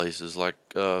places. Like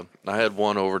I had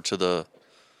one over to the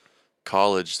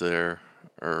college there,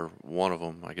 or one of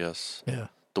them, I guess. Yeah.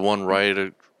 The one right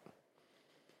at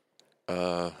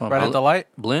Right at the light?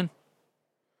 Blinn?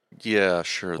 yeah,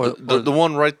 sure. Or- The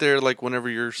one right there, like whenever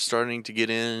you're starting to get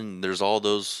in, there's all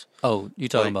those. Oh, you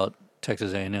talking Like- about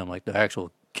Texas A&M, like the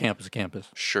actual campus,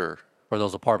 Sure. or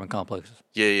those apartment complexes?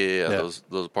 Yeah. Yeah.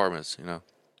 Those apartments,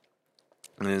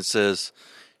 And it says,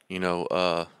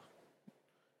 the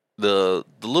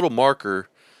little marker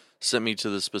sent me to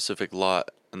the specific lot,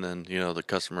 and then the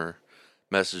customer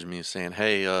messaged me saying,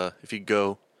 "Hey, if you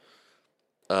go,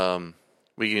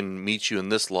 we can meet you in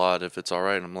this lot if it's all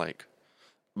right." And I'm like,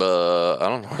 I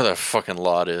don't know where that fucking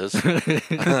lot is.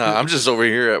 I'm just over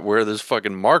here at where this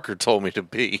fucking marker told me to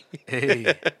be.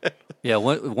 Hey. Yeah,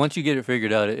 once you get it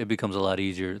figured out, it becomes a lot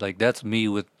easier. Like, that's me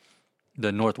with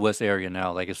the Northwest area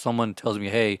now. Like, if someone tells me,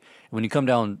 hey, when you come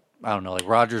down, I don't know, like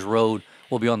Rogers Road,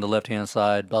 we'll be on the left-hand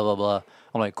side, blah, blah, blah.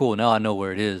 I'm like, cool, now I know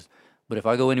where it is. But if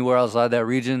I go anywhere outside that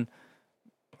region,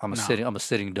 I'm a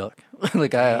sitting duck.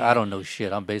 Like, I don't know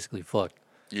shit. I'm basically fucked.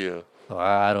 Yeah. So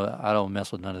I don't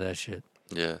mess with none of that shit.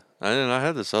 Yeah. And I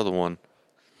had this other one.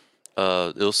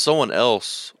 It was someone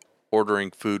else ordering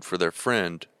food for their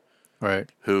friend Right.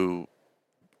 who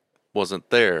wasn't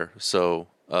there. So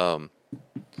the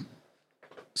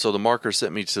marker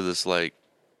sent me to this like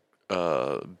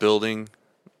building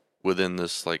within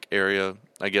this like area.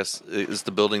 I guess it's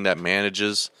the building that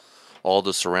manages all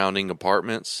the surrounding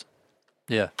apartments.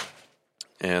 Yeah.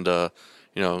 And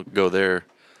go there.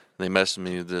 They messaged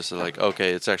me this like,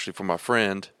 okay, it's actually for my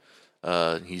friend.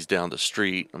 He's down the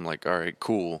street. I'm like, all right,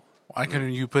 cool. Why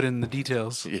couldn't you put in the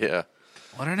details? Yeah.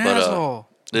 What an But, asshole.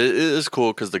 It is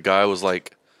cool because the guy was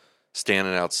like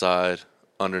standing outside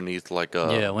underneath like a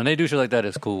Yeah, when they do shit like that,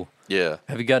 it's cool. yeah.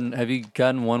 Have you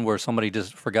gotten one where somebody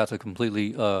just forgot to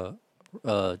completely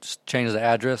just change the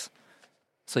address?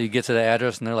 So you get to the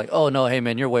address and they're like, "Oh no, hey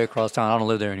man, you're way across town. I don't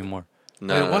live there anymore."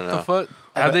 No, Wait, what no. the fuck?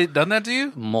 Have they done that to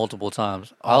you? Multiple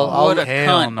times. What a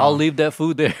Hell cunt. I'll leave that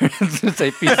food there and say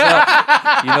peace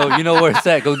out. You know where it's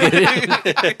at. Go get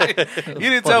it. You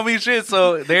didn't tell me shit,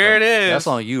 so there it is. That's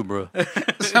on you, bro.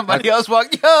 Somebody else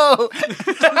walked, yo!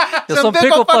 Some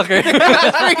pickle fucker.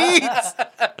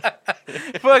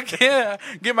 Fuck yeah.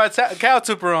 Get my cow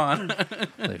tupper on.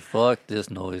 Like, fuck this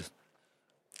noise.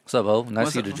 What's up, Ho? Nice What's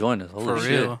of you up, to join us. Holy For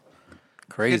shit. real.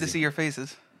 Crazy. Good to see your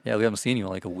faces. Yeah, we haven't seen you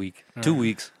in like a week. 2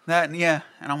 weeks. That, yeah,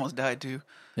 and almost died too.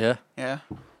 Yeah? Yeah.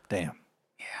 Damn.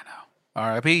 Yeah, I know.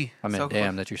 R.I.P. I meant So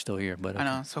damn close. that you're still here, but I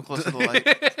know, so close to the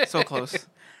light. So close.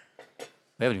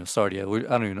 we haven't even started yet. I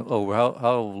don't even know. Oh,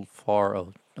 how far?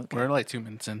 Oh, okay. We're like 2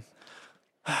 minutes in.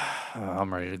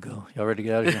 I'm ready to go. Y'all ready to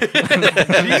get out of here?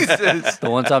 Jesus. The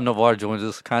one time Navar joins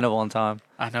us, kind of on time.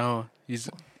 I know. It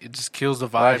just kills the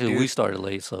Well, vibe, actually, dude. we started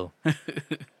late, so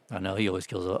I know he always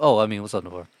kills. What's up,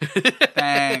 Navar?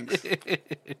 Thanks.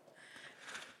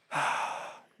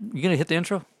 You gonna hit the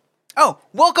intro? Oh,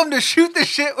 welcome to Shoot the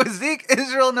Shit with Zeke,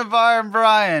 Israel, Navar, and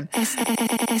Brian.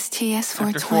 STS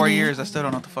 420. After 4 years, I still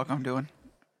don't know what the fuck I'm doing.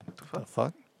 The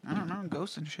fuck? I don't know,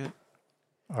 ghosts and shit.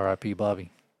 R.I.P.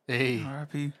 Bobby. Hey.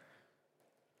 R.I.P.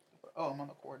 Oh, I'm on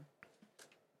the cord.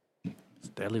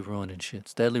 Steadily ruining shit.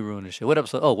 Steadily ruining shit. What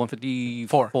episode? Oh,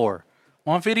 154.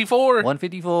 154.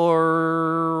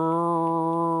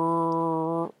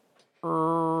 154.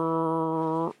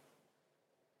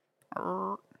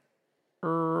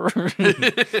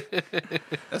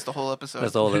 That's the whole episode.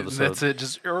 That's the whole episode. That's it.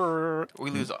 Just. We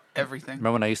lose everything.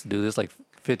 Remember when I used to do this like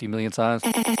 50 million times?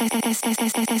 Yes.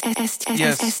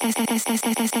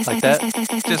 Like that?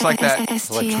 Just like that.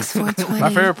 STS 420. My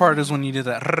favorite part is when you do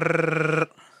that.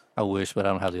 I wish, but I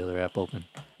don't have the other app open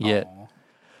yet. Aw.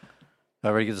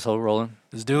 All right, get this whole rolling.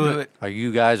 Let's do Do it. it. Are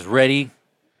you guys ready?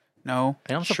 No.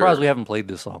 And I'm surprised Sure. we haven't played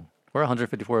this song. We're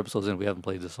 154 episodes in. We haven't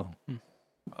played this song.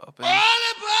 Open.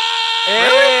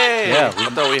 Hey! Yeah, I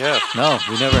thought we had. No,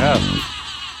 we never have.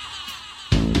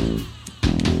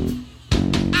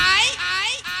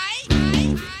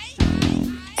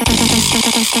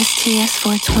 STS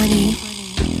 420.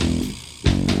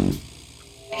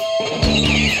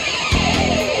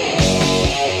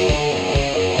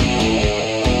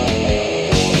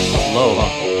 Low,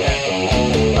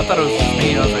 huh? I thought it was just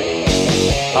me. I was like,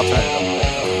 I'll turn it up.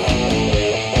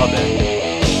 My bad.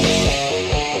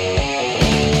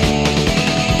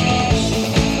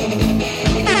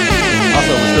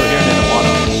 Also, we're still hearing it in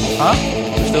mono. huh?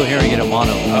 We're still hearing it in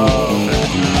mono. Oh, okay.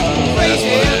 That's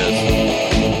what it is.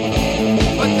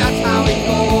 But that's how it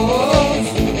goes.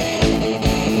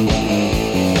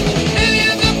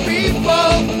 Millions of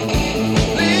people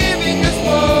living this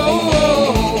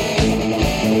world.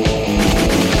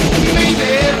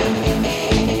 Baby,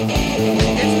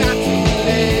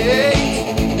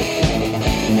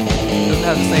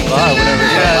 hot, whatever.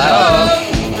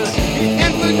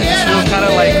 It feels kind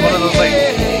of like one of those like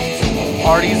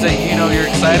parties that you're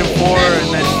excited for, and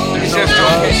then there's no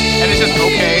drugs. And it's just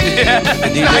okay.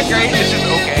 It's DJ not great. It's just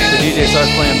okay. The DJ starts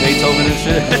playing Beethoven and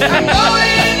shit.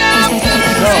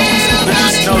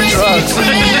 No drugs.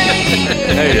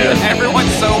 Hey, yeah.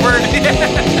 Everyone's sober.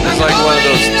 It's like one of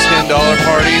those $10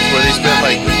 parties where they spend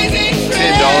like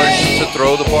 $10 to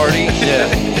throw the party. Yeah.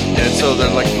 And so they're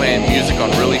like playing music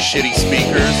on really shitty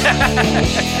speakers.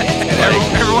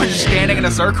 Everyone's just standing in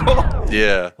a circle.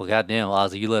 Yeah. Well, goddamn,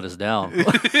 Ozzy, you let us down.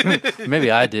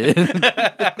 Maybe I did.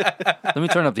 Let me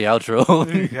turn up the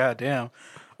outro. God damn.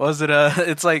 Was it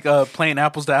it's like playing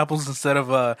apples to apples instead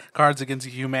of Cards Against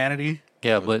Humanity.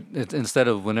 Yeah, but instead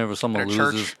of whenever someone At a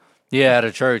loses. church? Yeah, at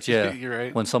a church, yeah. You're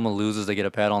right. When someone loses, they get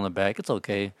a pat on the back. It's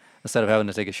okay. Instead of having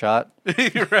to take a shot.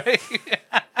 You're right.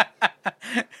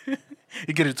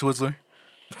 You get a Twizzler,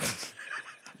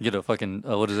 Get a fucking,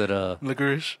 what is it?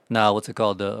 licorice. Nah, what's it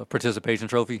called? The participation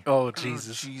trophy? Oh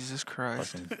Jesus. Jesus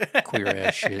Christ. Queer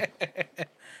ass shit.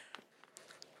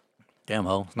 Damn,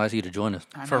 ho. It's nice of you to join us.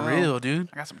 I For know. real, dude.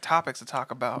 I got some topics to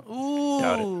talk about.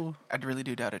 Ooh. I really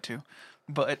do doubt it too.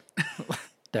 But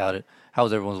Doubt it. How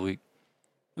was everyone's week?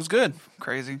 It was good.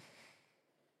 crazy.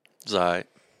 Zai.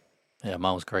 Yeah,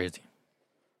 mine was crazy.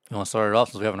 You want to start it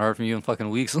off since we haven't heard from you in fucking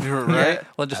weeks? You were right.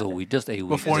 Well, just a week. Just a week.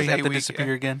 Before Just you have a to week, disappear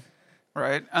yeah. again.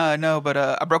 Right? No, but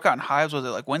I broke out in hives. Was it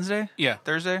like Wednesday? Yeah.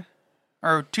 Thursday?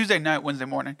 Or Tuesday night, Wednesday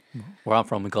morning. Where I'm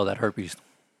from, we call that herpes.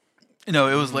 No,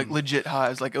 it was like legit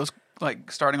hives. Like it was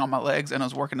like starting on my legs and it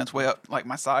was working its way up like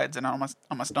my sides and on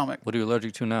my stomach. What are you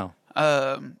allergic to now?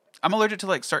 I'm allergic to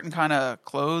like certain kind of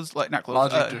clothes, like not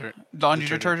clothes, laundry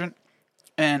detergent.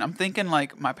 And I'm thinking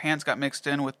like my pants got mixed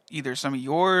in with either some of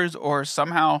yours or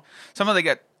somehow some of they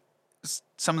got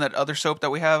some of that other soap that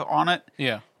we have on it.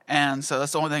 Yeah. And so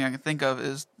that's the only thing I can think of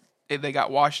is they got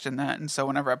washed in that. And so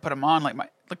whenever I put them on, like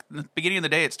the beginning of the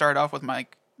day, it started off with my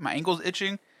ankles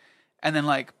itching. And then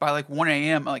like by like 1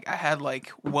 a.m., like I had like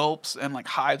whelps and like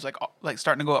hives, like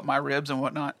starting to go up my ribs and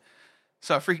whatnot.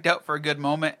 So I freaked out for a good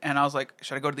moment and I was like,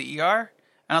 should I go to the ER?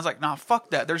 And I was like, nah, fuck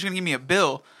that. They're just going to give me a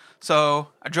bill. So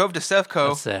I drove to Sefco.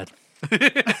 That's sad.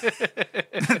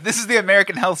 This is the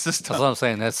American health system. That's what I'm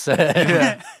saying. That's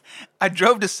sad. I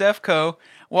drove to Sefco,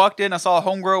 walked in, I saw a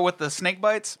homegirl with the snake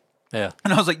bites. Yeah.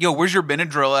 And I was like, yo, where's your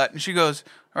Benadryl at? And she goes,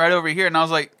 right over here. And I was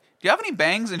like, do you have any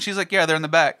bangs? And she's like, yeah, they're in the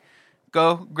back.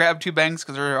 Go grab 2 bangs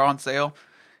because they're on sale.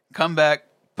 Come back,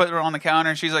 put her on the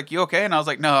counter. And she's like, you okay? And I was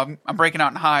like, no, I'm breaking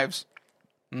out in hives.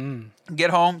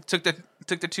 Get home, took the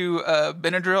 2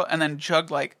 Benadryl and then chugged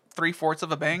like 3/4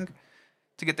 of a bang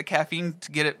to get the caffeine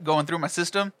to get it going through my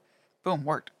system. Boom,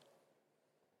 worked.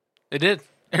 It did.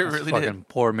 It really Fucking did.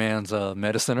 poor man's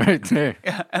medicine right there.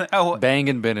 Yeah,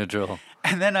 Banging Benadryl.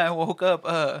 and then I woke up.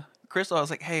 Crystal, I was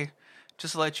like, hey,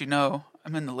 just to let you know,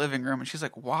 I'm in the living room. And she's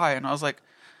like, why? And I was like,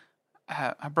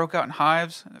 I broke out in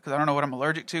hives because I don't know what I'm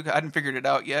allergic to. 'Cause I hadn't figured it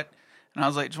out yet. And I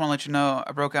was like, just want to let you know,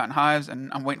 I broke out in hives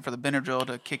and I'm waiting for the Benadryl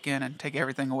to kick in and take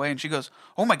everything away. And she goes,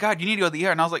 oh my God, you need to go to the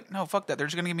ER. And I was like, no, fuck that. They're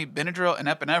just going to give me Benadryl and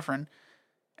epinephrine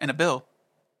and a bill.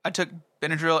 I took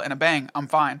Benadryl and a bang. I'm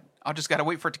fine. I'll just got to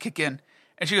wait for it to kick in.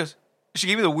 And she goes, she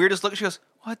gave me the weirdest look. She goes,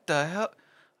 what the hell?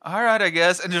 All right, I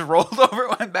guess. And just rolled over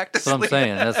and went back to That's what I'm sleep.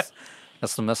 saying.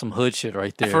 That's some hood shit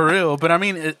right there. For real. But I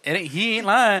mean, he ain't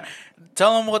lying.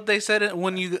 Tell him what they said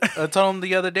when you told him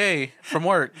the other day from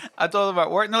work. I told them about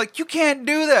work, and they're like, you can't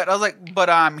do that. I was like, but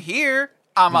I'm here.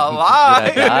 I'm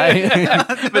alive. Did I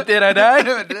die? But did I die?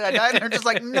 Did I die? And they're just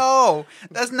like, no,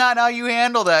 that's not how you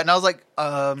handle that. And I was like,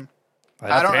 I don't.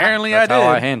 Apparently That's I did. how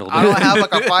I handled it. I don't have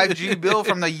like a 5G bill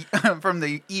from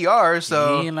the ER, He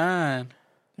so ain't lying.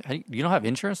 You don't have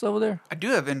insurance over there? I do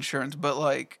have insurance, but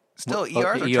like still Oh,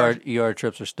 ERs are charged ER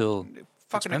trips are still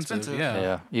fucking expensive. Yeah.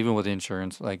 yeah, even with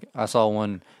insurance. Like I saw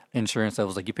one insurance that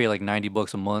was like you pay like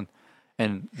 $90 a month,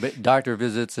 and doctor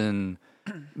visits and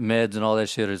meds and all that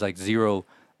shit is like zero,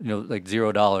 like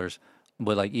 $0.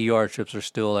 But like ER trips are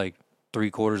still like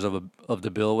 3/4 of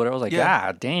the bill. Whatever. I was like, Yeah.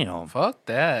 God damn, Fuck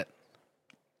that.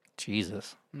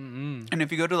 Jesus. And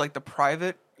if you go to like the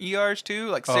private ERs too,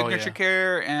 like Oh, Signature yeah.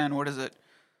 Care and what is it?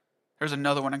 There's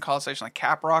another one in College Station, like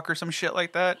Cap Rock or some shit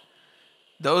like that.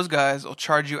 Those guys will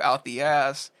charge you out the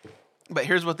ass. But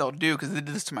here's what they'll do, because they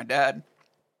did this to my dad.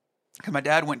 Because my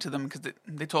dad went to them because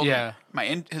they told Yeah.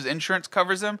 him his insurance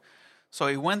covers him. So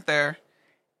he went there,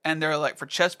 and they're like for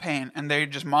chest pain, and they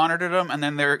just monitored him, and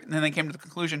then they came to the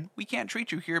conclusion, we can't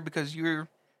treat you here because you're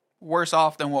worse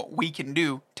off than what we can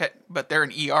do. But they're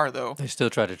an ER though. They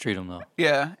still try to treat him though.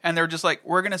 Yeah, and they're just like,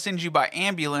 we're gonna send you by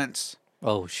ambulance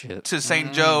Oh shit. to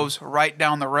St. Joe's right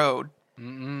down the road.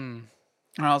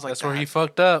 And I was like, That's where he "That-"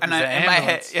 fucked up. And is the in my head,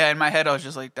 ambulance. in my head, I was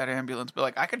just like, that ambulance. But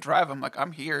like, I could drive. I'm like,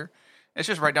 I'm here. It's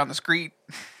just right down the street.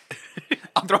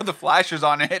 I'll throw the flashers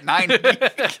on and hit 90.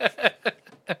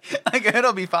 Like,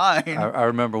 it'll be fine. I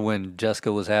remember when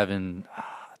Jessica was having, I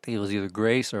think it was either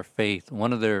Grace or Faith,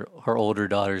 one of her older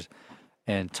daughters,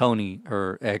 and Tony,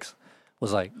 her ex,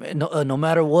 was like, "Man, no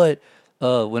matter what,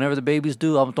 whenever the babies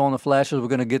do, I'm throwing the flashes. We're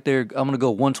gonna get there. I'm gonna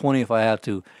go 120 if I have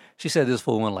to." She said this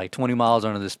fool went like 20 miles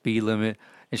under the speed limit,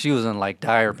 and she was in like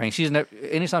dire pain. She's never.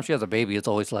 Anytime she has a baby, it's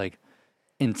always like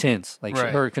intense. Like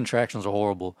Right. her contractions are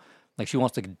horrible. Like she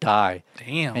wants to die.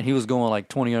 Damn. And he was going like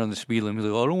 20 under the speed limit.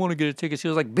 He's like, "Oh, I don't want to get a ticket." She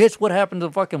was like, "Bitch, what happened to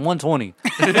fucking 120?"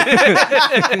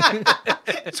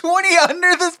 20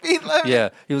 under the speed limit. Yeah,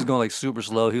 he was going like super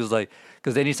slow. He was like,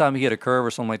 because anytime he hit a curve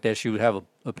or something like that, she would have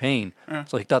a pain.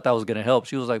 So he thought that was going to help.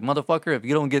 She was like, "Motherfucker, if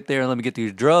you don't get there and let me get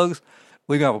these drugs,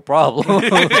 we're going to have a problem."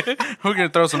 We're gonna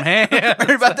throw some hands.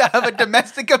 We're about to have a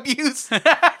domestic abuse.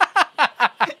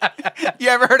 You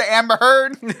ever heard of Amber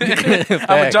Heard?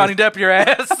 I'm a Johnny Depp your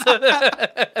ass.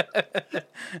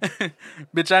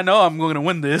 Bitch, I know I'm going to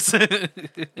win this.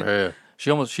 Yeah.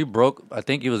 She broke, I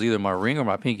think it was either my ring or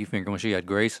my pinky finger when she had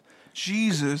Grace.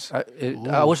 Jesus.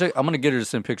 I wish I'm gonna get her to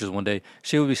send pictures one day.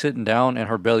 She would be sitting down and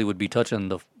her belly would be touching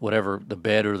the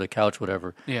bed or the couch,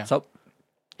 whatever. Yeah. So,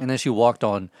 and then she walked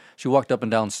up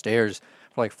and down stairs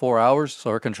for like 4 hours. So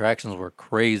her contractions were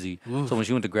crazy. So when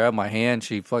she went to grab my hand,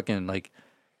 she fucking like,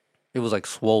 it was like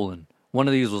swollen. One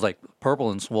of these was like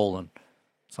purple and swollen.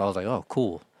 So I was like, oh,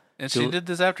 cool. And she did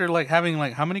this after like having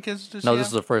like how many kids did she No, have? this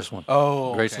is the first one.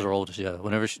 Oh, Grace okay. is her oldest. Yeah.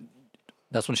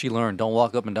 That's when she learned. Don't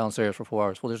walk up and down stairs for 4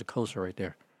 hours. Well, there's a coaster right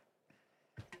there.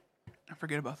 I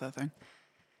forget about that thing.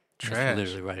 It's Trash.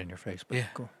 literally right in your face. But Yeah.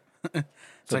 cool. It's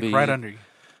So like right under you.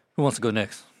 Who wants to go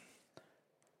next?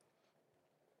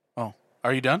 Oh,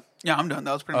 are you done? Yeah, I'm done.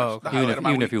 That was pretty Oh, much the okay. highlight of my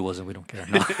Even if week. he wasn't, we don't care.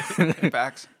 No.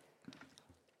 Facts.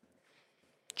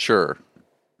 Sure.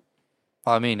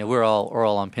 I mean, we're all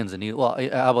on pins and needles. Well,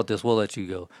 how about this? We'll let you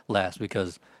go last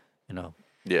because,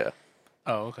 Yeah.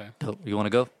 Oh, okay. you want to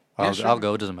go? sure. I'll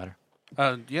go. It doesn't matter.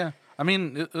 Yeah. I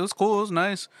mean, it was cool. It was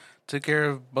nice. Took care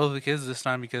of both of the kids this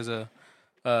time because the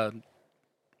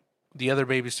other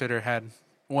babysitter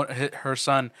her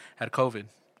son had COVID.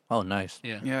 Oh, nice.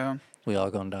 Yeah. Yeah. We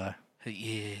all gonna die.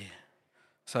 Yeah.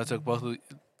 So I took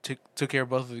took care of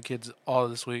both of the kids all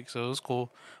this week. So it was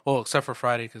cool. Well, except for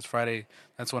Friday, because Friday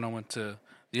that's when I went to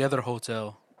the other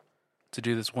hotel to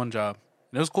do this one job.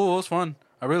 And it was cool. It was fun.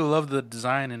 I really loved the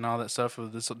design and all that stuff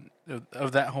of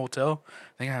that hotel.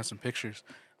 I think I have some pictures.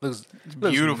 Looks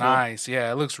beautiful. nice.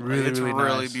 Yeah, it looks really it's really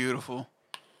really nice. beautiful.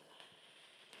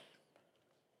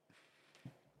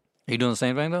 Are you doing the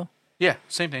same thing though? Yeah,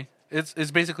 same thing.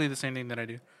 It's basically the same thing that I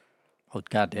do. Oh,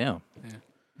 goddamn,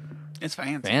 It's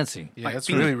fancy. fancy. Yeah, Like it's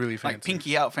pinky- really really fancy. Like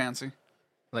pinky out fancy.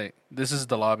 Like this is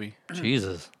the lobby.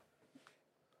 Jesus,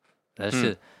 that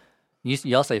shit.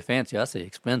 Y'all say fancy, I say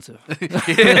expensive.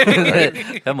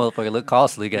 that motherfucker look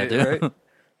costly, goddamn. right?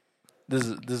 This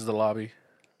is the lobby.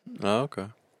 Oh, okay.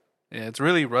 Yeah, it's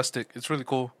really rustic. It's really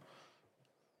cool.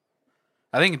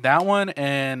 I think that one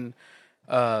and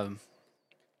the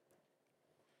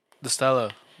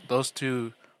Stella, those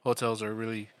two hotels are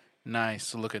really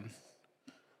nice looking.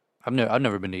 I've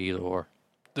never been to either or.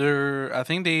 I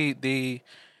think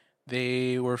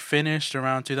they were finished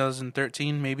around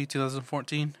 2013, maybe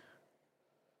 2014.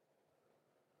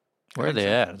 Where are they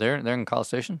at? They're in College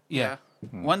Station. Yeah.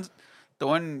 The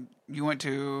one you went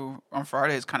to on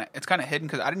Friday is kind of hidden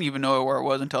because I didn't even know where it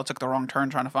was until I took the wrong turn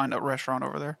trying to find a restaurant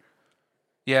over there.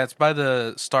 Yeah, it's by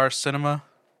the Star Cinema.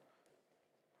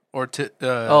 Or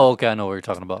Oh, okay, I know what you're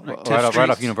talking about. Like Right Tiff off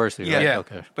Streets? University. Yeah. Right? Yeah.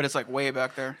 Okay. But it's like way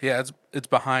back there. yeah, it's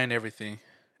behind everything.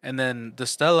 And then the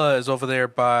Stella is over there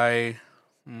by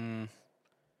Do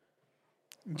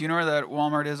you know where that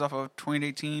Walmart is off of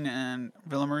 2018 and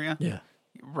Villa Maria? Yeah.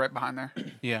 Right behind there.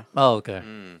 yeah, Oh, okay.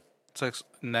 it's like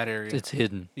in that area. It's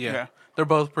hidden. Yeah. They're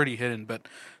both pretty hidden, but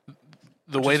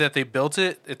the way that they built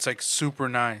it, it's like super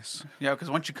nice. Yeah, because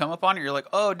once you come up on it, you're like,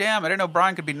 oh damn, I didn't know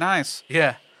Brian could be nice.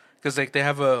 Yeah, because like they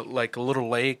have a little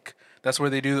lake. That's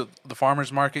where they do the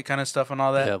farmers market kind of stuff and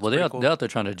all that. Yeah. It's Well, pretty they're out there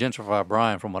trying to gentrify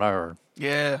Bryan, from what I heard.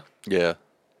 Yeah, Yeah.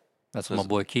 That's what my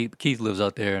boy Keith. Keith lives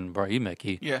out there in Bryan. You met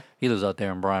Keith. yeah. He lives out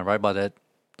there in Bryan, right by that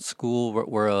school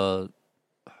where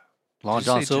Long Did you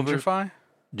John say Silver gentrify?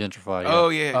 gentrify. Yeah. Oh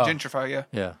yeah, Oh. gentrify. Yeah,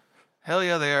 Yeah. hell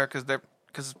yeah, they are because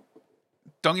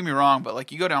don't get me wrong, but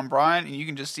like you go down Bryan and you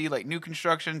can just see like new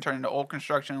construction turn into old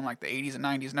construction in like the 80s and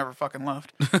 90s never fucking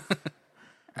left.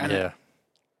 And Yeah.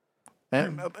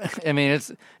 I mean,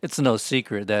 it's no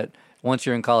secret that once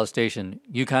you're in College Station,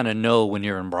 you kind of know when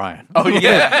you're in Bryan. Oh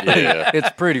yeah. Yeah. It's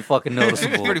pretty fucking It's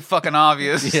noticeable. pretty fucking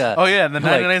obvious. Yeah. Oh yeah, the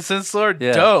Like, 99-cent store,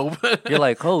 yeah. dope. You're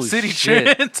like, oh City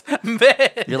shit. Trent, man.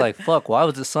 You're like, fuck, why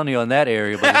was it sunny on that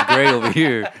area, but it's gray over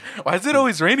here? Why is it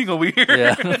always raining over here?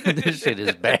 Yeah, this shit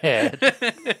is bad.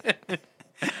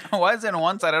 Why is it on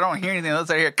one side I don't hear anything, on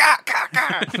the other side I hear ka ka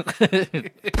ka.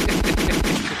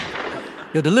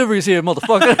 Your delivery's here,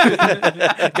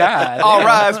 motherfucker. God. All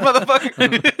rise,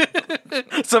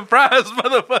 motherfucker. Surprise,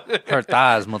 motherfucker. Her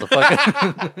thighs,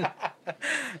 motherfucker.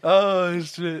 Oh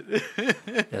shit.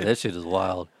 Yeah, that shit is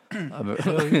wild.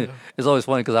 It's always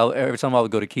funny because every time I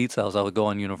would go to Keith's house, I would go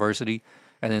on University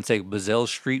and then take Bazell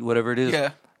Street, whatever it is,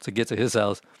 Yeah. to get to his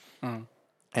house.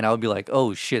 And I would be like,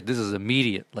 "Oh shit, this is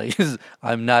immediate! Like,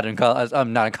 I'm not in college.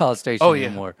 I'm not in College Station Oh, yeah.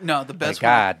 anymore." No, the Like, best one.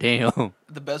 God damn,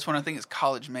 The best one I think is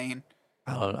College, Maine.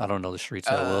 I don't know the streets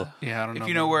that well. Yeah, I don't know. If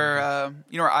you know where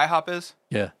IHOP is,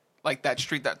 Yeah. like that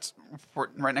street that's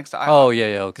right next to IHOP. Oh yeah,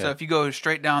 yeah, okay. So if you go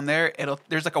straight down there,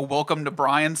 there's like a "Welcome to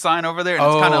Bryan" sign over there, and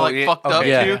it's Oh, kind of like yeah, fucked up okay.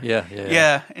 yeah, too.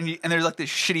 yeah. And there's like this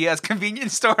shitty ass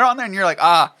convenience store on there, and you're like,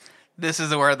 this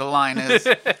is where the line is.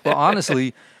 Well,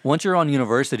 honestly, once you're on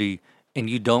University and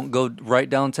you don't go right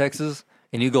down Texas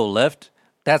and you go left,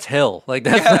 that's hell. Like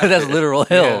that's literal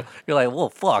hell. Yeah. You're like, well,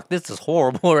 fuck, this is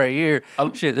horrible right here.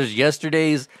 Shit, there's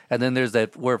Yesterdays, and then there's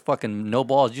that where fucking No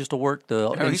Balls used to work.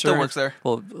 The insurance. he still works there.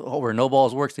 Well, where No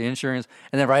Balls works, the insurance,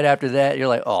 and then right after that, you're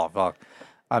like, oh fuck,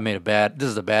 this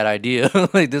is a bad idea.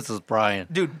 Like this is Bryan.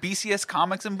 Dude, BCS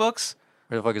Comics and Books.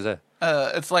 Where the fuck is that?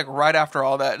 It's like right after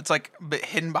all that. It's like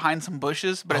hidden behind some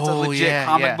bushes, but it's a Oh, legit yeah,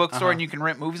 comic yeah, book store, uh-huh. and you can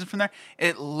rent movies from there.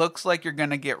 It looks like you're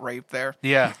gonna get raped there.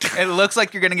 Yeah. It looks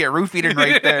like you're gonna get roofied and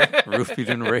raped there. Roofied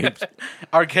and raped.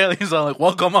 R. Kelly's all like,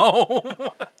 welcome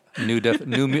home.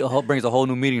 Brings a whole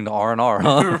new meaning to R&R,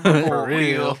 huh? For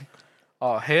real.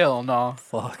 Oh, hell no.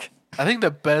 Fuck. I think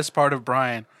the best part of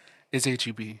Bryan is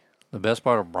HEB. The best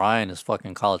part of Bryan is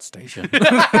fucking College Station.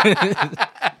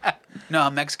 No,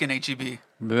 Mexican HEB.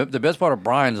 The best part of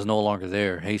Bryan is no longer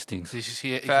there. Hastings.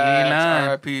 He ain't Facts, lying.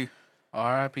 R.I.P.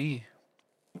 R.I.P.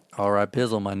 All right,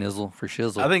 pizzle, my nizzle for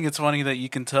shizzle. I think it's funny that you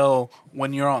can tell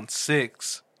when you're on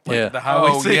 6. Like Yeah. The highway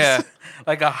Oh, 6. yeah.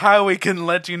 Like a highway can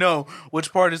let you know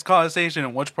which part is College Station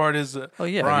and which part is Oh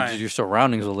yeah, Bryan. your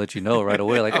surroundings will let you know right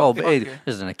away. Like, oh, hey,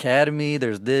 there's an academy.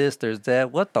 There's this. There's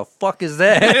that. What the fuck is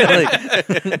that?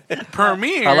 Like,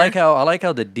 Premiere. I like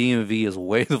how the DMV is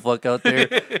way the fuck out there.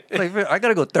 Like, I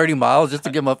gotta go 30 miles just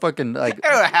to get my fucking like. I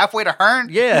don't know, halfway to Hearn.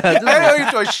 Yeah, I don't know,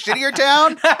 you're to a shittier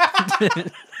town.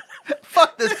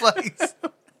 Fuck this place.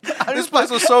 This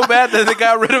place was so bad that they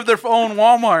got rid of their own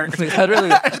Walmart. I'd rather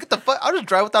Get the fuck. I'll just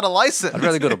drive without a license. I'd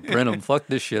rather go to Brenham. Fuck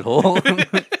this shithole.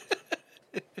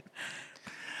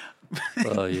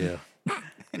 Oh yeah,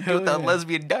 do with that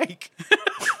lesbian dyke.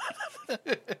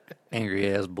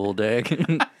 angry ass bulldag.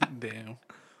 Damn.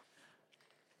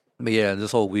 But yeah,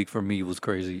 this whole week for me was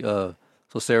crazy. So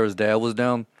Sarah's dad was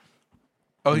down.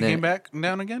 Oh, he And then- came back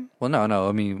down again? Well, no.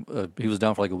 I mean, he was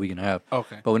down for like a week and a half.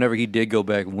 Okay. But whenever he did go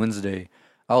back Wednesday,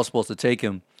 I was supposed to take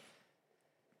him.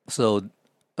 So,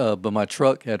 but my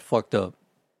truck had fucked up.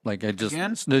 Like it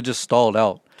Again? just stalled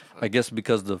out. I guess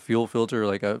because the fuel filter,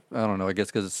 like I don't know. I guess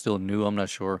because it's still new. I'm not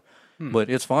sure.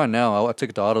 But it's fine now. I took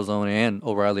it to AutoZone and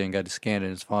O'Reilly and got it scanned,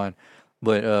 and it's fine.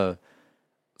 But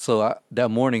so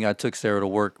that morning I took Sarah to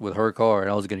work with her car,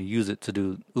 and I was gonna use it to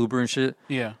do Uber and shit.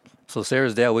 Yeah. So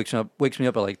Sarah's dad wakes me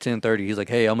up at like 10:30. He's like,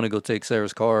 "Hey, I'm gonna go take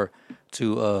Sarah's car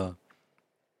to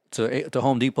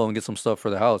Home Depot and get some stuff for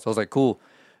the house." I was like, "Cool."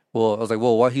 Well, I was like,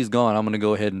 "Well, while he's gone, I'm gonna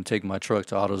go ahead and take my truck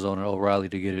to AutoZone or O'Reilly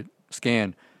to get it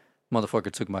scanned."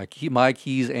 Motherfucker took my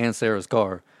keys and Sarah's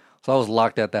car, so I was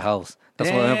locked at the house. That's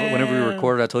why whenever we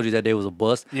recorded, I told you that day was a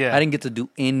bust. Yeah. I didn't get to do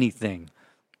anything.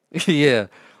 Yeah,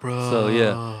 bro. So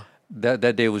yeah.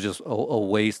 That day was just a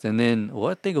waste. And then,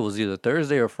 well, I think it was either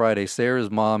Thursday or Friday, Sarah's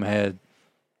mom had...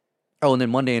 Oh, and then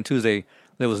Monday and Tuesday,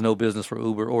 there was no business for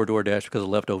Uber or DoorDash because of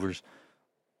leftovers.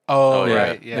 Oh, Yeah,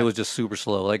 right. Yeah. It was just super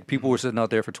slow. Like, people were sitting out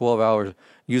there for 12 hours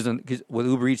using... 'cause with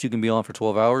Uber Eats, you can be on for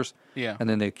 12 hours, Yeah. and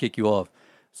then they kick you off.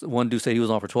 So one dude said he was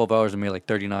on for 12 hours and made like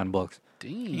 $39.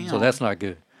 Damn. So that's not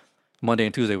good. Monday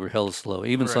and Tuesday were hella slow,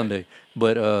 even Right. Sunday.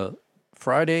 But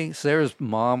Friday, Sarah's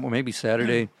mom, or maybe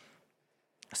Saturday...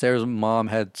 Sarah's mom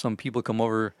had some people come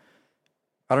over.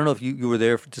 I don't know if you were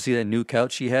there to see that new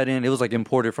couch she had in. It was like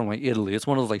imported from like Italy. It's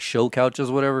one of those like show couches,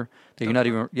 whatever. That you're not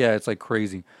even. Yeah, it's like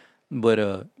crazy.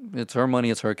 But it's her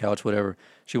money. It's her couch. Whatever.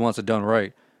 She wants it done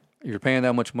right. You're paying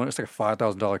that much money. It's like a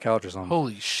 $5,000 couch or something.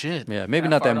 Holy shit. Yeah, maybe Kinda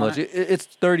not that fart on much. It's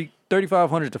 30.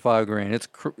 $3,500 to $5,000. It's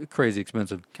crazy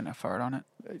expensive. Can I fart on it?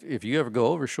 If you ever go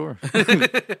over, sure. You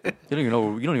don't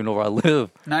even know where I live.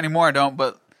 Not anymore, I don't,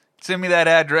 but send me that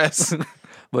address.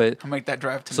 But I'll make that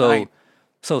drive tonight.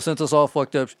 so since it's all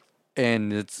fucked up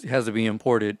and it has to be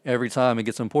imported, every time it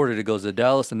gets imported, it goes to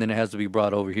Dallas and then it has to be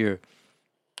brought over here.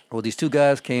 Well, these two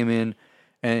guys came in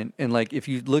and like if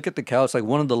you look at the couch, like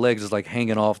one of the legs is like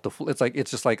hanging off the floor.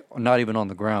 It's just like not even on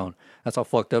the ground. That's how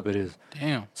fucked up it is.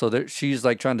 Damn. So she's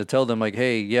like trying to tell them like,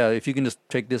 hey, yeah, if you can just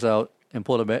take this out and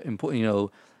pull it back and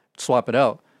swap it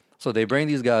out. So they bring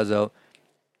these guys out.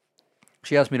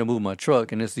 She asked me to move my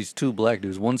truck, and it's these two black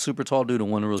dudes, one super tall dude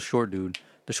and one real short dude.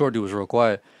 The short dude was real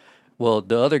quiet. Well,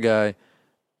 the other guy,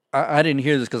 I didn't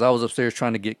hear this because I was upstairs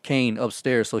trying to get Kane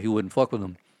upstairs so he wouldn't fuck with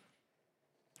him.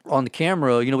 On the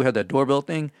camera, we had that doorbell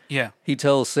thing. Yeah. He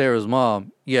tells Sarah's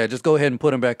mom, yeah, just go ahead and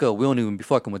put him back up. We don't even be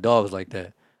fucking with dogs like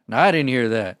that. Now, I didn't hear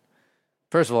that.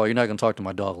 First of all, you're not going to talk to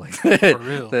my dog like that. For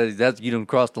real. That's you didn't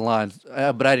cross the lines.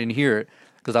 But I didn't hear it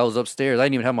because I was upstairs. I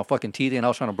didn't even have my fucking teeth in. I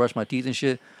was trying to brush my teeth and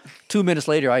shit. 2 minutes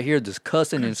later, I hear this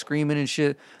cussing and screaming and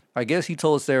shit. I guess he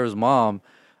told Sarah's mom,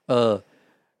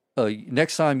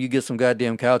 next time you get some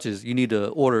goddamn couches, you need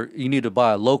to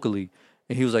buy it locally.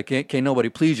 And he was like, can't nobody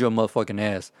please your motherfucking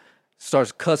ass.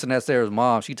 Starts cussing at Sarah's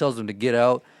mom. She tells him to get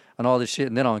out and all this shit.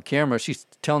 And then on camera, she's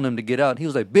telling him to get out. And he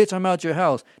was like, bitch, I'm out your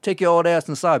house. Take your old ass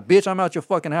inside. Bitch, I'm out your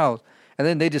fucking house. And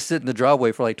then they just sit in the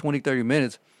driveway for like 20, 30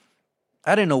 minutes.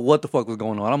 I didn't know what the fuck was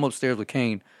going on. I'm upstairs with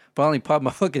Kane. Finally pop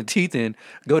my fucking teeth in,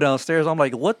 go downstairs. I'm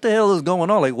like, what the hell is going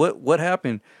on? Like, what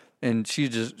happened? And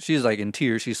she's like in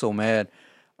tears. She's so mad.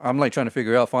 I'm like trying to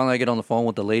figure out. Finally, I get on the phone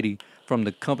with the lady from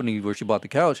the company where she bought the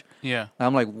couch. Yeah.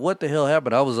 I'm like, what the hell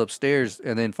happened? I was upstairs,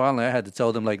 and then finally I had to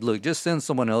tell them, like, look, just send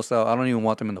someone else out. I don't even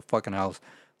want them in the fucking house.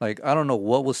 Like, I don't know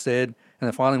what was said. And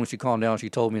then finally when she calmed down, she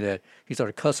told me that he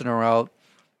started cussing her out.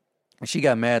 And she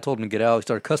got mad, told him to get out. He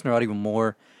started cussing her out even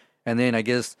more. And then I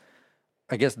guess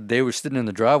they were sitting in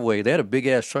the driveway. They had a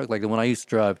big-ass truck like the one I used to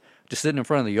drive, just sitting in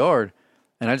front of the yard.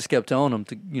 And I just kept telling them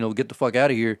to, get the fuck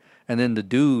out of here. And then the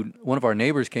dude, one of our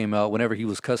neighbors came out whenever he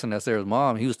was cussing at Sarah's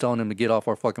mom. He was telling him to get off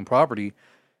our fucking property.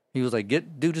 He was like,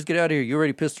 dude, just get out of here. You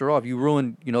already pissed her off. You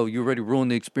already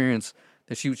ruined the experience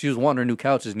that she was wanting her new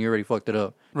couches and you already fucked it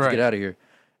up. Just get out of here.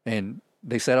 And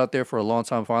they sat out there for a long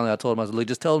time. Finally, I told him, I was like,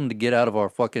 just tell them to get out of our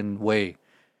fucking way.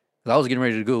 'Cause I was getting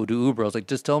ready to go do Uber. I was like,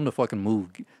 just tell them to fucking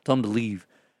move. Tell them to leave.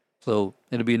 So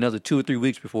it'll be another 2 or 3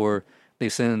 weeks before they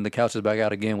send the couches back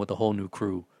out again with a whole new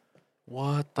crew.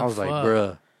 What the fuck? I was like,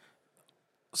 bruh.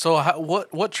 So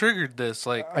what triggered this?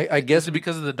 Like, I guess is it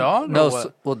because of the dog? No, or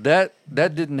what? well that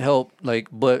didn't help. Like,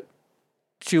 but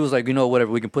she was like,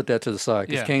 whatever, we can put that to the side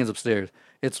because Yeah. Kane's upstairs.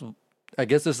 I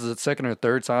guess this is the second or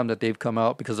third time that they've come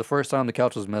out because the first time the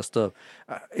couch was messed up.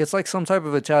 It's like some type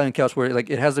of Italian couch where like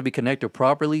it has to be connected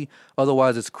properly,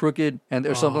 otherwise it's crooked and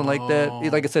or something like that.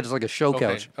 Like I said, it's like a show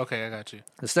couch. Okay, I got you.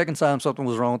 The second time something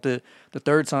was wrong with it. The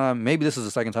third time, maybe this is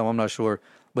the second time, I'm not sure,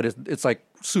 but it's like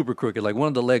super crooked. Like one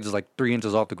of the legs is like 3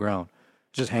 inches off the ground,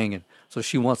 just hanging. So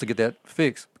she wants to get that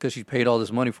fixed because she paid all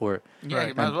this money for it. Yeah,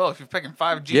 you might as well if you're picking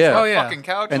 5G Yeah. for Oh, a yeah. fucking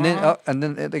couch. And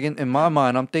then again, in my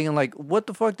mind, I'm thinking like, what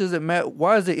the fuck does it matter?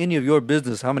 Why is it any of your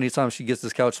business how many times she gets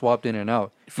this couch swapped in and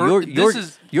out?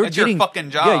 That's your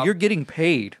fucking job. Yeah, you're getting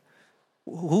paid.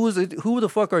 Who is it? Who the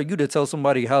fuck are you to tell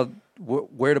somebody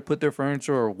where to put their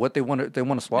furniture or what they want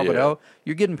to swap it Yeah. out?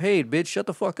 You're getting paid, bitch. Shut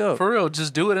the fuck up. For real,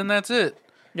 just do it and that's it.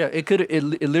 Yeah, it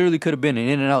literally could have been an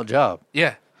in and out job.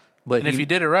 Yeah. But And if you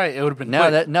did it right, it would have been now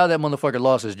quick. that motherfucker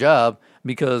lost his job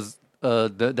because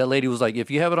that lady was like,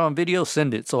 if you have it on video,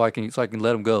 send it so I can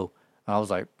let him go. And I was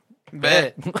like,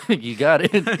 Bet. you got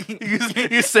it.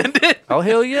 you send it. Oh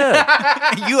hell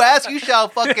yeah. You ask, you shall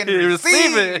fucking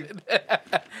receive it.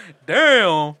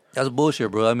 Damn. That's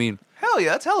bullshit, bro. I mean, Hell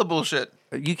yeah, that's hella bullshit.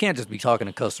 you can't just be talking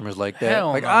to customers like that. Hell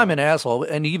like no. I'm an asshole,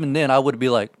 and even then, I would be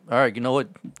like, all right, you know what?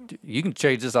 You can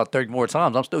change this out 30 more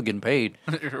times. I'm still getting paid.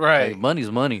 Right. Like,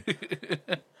 money's money.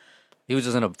 He was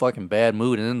just in a fucking bad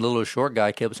mood, and then the little short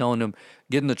guy kept telling him,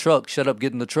 "Get in the truck. Shut up.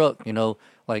 Get in the truck."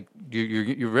 Like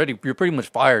you're ready. You're pretty much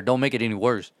fired. Don't make it any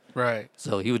worse. Right.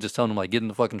 So he was just telling him like, "Get in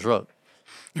the fucking truck."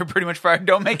 You're pretty much fired.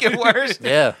 Don't make it worse.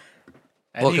 Yeah.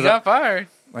 And Well, he 'cause got fired.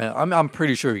 Yeah, I'm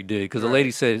pretty sure he did because the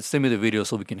lady said, "Send me the video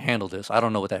so we can handle this." I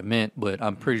don't know what that meant, but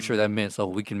I'm pretty sure that meant so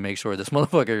we can make sure this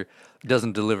motherfucker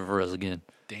doesn't deliver for us again.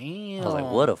 Damn. I was like,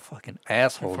 "What a fucking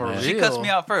asshole, For man!" She real. cuts me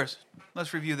out first.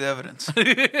 Let's review the evidence. I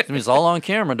mean, it's all on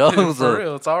camera, dog. For So,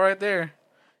 real, it's all right there.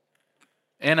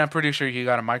 And I'm pretty sure he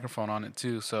got a microphone on it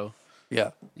too. So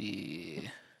yeah. yeah, he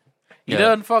Yeah.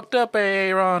 done fucked up,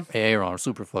 Aaron. Hey, Aaron,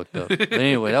 super fucked up. But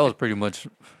anyway, that was pretty much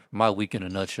my week in a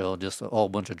nutshell. Just a whole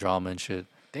bunch of drama and shit.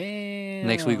 Damn.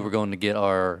 Next week we're going to get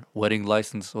our wedding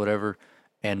license, whatever.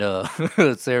 And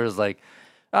Sarah's like,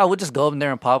 "Oh, we'll just go in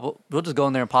there and pop. We'll just go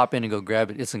in there and pop in and go grab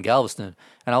it. It's in Galveston."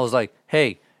 And I was like,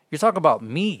 "Hey, you're talking about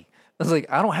me." I was like,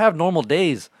 "I don't have normal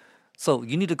days, so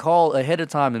you need to call ahead of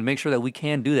time and make sure that we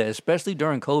can do that, especially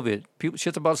during COVID. People,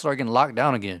 shit's about to start getting locked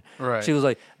down again." Right. She was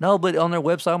like, "No, but on their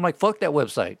website." I'm like, "Fuck that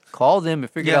website. Call them and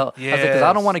figure it Yeah. out." I was like, "Because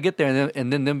I don't Yes. want to get there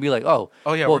and then them be like, oh,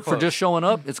 yeah, well, we're for closed." just showing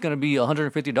up, it's gonna be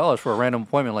 $150 for a random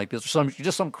appointment like this, or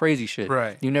some crazy shit.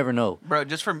 Right. You never know. Bro,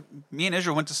 just from me and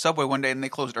Israel went to Subway one day and they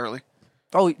closed early.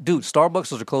 Oh, dude,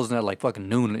 Starbucks are closing at like fucking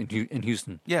noon in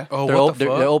Houston. Yeah. Oh, they're, what the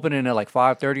fuck? they're opening at like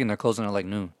 5:30 and they're closing at like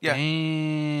noon, Yeah.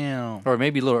 Damn. or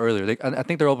maybe a little earlier. I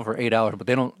think they're open for 8 hours, but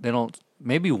they don't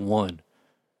maybe 1,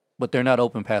 but they're not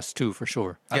open past 2 for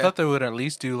sure. I Yeah. thought they would at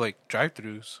least do like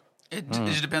drive-throughs. It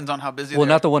just depends on how busy Well, they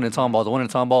not are. the one in Tomball. The one in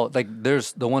Tomball, like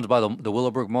there's the ones by the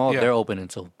Willowbrook Mall. Yeah. They're open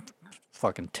until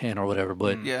fucking 10 or whatever.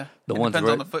 But Yeah. the it ones depends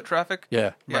right, on the foot traffic.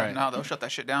 yeah, Yeah, Right. no, they'll shut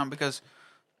that shit down because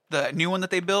the new one that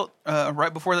they built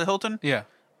right before the Hilton Yeah.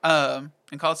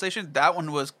 in College Station, that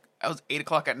was 8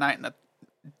 o'clock at night and the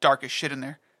darkest shit in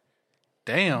there.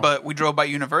 Damn. But we drove by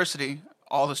University.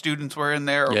 All the students were in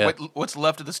there, or Yeah. what's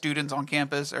left of the students on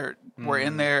campus were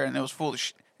in there, and it was full of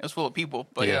it was full of people.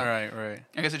 But Yeah. yeah, Right.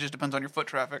 I guess it just depends on your foot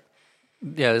traffic.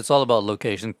 yeah. It's all about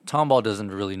location. Tomball doesn't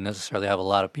really necessarily have a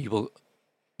lot of people.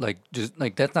 Like just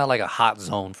like that's not like a hot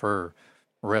zone for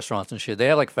restaurants and shit. They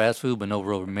have like fast food, but no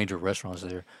real major restaurants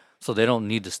there, so they don't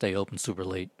need to stay open super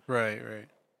late. Right.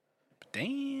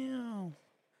 Damn.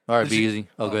 All right, Did be she- easy.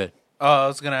 Oh, good. I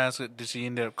was gonna ask, did she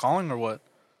end up calling or what?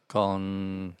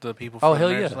 Calling. The people Oh, for hell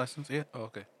the marriage yeah. license? Yeah. Oh,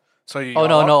 okay. So you. Oh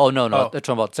no. Oh. They're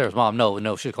talking about Sarah's mom.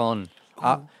 No, she's calling.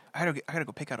 I gotta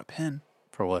go pick out a pin.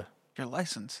 For what? Your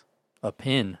license. A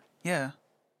pin. Yeah.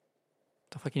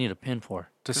 The fuck you need a pin for?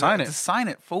 To sign To it. sign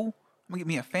it, fool. I'm gonna get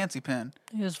me a fancy pen.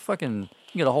 It's fucking.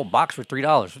 You get a whole box for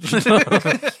 $3.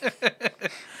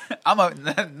 Then I'm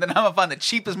gonna find the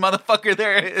cheapest motherfucker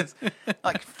there is.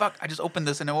 Like fuck, I just opened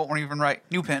this and it won't even write.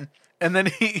 New pen. And then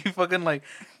he fucking like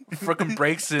fucking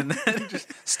breaks it and then just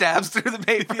Stabs through the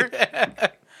paper.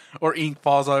 or ink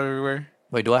falls out everywhere.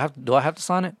 Wait, do I have to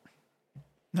sign it?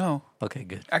 No. Okay,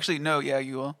 good. Actually, no, yeah,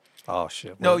 you will. Oh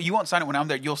shit. No, Well, you won't sign it when I'm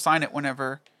there. You'll sign it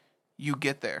whenever you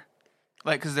get there.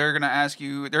 Like, because they're gonna ask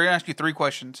you 3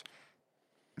 questions.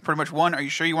 Pretty much 1, are you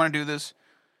sure you want to do this?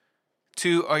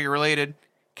 2, are you related?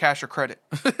 Cash or credit?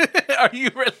 Are you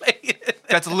related?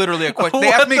 That's literally a question. They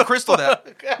asked me and Crystal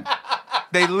that.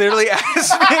 They literally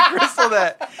asked me and Crystal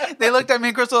that. They looked at me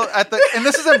and Crystal and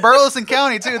this is in Burleson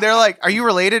County too. They're like, "Are you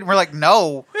related?" And we're like,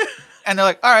 "No." And they're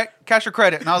like, "All right, cash or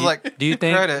credit?" And I was like, do you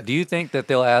think? Credit. Do you think that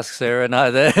they'll ask Sarah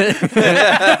not that?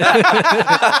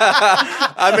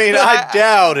 I mean, I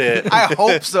doubt it. I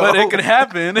hope so. But it could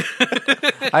happen.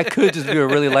 I could just be a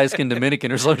really light skinned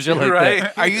Dominican or some shit like Right.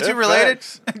 that. Are you two They're related?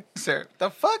 facts. Sir, the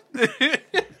fuck?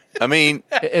 I mean,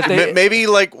 If they, maybe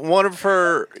like one of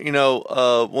her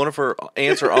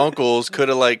aunts or uncles could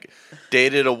have like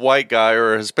dated a white guy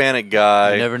or a Hispanic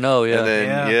guy. you never know. Yeah. And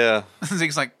then, Yeah.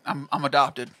 Zeke's like, I'm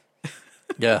adopted.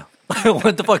 Yeah.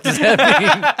 What the fuck does that mean?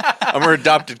 I'm her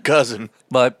adopted cousin.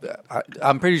 But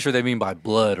I'm pretty sure they mean by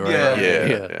blood, right? Yeah.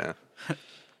 Yeah.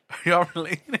 Are y'all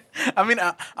related? I mean,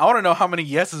 I want to know how many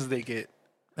yeses they get.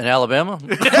 In Alabama?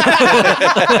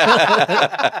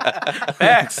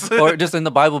 Facts. Or just in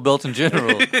the Bible Belt in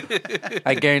general.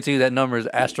 I guarantee you that number is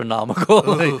astronomical.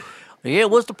 Like, yeah,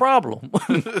 what's the problem?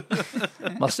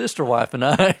 My sister wife and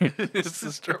I. His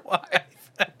sister wife.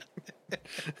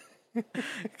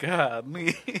 God,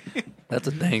 me. That's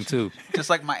a thing too. Just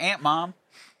like my aunt mom.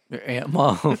 Your aunt,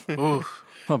 mom, Ooh.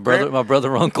 my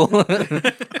brother, uncle,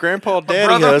 Grandpa, daddy,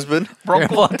 brother- husband.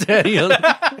 grandpa, daddy,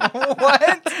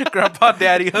 What? Grandpa,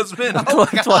 daddy, husband.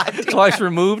 twice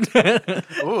removed.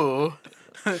 Ooh.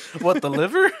 What, the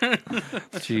liver?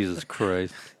 Jesus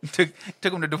Christ, took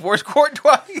him to divorce court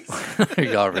twice.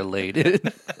 y'all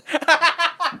related?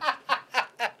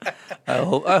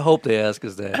 I hope they ask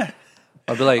us that.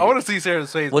 I'll be like, I want to see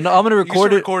Sarah's face. well, no, I'm gonna You should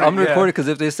record it. record I'm gonna yeah. record it because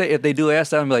if they do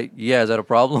ask that, I'm like, yeah, is that a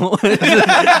problem? Just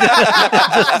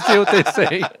to see what they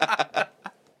say.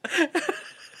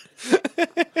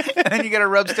 And then you gotta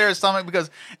rub Sarah's stomach because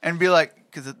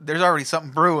there's already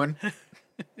something brewing.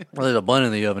 Well, there's a bun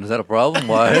in the oven. Is that a problem?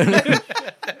 Why?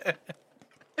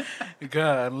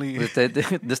 God, leave.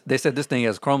 They said this thing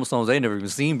has chromosomes they never even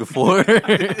seen before.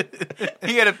 Then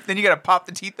you gotta pop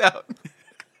the teeth out.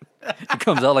 It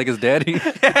comes out like his daddy.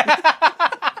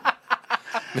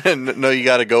 No, you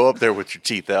got to go up there with your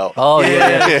teeth out. Oh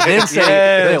yeah. Then say,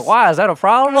 Yes. why is that a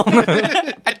problem?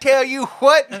 I tell you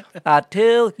what. I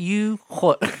tell you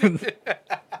what.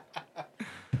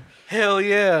 Hell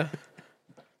yeah.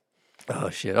 Oh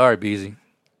shit! All right, Beezy,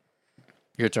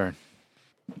 your turn.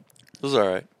 It was all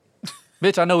right.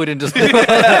 Bitch, I know we didn't just The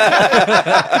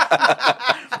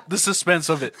suspense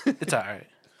of it. It's all right.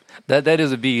 that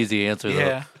is a Beezy answer though.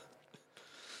 Yeah.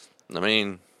 I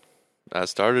mean, I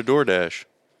started DoorDash.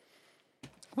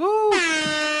 Woo!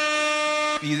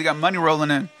 Easy got money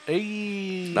rolling in.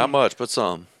 Hey. Not much, but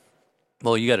some.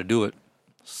 Well, you got to do it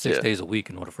 6 Yeah. days a week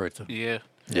in order for it to. Yeah.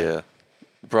 Yeah.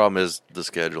 The problem is the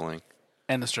scheduling.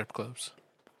 And the strip clubs.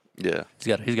 Yeah. He's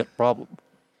got a problem.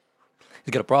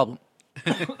 He's got a problem.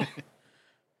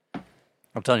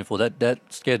 I'm telling you, fool, that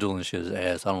scheduling shit is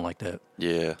ass. I don't like that.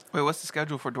 Yeah. Wait, what's the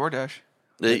schedule for DoorDash?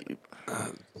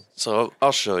 So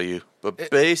I'll show you. But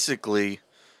basically,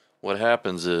 what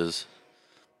happens is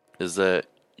that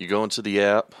you go into the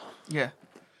app, Yeah.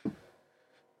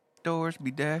 Doors be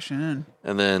dashing.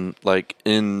 and then like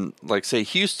in like say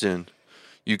Houston,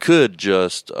 you could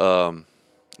just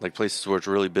like places where it's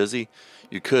really busy,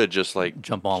 you could just like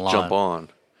Jump online. jump on,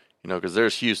 because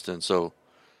there's Houston. So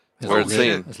It's where it's lit,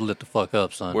 saying it's lit the fuck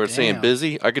up, son. where it's saying Damn.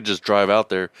 busy, I could just drive out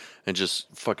there and just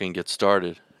fucking get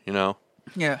started,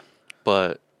 Yeah.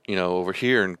 But over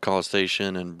here in College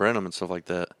Station and Brenham and stuff like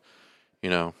that,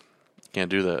 can't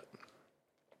do that.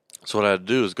 So what I had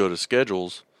to do is go to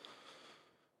schedules,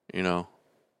 And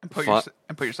put, Fi-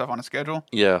 and put yourself on a schedule.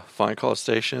 yeah, find College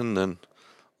Station, then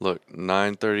look,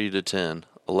 9:30 to 10,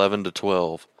 11 to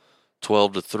 12,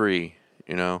 12 to 3,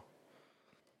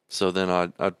 So then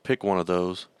I'd pick one of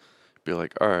those, be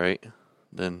like, all right,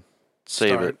 then save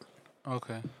Start. it.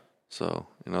 Okay. So,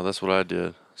 that's what I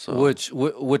did. So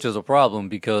Which is a problem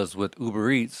because with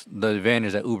Uber Eats, the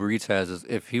advantage that Uber Eats has is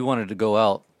if he wanted to go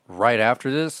out right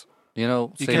after this,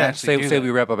 You say, can actually do say that. we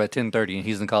wrap up at 10:30 and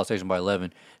he's in College Station by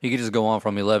 11, he could just go on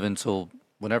from 11 till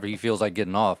whenever he feels like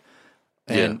getting off.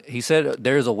 And he said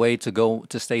there's a way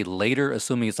to stay later,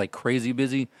 assuming it's like crazy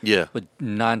busy. yeah. But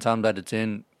 9 times out of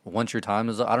 10, once your time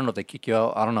is up, I don't know if they kick you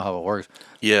out. I don't know how it works.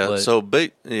 Yeah. But-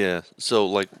 So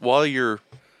like while you're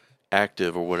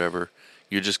active or whatever,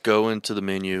 you just go into the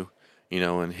menu,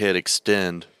 and hit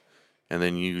extend, and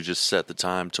then you just set the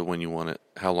time to when you want it,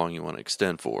 how long you want to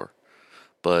extend for.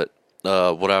 But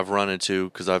what I've run into,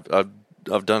 because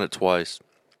I've done it twice,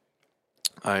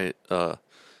 I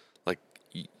like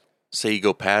say you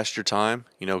go past your time,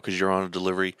 because you're on a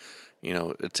delivery,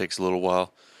 it takes a little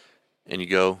while, and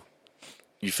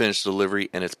you finish delivery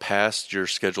and it's past your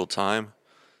scheduled time,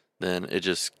 then it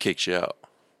just kicks you out.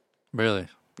 Really?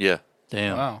 Yeah.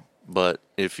 Damn. Wow. But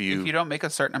if If you you don't make a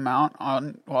certain amount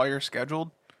on while you're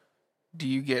scheduled, do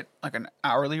you get like an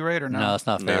hourly rate or no? No, it's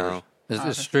not fair. No.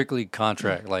 It's strictly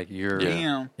contract. Like you're, Yeah.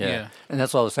 Damn. Yeah. And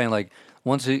that's what I was saying. Like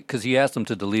once because he asked him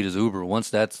to delete his Uber. Once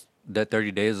that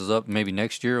 30 days is up, maybe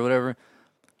next year or whatever,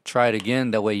 try it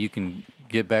again. That way you can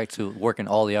get back to working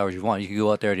all the hours you want. You can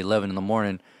go out there at 11 in the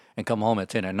morning and come home at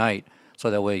 10 at night. So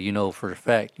that way for a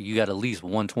fact you got at least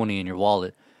 120 in your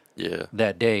wallet yeah.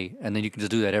 that day, and then you can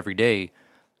just do that every day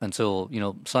until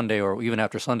Sunday or even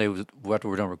after Sunday after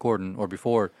we're done recording or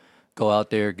before. Go out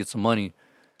there, get some money,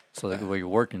 so that way you're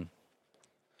working.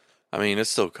 I mean, it's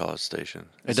still College Station.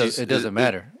 It doesn't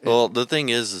matter. Well, the thing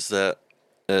is that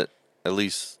at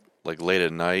least like late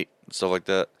at night and stuff like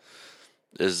that,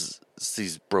 it's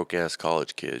these broke ass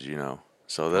college kids,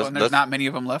 So Well, that's and there's not many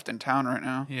of them left in town right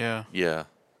now. Yeah. yeah.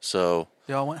 So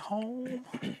Y'all went home.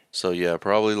 yeah,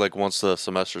 probably like once the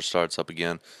semester starts up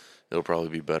again, it'll probably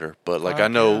be better. But like Fuck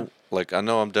I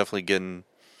know I'm definitely getting.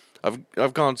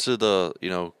 I've gone to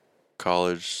the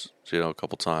college a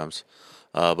couple times,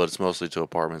 but it's mostly to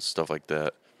apartments, stuff like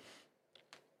that,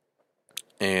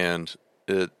 and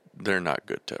they're not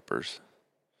good tippers.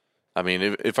 I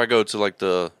mean, if I go to like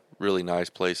the really nice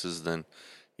places, then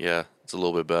yeah, it's a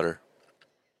little bit better.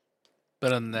 But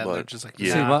other than that, they're But, just like,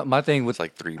 yeah. See, nah. my thing with It's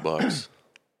like $3.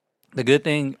 the good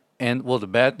thing and the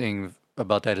bad thing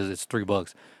about that is it's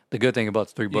 $3. The good thing about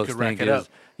the $3 could rack thing it is, up.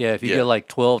 if you Yeah. get like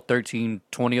 12, 13,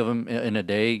 20 of them in a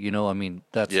day, I mean,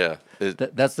 that's Yeah,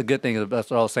 that's the good thing.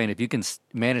 That's what I was saying. If you can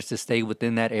manage to stay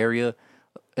within that area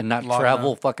and not Long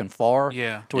travel enough. fucking far,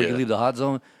 Yeah. to where you Yeah. leave the hot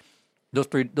zone, those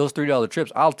 $3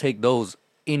 trips, I'll take those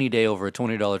any day over a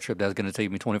 $20 trip that's going to take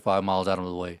me 25 miles out of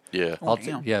the way. yeah. I'll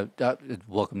damn.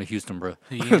 welcome to Houston, bro.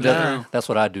 Yeah. That's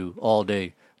what I do all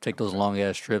day. Take those long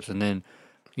ass trips, and then,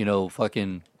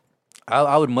 fucking.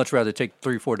 I would much rather take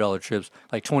 $3-4 trips,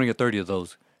 like 20 or 30 of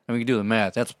those. And we can do the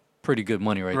math. That's pretty good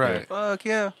money right there. Right. Fuck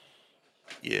yeah.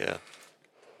 Yeah.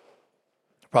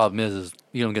 Problem is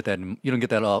you don't get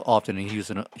that often in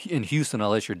Houston. In Houston,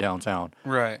 unless you're downtown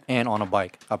Right. and on a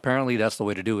bike. Apparently, that's the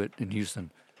way to do it in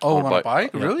Houston. Oh, On a on a bike?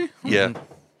 bike. Really? Yeah.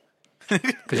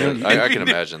 Because Yeah, I can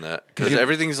imagine that because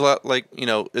everything's a lot like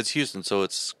it's Houston, so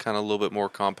it's kind of a little bit more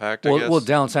compact. I guess. well,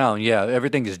 downtown, yeah,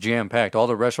 everything is jam packed. All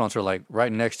the restaurants are like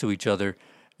right next to each other,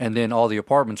 and then all the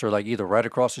apartments are like either right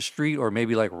across the street or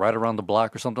maybe like right around the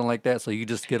block or something like that. So you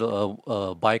just get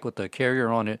a bike with a carrier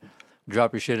on it,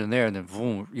 drop your shit in there, and then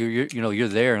boom, you're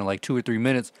there in like 2 or 3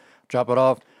 minutes. Drop it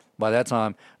off. By that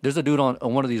time, there's a dude on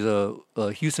one of these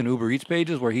Houston Uber Eats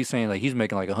pages where he's saying like he's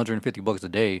making like $150 a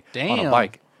day on a Damn.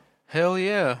 bike. Hell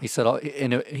yeah. He said,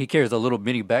 he carries a little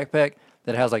mini backpack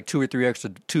that has like 2 or 3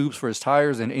 extra tubes for his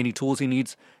tires and any tools he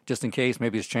needs just in case.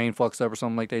 Maybe his chain fucks up or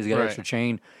something like that. He's got Right. extra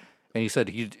chain, and he said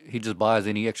he just buys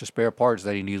any extra spare parts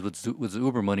that he needs with the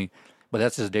Uber money, but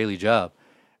that's his daily job.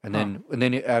 And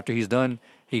then after he's done,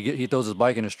 he throws his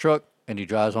bike in his truck and he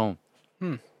drives home.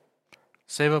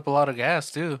 Save up a lot of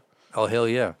gas too. Oh hell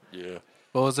yeah! Yeah.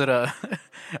 What was it? I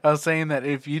was saying that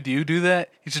if you do that,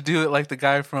 you should do it like the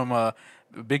guy from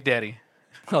Big Daddy.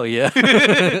 Oh yeah.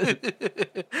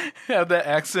 Have that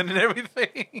accent and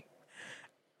everything.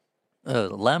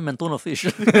 Lamb and tuna fish.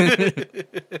 Hip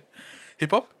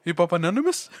hop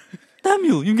anonymous. Damn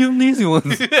you give him the easy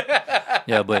ones.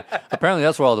 Yeah, but apparently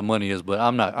that's where all the money is. But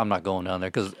I'm not going down there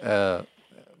because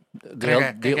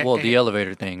the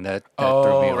elevator thing that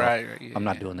threw me off. right. Yeah, I'm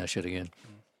not doing that shit again.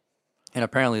 And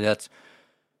apparently that's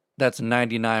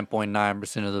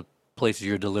 99.9% of the places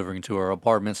you're delivering to are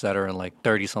apartments that are in like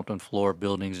 30-something floor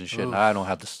buildings and shit. And I don't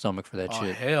have the stomach for that Oh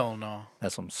shit. hell no.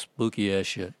 That's some spooky ass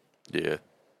shit. Yeah.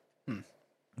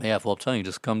 Yeah, well, I'm telling you,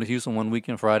 just come to Houston one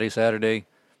weekend, Friday, Saturday,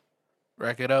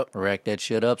 Rack it up. rack that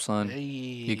shit up, son. Hey.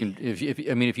 You can, if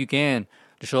you can,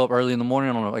 to show up early in the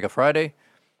morning on like a Friday,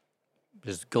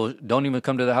 just go. Don't even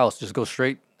come to the house. Just go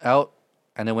straight out,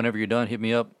 and then whenever you're done, hit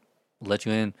me up. Let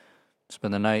you in.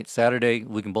 Spend the night. Saturday,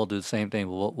 we can both do the same thing.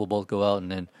 We'll both go out and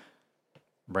then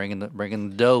bring in the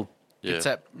dough.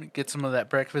 Yeah. Get some of that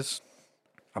breakfast.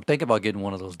 I'm thinking about getting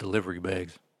one of those delivery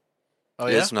bags. Oh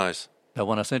yeah. It's nice. That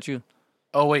one I sent you.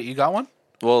 Oh wait, you got one?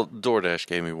 Well, DoorDash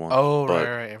gave me one. Oh but,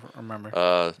 right. I remember.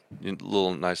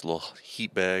 Nice little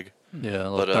heat bag. Yeah,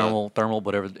 a But, little thermal,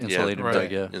 whatever, insulated right.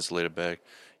 bag. Yeah. Insulated bag.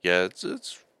 Yeah,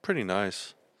 it's pretty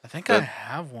nice. I think but- I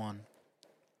have one.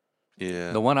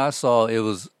 Yeah. The one I saw,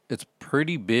 it's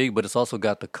pretty big, but it's also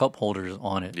got the cup holders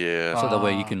on it. Yeah. So that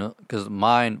way you can, because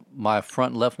my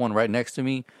front left one right next to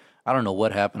me, I don't know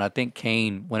what happened. I think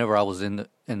Kane, whenever I was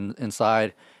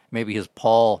inside, maybe his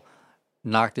paw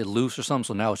knocked it loose or something.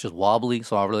 So now it's just wobbly.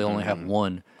 So I really only have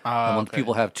one. And when Okay.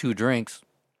 people have 2 drinks,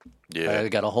 Yeah. I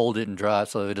got to hold it and drive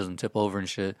so it doesn't tip over and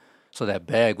shit. So that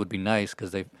bag would be nice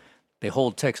because they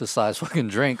hold Texas-sized fucking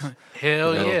drinks.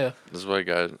 Hell No. yeah. This is what I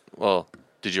got. Well,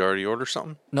 did you already order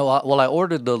something? No, I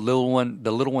ordered the little one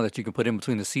that you can put in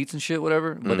between the seats and shit,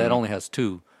 whatever. But that only has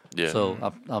 2. Yeah. So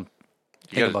I'm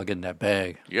thinking gotta- about getting that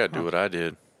bag. You gotta do what I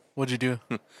did. What'd you do?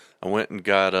 I went and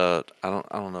got I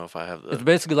don't know if I have It's the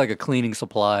basically like a cleaning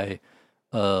supply,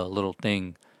 little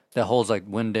thing that holds like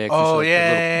Windex. Oh, and shit,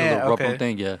 yeah, the little rubber okay.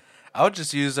 thing. Yeah, I would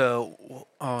just use oh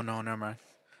no, never mind.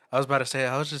 I was about to say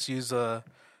I would just use the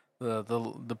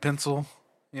pencil.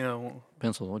 You know,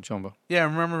 pencil. What you talking about? yeah.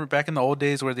 Remember back in the old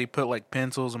days where they put like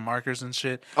pencils and markers and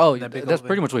shit. Oh, That big that's old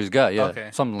pretty thing. much what he's got. Yeah, Okay.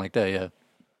 something like that. Yeah,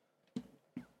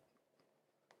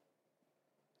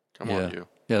 Come yeah, on you.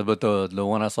 yeah. But the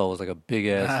one I saw was like a big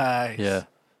ass. Nice. Yeah,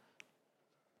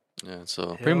 Yeah, so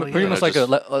Hell pretty yeah. much I like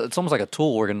just- it's almost like a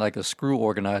tool organ, like a screw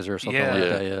organizer or something Yeah. like yeah.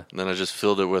 that. Yeah. And then I just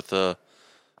filled it with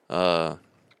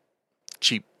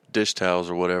cheap dish towels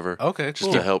or whatever. Okay, Just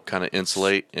cool. to help kind of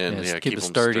insulate and Yeah, keep it them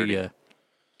sturdy. Yeah.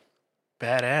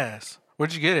 Badass.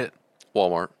 Where'd you get it?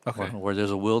 Walmart. Okay. Where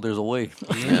there's a will, there's a way.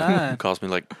 Yeah. Cost me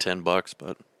like $10,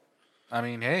 but I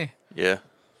mean, hey, yeah.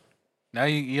 now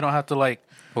you don't have to like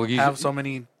Well, you, have so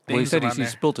many well, he things said around he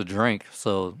there. spilt a drink,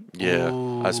 so Yeah.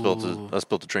 Ooh. I spilled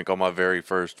the drink on my very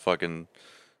first fucking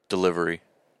delivery.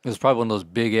 it was probably one of those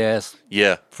big ass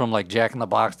Yeah. from like Jack in the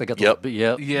Box. They got those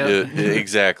Yep. yep. Yeah.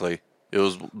 Exactly. It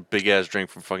was big ass drink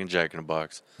from fucking Jack in the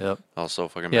Box. Yep. I was so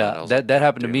fucking mad. I Yeah, was that like,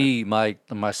 happened to damn me.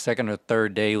 My second or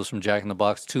third day was from Jack in the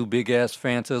Box. 2 big ass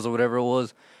Fantas or whatever it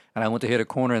was, and I went to hit a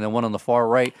corner, and then one on the far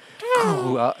right,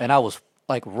 and I was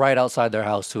like right outside their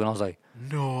house too, and I was like,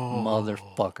 No.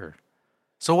 motherfucker.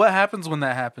 So what happens when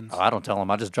that happens? I don't tell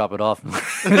them. I just drop it off and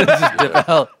just dip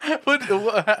out. What'd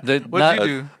you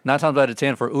do? 9 times out of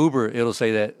 10 for Uber, it'll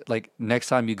say that like next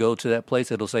time you go to that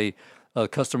place, it'll say a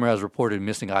customer has reported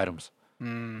missing items.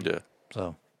 Yeah.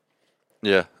 So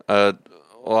Yeah.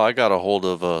 Well, I got a hold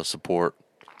of support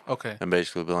Okay. and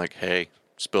basically been like, hey,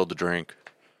 spilled the drink.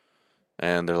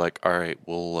 And they're like, all right,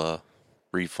 we'll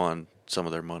refund some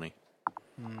of their money.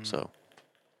 So,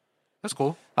 That's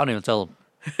cool. I don't even tell them.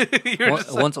 You're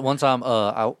just like, One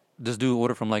time, this dude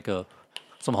ordered from like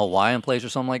some Hawaiian place or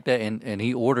something like that, and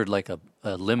he ordered like a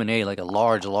lemonade, like a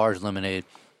large lemonade,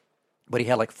 but he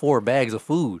had like 4 bags of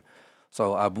food.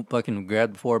 So I fucking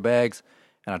grabbed the 4 bags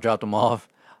and I dropped them off,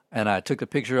 and I took a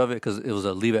picture of it because it was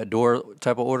a leave at door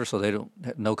type of order, so they don't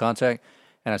no contact.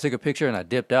 And I took a picture and I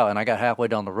dipped out, and I got halfway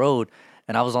down the road.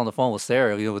 And I was on the phone with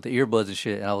Sarah, with the earbuds and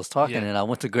shit, and I was talking, Yeah. and I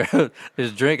went to grab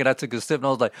this drink, and I took a sip, and I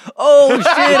was like, "Oh shit!"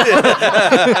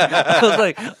 I was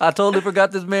like, "I totally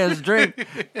forgot this man's drink,"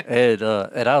 and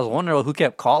I was wondering who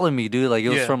kept calling me, dude. Like it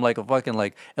was Yeah. from like a fucking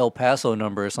like El Paso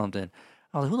number or something.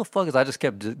 I was like, "Who the fuck is?" I just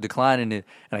kept declining it,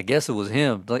 and I guess it was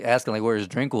him, like asking like where his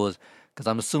drink was, because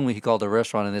I'm assuming he called the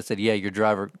restaurant and they said, "Yeah, your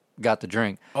driver got the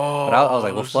drink." oh, But I was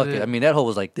like, "Well, fuck shit. it." I mean, that hole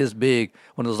was like this big,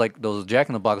 one of those like those Jack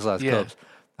in the Box size Yeah. cups.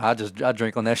 I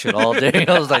drank on that shit all day.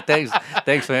 I was like, thanks,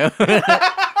 fam.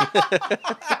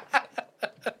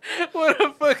 What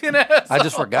a fucking ass. I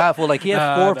just forgot. For like he had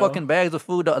Nah, 4 no. fucking bags of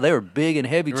food. They were big and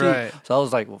heavy too. Right. So I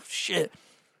was like, well, shit.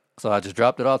 So I just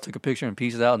dropped it off, took a picture and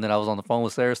pieced it out, and then I was on the phone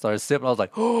with Sarah, started sipping. I was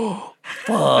like, oh,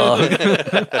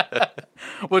 fuck.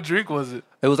 What drink was it?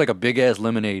 It was like a big ass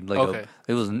lemonade. Like Okay.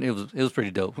 it was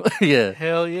pretty dope. Yeah.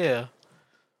 Hell yeah.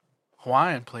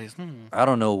 Hawaiian place. I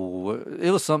don't know.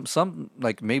 It was some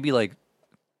like maybe like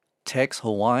Tex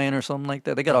Hawaiian or something like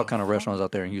that. They got all kind of restaurants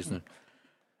out there in Houston.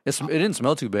 It didn't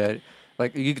smell too bad.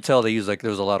 Like you could tell they used like there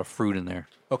was a lot of fruit in there.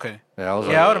 Okay. Yeah, I was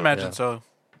Yeah, I like, would imagine yeah. so.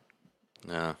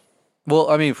 Yeah.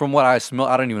 Well, I mean, from what I smell,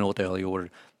 I don't even know what the hell he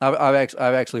ordered. I've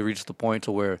actually reached the point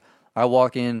to where I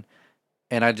walk in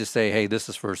and I just say, "Hey, this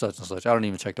is for such and such." I don't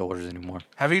even check the orders anymore.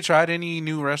 Have you tried any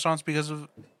new restaurants because of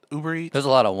Uber Eats? There's a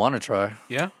lot I want to try.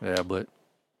 Yeah. Yeah, but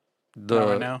Not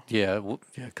right now? Yeah,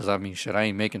 yeah, because I mean, shit, I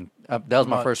ain't making. That was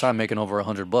my Much. first time making over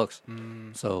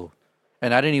 $100. So,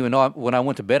 and I didn't even know when I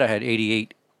went to bed I had 80.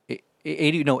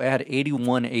 No, I had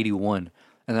 81.81,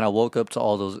 and then I woke up to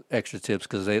all those extra tips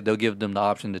because they'll give them the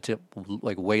option to tip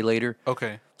like way later.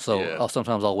 Okay. So Yeah.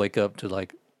 sometimes I'll wake up to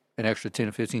like an extra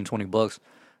 10, 15, $20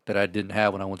 that I didn't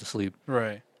have when I went to sleep.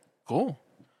 Right. Cool.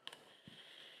 So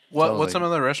What I was What's like- some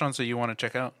other restaurants that you want to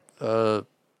check out?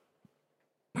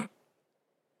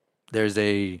 There's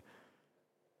a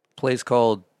place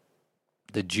called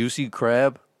the Juicy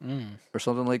Crab or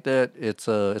something like that. It's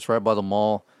right by the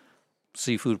mall,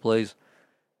 seafood place.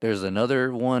 There's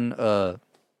another one.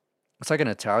 It's like an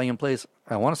Italian place.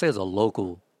 I want to say it's a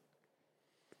local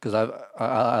because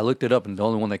I looked it up and the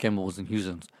only one that came up was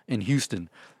in Houston.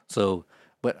 So,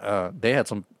 but they had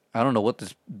some. I don't know what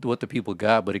the people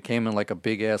got, but it came in like a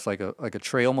big ass like a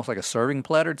tray, almost like a serving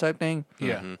platter type thing.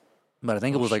 Yeah. But I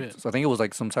think it was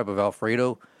like some type of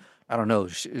Alfredo. I don't know.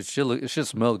 It should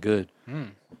smell good.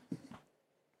 And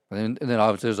then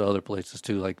obviously there's other places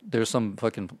too. Like there's some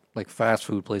fucking like fast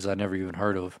food place I never even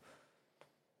heard of,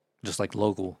 just like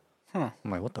local. Huh.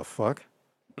 I'm like, what the fuck?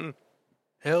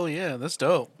 Hell yeah, that's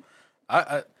dope.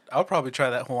 I'll probably try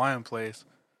that Hawaiian place.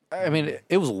 I mean,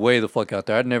 it was way the fuck out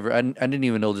there. I didn't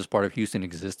even know this part of Houston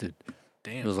existed.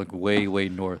 Damn. It was like way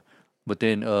north. But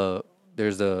then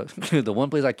there's the the one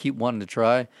place I keep wanting to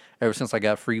try ever since I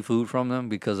got free food from them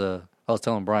because I was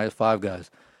telling Brian it's Five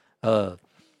Guys.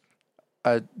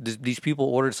 These people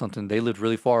ordered something. They lived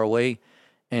really far away,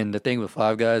 and the thing with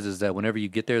Five Guys is that whenever you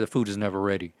get there, the food is never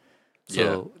ready.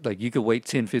 So like you could wait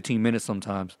 10, 15 minutes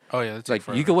sometimes. Oh yeah, that's Like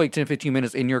you could wait 10, 15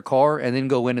 minutes in your car and then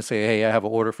go in and say, "Hey, I have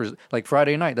an order for like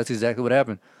Friday night." That's exactly what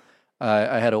happened.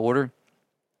 I had an order.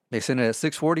 They sent it at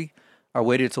 6:40. I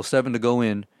waited until 7 to go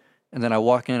in, and then I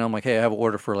walk in. I'm like, "Hey, I have an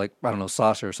order for like I don't know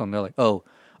salsa or something." They're like, "Oh,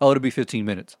 it'll be 15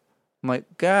 minutes." I'm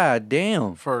like, "God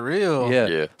damn." for real. Yeah.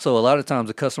 Yeah. So a lot of times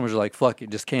the customers are like, "Fuck it,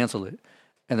 just cancel it."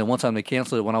 And then one time they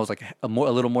canceled it when I was like a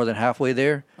little more than halfway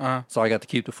there, Uh-huh. so I got to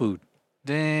keep the food.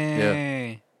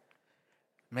 Dang.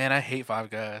 Man, I hate Five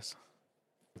Guys.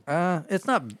 It's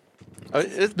not.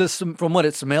 What From what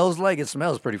it smells like, it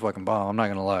smells pretty fucking bomb. I'm not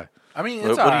gonna lie. I mean, do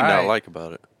it's you not alright. like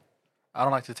about it? I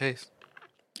don't like the taste.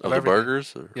 Of the everything.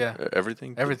 burgers? Or Yeah.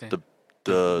 Everything? Everything. The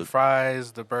The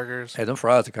fries, the burgers. Hey, them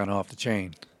fries are kind of off the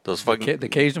chain. those fucking The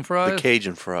Cajun fries. the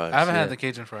Cajun fries. I haven't yeah. had the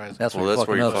Cajun fries. That's well, where that's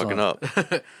where you're fucking son.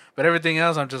 up. But everything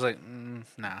else, I'm just like,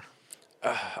 nah.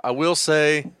 I will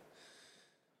say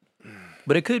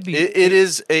But it could be. it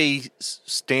is a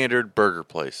standard burger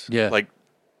place. Yeah. Like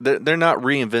they're not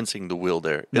reinventing the wheel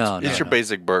there. It's your no.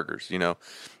 basic burgers, you know.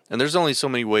 And there's only so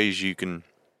many ways you can.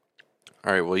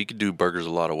 All right, well, you can do burgers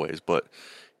a lot of ways, but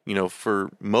you know,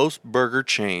 for most burger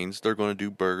chains, they're going to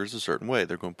do burgers a certain way.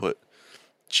 They're going to put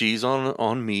cheese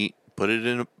on meat, put it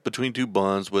in between two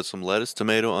buns with some lettuce,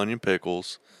 tomato, onion,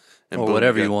 pickles, and or boom,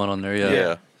 whatever you got- want on there. Yeah.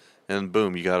 Yeah. And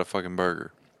boom, you got a fucking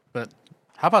burger. But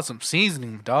How about some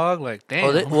seasoning, dog? Like,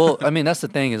 damn. Well, I mean, that's the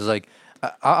thing is like,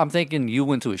 I'm thinking you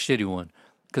went to a shitty one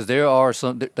because there are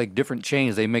some like different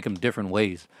chains. They make them different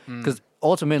ways because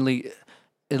ultimately,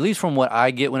 at least from what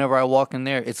I get whenever I walk in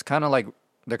there, it's kind of like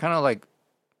they're kind of like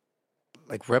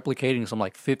replicating some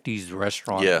like 50s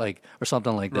restaurant, Yeah. like or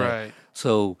something like that. Right.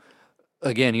 So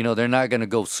again, they're not gonna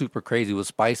go super crazy with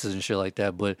spices and shit like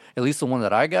that. But at least the one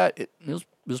that I got, it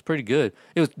was pretty good.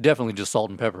 It was definitely just salt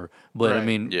and pepper. But I Right.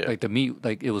 mean, Yeah. like the meat,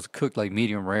 like it was cooked like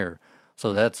medium rare.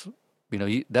 So that's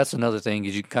that's another thing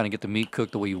is you kind of get the meat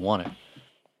cooked the way you want it.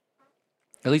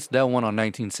 At least that one on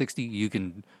 1960, you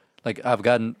can like I've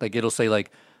gotten like it'll say like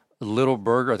little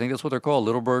burger. I think that's what they're called,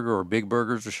 little burger or big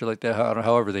burgers or shit like that.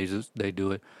 However they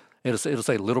do it. It'll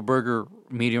say little burger,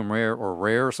 medium rare, or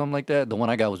rare or something like that. The one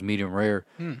I got was medium rare,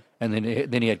 and then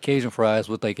he had Cajun fries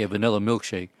with like a vanilla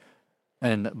milkshake,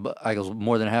 but I was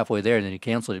more than halfway there, and then he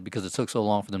canceled it because it took so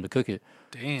long for them to cook it.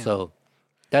 Damn. So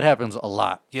that happens a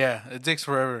lot. Yeah, it takes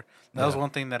forever. That was one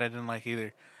thing that I didn't like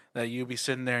either. That you'd be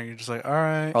sitting there and you're just like, all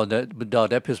right. Oh, but dog,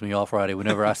 that pissed me off Friday.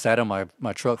 Whenever I sat in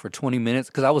my truck for 20 minutes,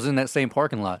 because I was in that same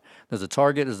parking lot. There's a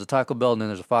Target, there's a Taco Bell, and then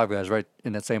there's a Five Guys right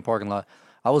in that same parking lot.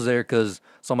 I was there because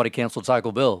somebody canceled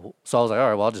Taco Bell, so I was like, all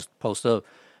right, well, I'll just post up,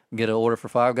 and get an order for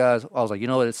Five Guys. I was like, you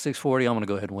know what? It's 6:40. I'm gonna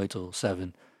go ahead and wait till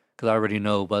 7, because I already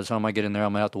know by the time I get in there,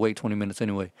 I'm gonna have to wait 20 minutes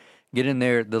anyway. Get in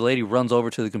there, the lady runs over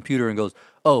to the computer and goes,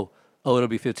 oh, it'll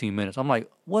be 15 minutes. I'm like,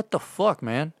 what the fuck,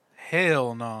 man?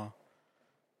 Hell no.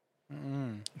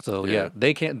 So Yeah.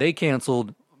 yeah, they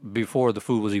canceled before the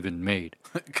food was even made.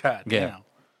 God Yeah. damn.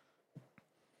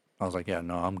 I was like, yeah,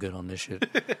 no, I'm good on this shit.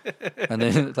 And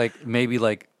then like maybe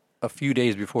like a few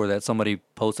days before that, somebody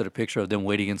posted a picture of them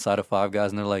waiting inside of Five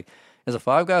Guys, and they're like, is a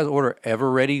Five Guys order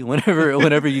ever ready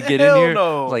whenever you get in Hell here?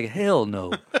 no. I was like, hell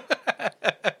no.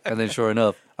 And then sure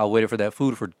enough, I waited for that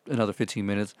food for another 15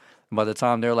 minutes. And by the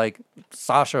time they're like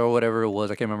Sasha or whatever it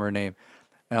was, I can't remember her name.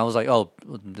 And I was like, oh,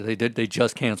 they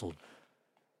just canceled.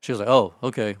 She was like, oh,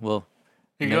 okay, well.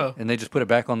 Here And you they, go. and they just put it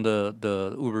back on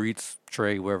the Uber Eats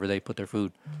tray wherever they put their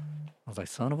food. I was like,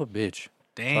 son of a bitch.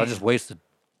 Damn. So I just wasted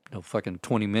fucking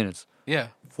 20 minutes, Yeah.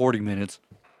 40 minutes.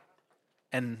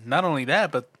 And not only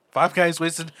that, but Five Guys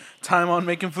wasted time on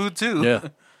making food too. Yeah.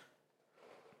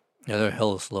 Yeah, they're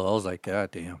hella slow. I was like,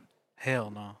 God damn. Hell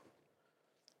no.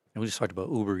 And we just talked about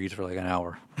Uber Eats for like an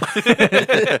hour.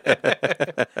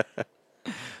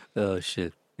 Oh,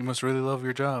 shit. You must really love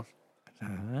your job. I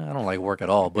don't like work at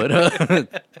all, but I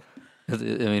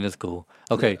mean, it's cool.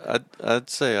 Okay. I'd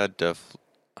say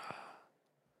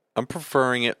I'm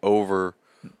preferring it over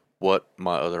what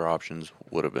my other options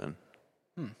would have been.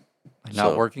 Not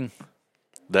So- working?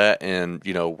 That and,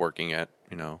 working at,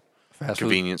 Fast food?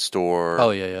 convenience store,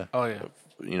 Oh, yeah, yeah. Oh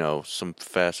yeah. some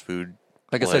fast food.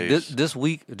 Like I said, place. this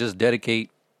week, just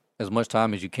dedicate as much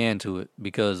time as you can to it,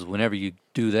 because whenever you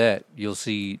do that, you'll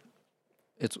see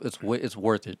it's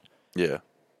worth it. Yeah.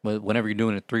 But whenever you're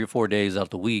doing it 3 or 4 days out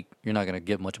the week, you're not gonna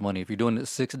get much money. If you're doing it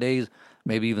 6 days,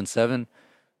 maybe even 7,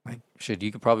 like shit,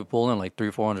 you could probably pull in like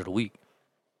 300-400 a week,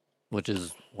 which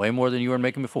is way more than you were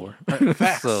making before.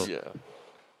 Facts. So Yeah.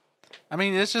 I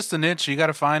mean, it's just a niche. You got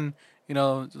to find,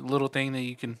 a little thing that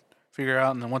you can figure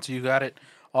out, and then once you got it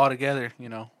all together,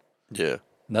 Yeah.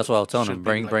 that's why I was telling Should them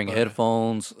be bring like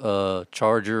headphones,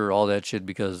 charger, all that shit,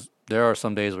 because there are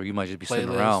some days where you might just be sitting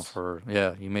around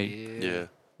Playlist. you may Yeah.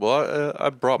 Well, I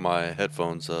brought my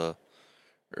headphones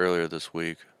earlier this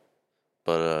week,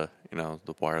 but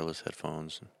the wireless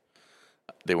headphones,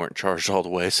 they weren't charged all the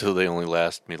way, so they only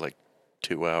last me like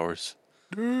 2 hours.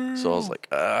 So I was like,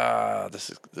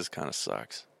 this kind of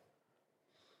sucks.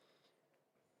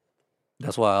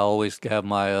 That's why I always have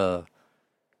my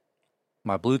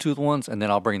my Bluetooth ones, and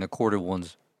then I'll bring the corded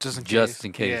ones just in case. just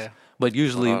in case. Yeah. But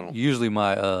usually, I don't-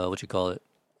 my what you call it?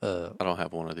 I don't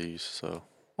have one of these, so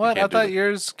What? I can't do thought that.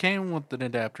 yours came with an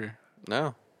adapter.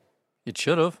 no. It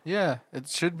should have. Yeah, it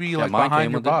should be Yeah, like mine behind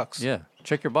came your with it. box. Yeah,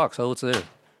 check your box. Oh, it's there.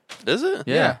 Is it?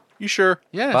 Yeah, You sure?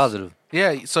 Yes. positive.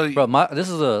 Yeah. So Bro, this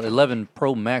is a 11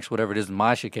 Pro Max, whatever it is.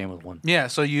 My shit came with one. yeah.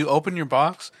 So you open your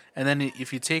box, and then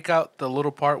if you take out the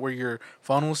little part where your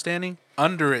phone was standing,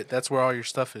 under it, that's where all your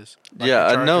stuff is. Like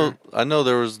Yeah, your I know. charger, I know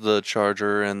there was the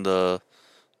charger and the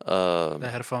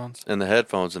headphones.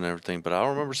 headphones and everything, but I don't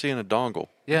remember seeing a dongle.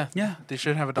 Yeah. Yeah. They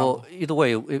should have a dongle. Well, either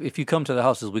way, if you come to the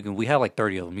house this weekend, we have like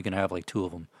 30 of them. You can have like 2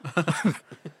 of them,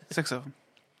 6 of them.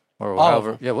 or All of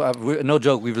however. Yeah, no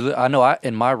joke. I know.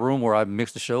 In my room where I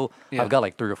mix the show, Yeah. I've got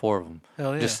like 3 or 4 of them,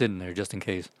 Hell yeah. just sitting there, just in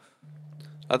case.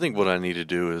 I think what I need to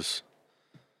do is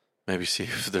maybe see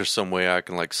if there's some way I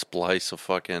can like splice a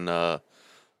fucking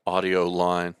audio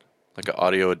line, like an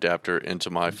audio adapter into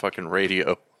my fucking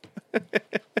radio.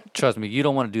 Trust me, you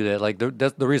don't want to do that. Like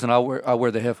that's the reason I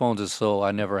wear the headphones is so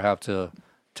I never have to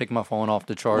take my phone off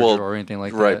the charger or anything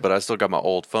like that. Right, but I still got my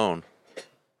old phone.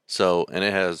 So, and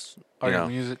it has, All you your know,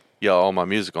 music. yeah, all my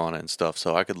music on it and stuff.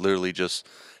 So I could literally just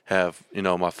have,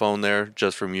 my phone there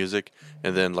just for music,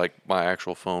 and then like my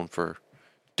actual phone for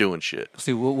doing shit.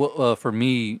 See, for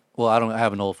me, I don't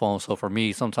have an old phone, so for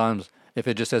me, sometimes if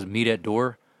it just says meet at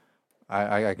door,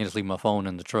 I can just leave my phone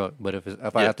in the truck. But if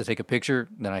I Yeah. have to take a picture,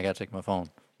 then I got to take my phone.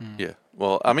 Yeah.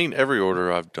 Well, I mean, every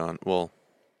order I've done,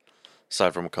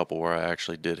 aside from a couple where I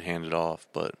actually did hand it off,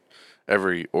 but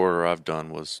every order I've done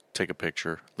was take a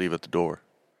picture, leave at the door.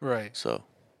 Right. So,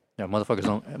 Yeah,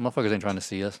 motherfuckers ain't trying to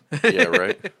see us. yeah,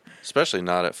 right. Especially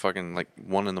not at fucking like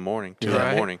 1 in the morning, 2 in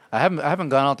Right. the morning. I haven't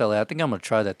gone out that late. I think I'm gonna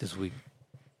try that this week.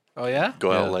 Oh yeah.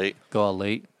 Go out Yeah. late. Go out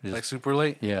late. Just- Like super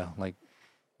late. yeah, like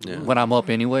Yeah. when I'm up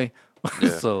anyway.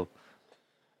 Yeah. So,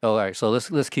 all right. So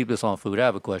let's keep this on food. I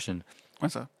have a question.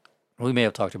 What's up? We may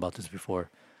have talked about this before.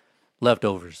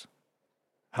 Leftovers.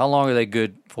 How long are they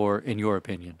good for, in your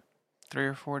opinion? 3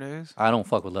 or 4 days. I don't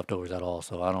fuck with leftovers at all,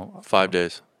 so I don't. 5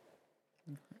 days.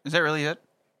 Is that really it?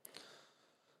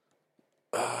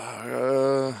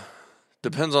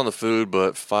 Depends on the food,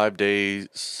 but 5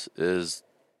 days is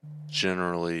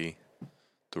generally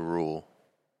the rule.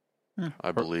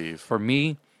 I believe. For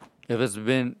me, if it's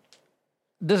been,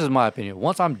 this is my opinion.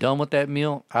 Once I'm done with that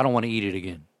meal, I don't want to eat it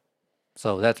again.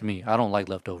 So that's me. I don't like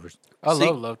leftovers. I See-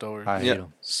 love leftovers. I hate Yeah.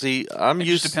 them. See, I'm It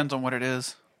used. just depends on what it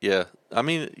is. Yeah, I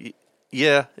mean,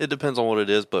 yeah, it depends on what it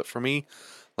is, but for me,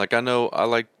 like I know I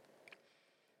like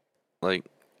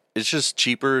it's just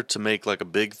cheaper to make like a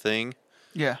big thing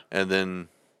Yeah. and then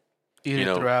Eat you it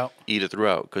know, throughout. eat it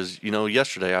throughout. Because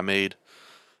yesterday I made,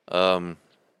 some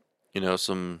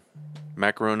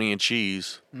macaroni and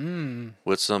cheese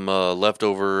with some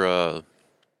leftover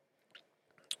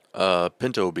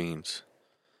pinto beans.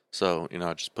 So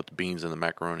I just put the beans in the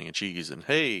macaroni and cheese, and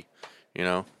hey,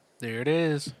 There it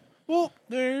is. Well,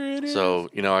 there it is. So,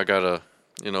 I got a,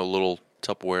 little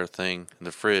Tupperware thing in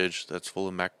the fridge that's full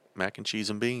of mac and cheese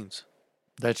and beans.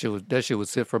 That shit would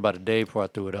sit for about a day before I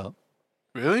threw it up.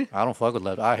 Really? I don't fuck with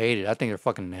leftovers. I hate it. I think they're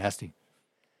fucking nasty.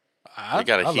 You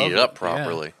got to heat it up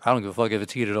properly. I don't give a fuck if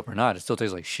it's heated up or not. It still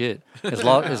tastes like shit. It's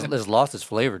lost its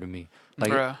flavor to me.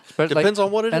 Like, Bruh. Depends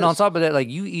on what it and is. on top of that, like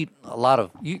you eat a lot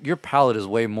of your palate is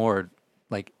way more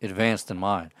like advanced than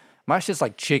mine. My shit's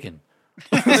like chicken.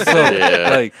 So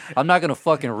like I'm not gonna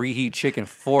fucking reheat chicken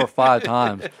 4 or 5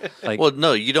 times. Like Well,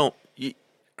 no, you don't. You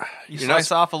You're not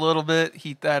slice off a little bit,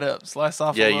 heat that up. Slice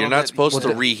off. Yeah, a little you're not bit, supposed heat to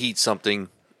that- reheat something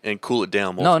and cool it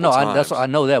down no, multiple times. that's what I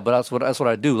know that, but that's what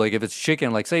I do. Like if it's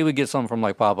chicken, like say we get something from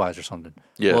like Popeyes or something.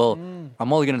 Yeah. Well,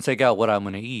 I'm only gonna take out what I'm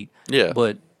gonna eat. Yeah.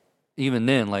 But even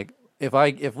then, like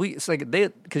if we it's like they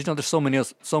because there's so many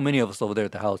of us over there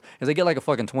at the house. If they get like a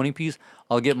fucking 20 piece,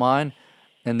 I'll get mine,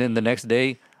 and then the next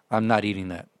day I'm not eating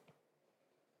that.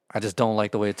 I just don't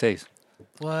like the way it tastes.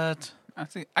 What? I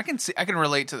think I can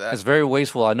relate to that. It's very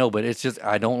wasteful, I know, but it's just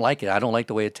I don't like it. I don't like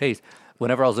the way it tastes.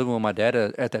 Whenever I was living with my dad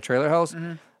at that trailer house,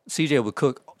 CJ would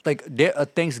cook like a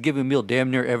Thanksgiving meal damn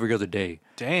near every other day.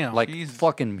 Damn. Like Jesus.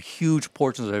 fucking huge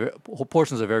portions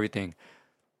of everything,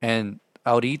 and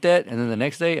I would eat that, and then the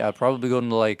next day I'd probably go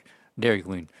into like Dairy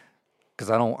Queen because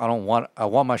I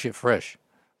want my shit fresh.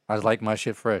 I like my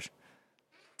shit fresh.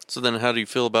 So then, how do you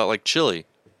feel about like chili?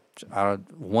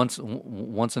 Once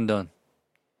and done.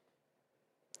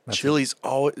 That's it. Chili's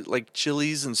always like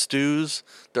chilies and stews.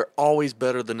 They're always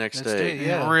better the next day.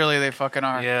 Yeah. Really, they fucking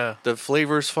are. Yeah. The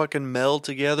flavors fucking meld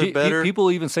together better.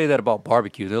 People even say that about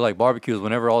barbecue. They're like barbecues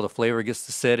whenever all the flavor gets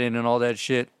to set in and all that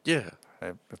shit. Yeah.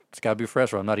 It's gotta be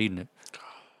fresh, or I'm not eating it.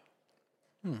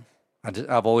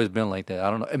 I've always been like that. I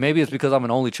don't know. Maybe it's because I'm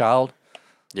an only child.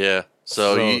 Yeah.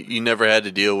 So you never had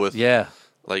to deal with Yeah.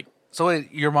 like So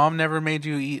wait, your mom never made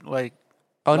you eat like?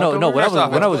 Oh no.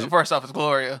 Leftovers? When I was First off, it's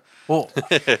Gloria. Well,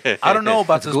 I don't know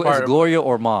about this it's part. Gloria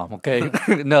or mom. Okay.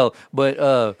 No, but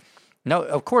no.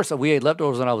 Of course, we ate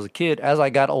leftovers when I was a kid. As I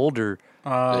got older,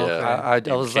 I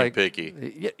you was became like,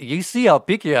 picky. You see how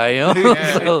picky I am.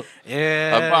 Yeah. So,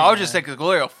 Yeah. Well, I was just thinking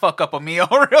Gloria will fuck up a meal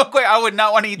real quick. I would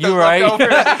not want to eat those you're right. leftovers.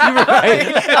 You're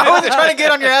right. I wasn't trying to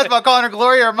get on your ass about calling her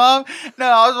Gloria or Mom. No,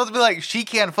 I was supposed to be like, she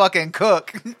can't fucking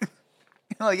cook.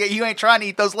 Like, yeah, you ain't trying to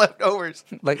eat those leftovers.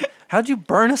 Like, how'd you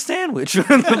burn a sandwich?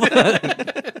 How'd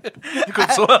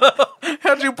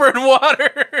you burn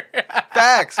water?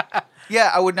 Facts.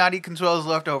 Yeah, I would not eat Consuelo's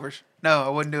leftovers. No, I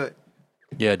wouldn't do it.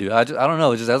 Yeah, dude. I don't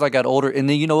know. It's just as I got older, and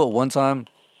then you know what? One time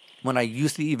when I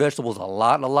used to eat vegetables a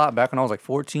lot, back when I was like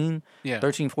 14, Yeah.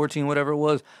 13, 14, whatever it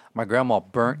was, my grandma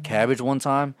burnt cabbage one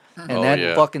time, and Oh, that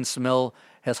yeah. fucking smell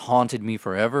has haunted me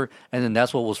forever. And then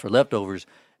that's what was for leftovers.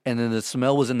 And then the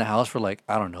smell was in the house for like,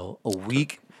 I don't know, a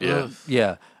week. Yeah.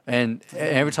 Yeah. And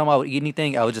every time I would eat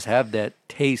anything, I would just have that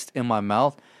taste in my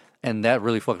mouth. And that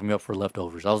really fucked me up for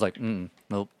leftovers. I was like,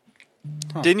 nope.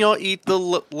 Didn't y'all eat the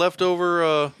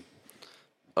leftover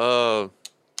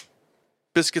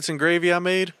biscuits and gravy I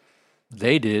made?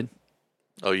 They did.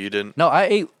 Oh, you didn't? No, I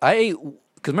ate,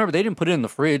 because remember, they didn't put it in the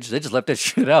fridge. They just left that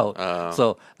shit out. Oh.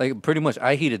 So, like, pretty much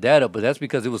I heated that up, but that's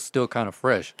because it was still kind of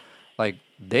fresh. Like,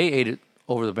 they ate it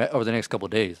over the next couple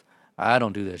of days. I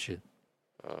don't do that shit.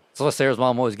 So Sarah's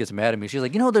mom always gets mad at me. She's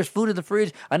like, there's food in the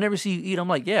fridge. I never see you eat. I'm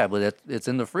like, yeah, but it's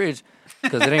in the fridge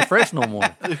because it ain't fresh no more.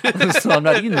 So I'm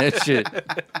not eating that shit.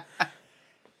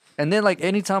 And then, like,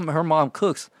 anytime her mom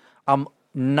cooks, I'm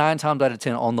 9 times out of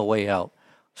 10 on the way out.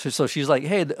 So she's like,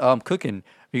 hey, I'm cooking.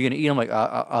 Are you going to eat? I'm like,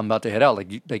 I'm about to head out.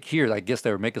 Like here, I guess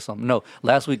they were making something. No,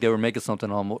 last week they were making something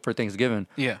for Thanksgiving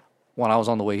Yeah. when I was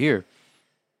on the way here.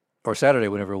 Or Saturday,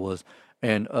 whenever it was.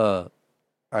 And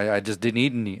I just didn't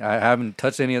eat any. I haven't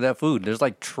touched any of that food. There's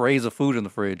like trays of food in the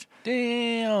fridge.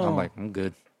 Damn. I'm like, I'm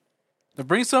good.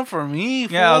 Bring some for me.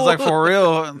 Yeah, I was fool. like, for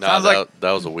real. No, Sounds like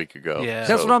that was a week ago. Yeah.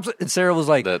 That's what I'm saying. And Sarah was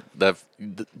like,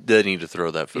 They need to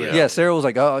throw that food out. yeah, Sarah was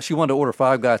like, oh, she wanted to order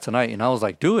Five Guys tonight. And I was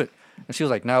like, do it. And she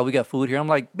was like, nah, we got food here. I'm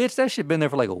like, bitch, that shit been there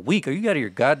for like a week. Are you out of your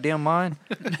goddamn mind?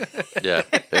 Yeah,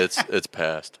 it's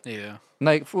past. Yeah.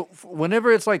 Like,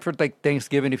 whenever it's like for like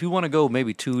Thanksgiving, if you want to go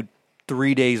maybe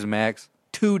 2-3 days max,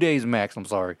 2 days max, I'm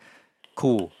sorry.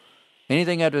 Cool.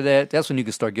 Anything after that, that's when you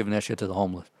can start giving that shit to the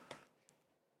homeless.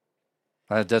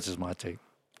 That's just my take.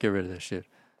 Get rid of that shit.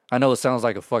 I know it sounds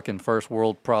like a fucking first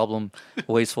world problem,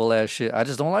 wasteful ass shit. I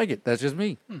just don't like it. That's just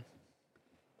me.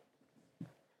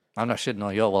 I'm not shitting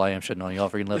on y'all. Well, I am shitting on y'all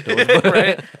for eating leftovers. But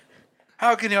Right?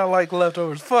 How can y'all like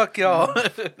leftovers? Fuck y'all.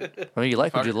 I mean, you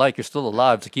like what you like. You're still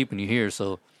alive to keeping you here.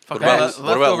 So What that.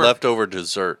 about leftover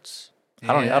desserts?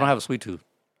 I don't have a sweet tooth.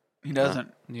 he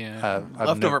doesn't. Yeah. I've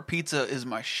Leftover never- pizza is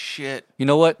my shit. You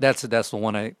know what? That's the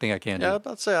one I think I can do. Yeah, I was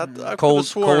about to say I Cold- could've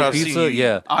sworn cold I've pizza, seen you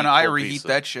yeah. eat I cold reheat pizza.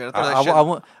 that shit. I throw that shit. I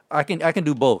want. I can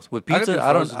do both with I can pizza. do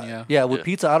I don't. frozen, yeah. With Yeah.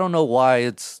 pizza, I don't know why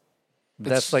it's.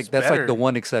 That's like better. the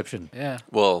one exception. Yeah.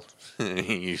 Well,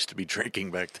 he used to be drinking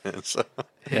back then, so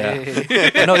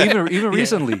Yeah. No,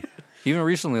 even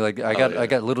recently, like I got yeah. I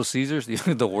got Little Caesars,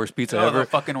 the worst pizza Oh, ever. the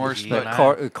fucking worst. Yeah.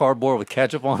 But Cardboard with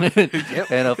ketchup on it,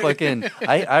 and a fucking.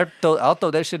 I'll throw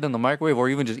that shit in the microwave or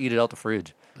even just eat it out the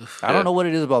fridge. I Yeah. don't know what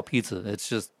it is about pizza. It's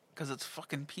just because it's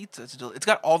fucking pizza. It's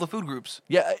got all the food groups.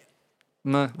 yeah.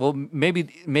 Well,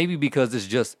 maybe because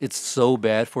it's so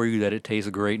bad for you that it tastes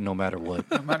great no matter what.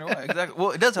 No matter what. Exactly. Well,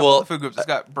 it does have Well, all the food groups. It's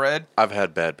got bread. I've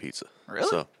had bad pizza. Really?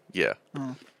 So yeah, I don't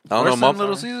Worse know, than mom.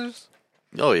 Little Caesars?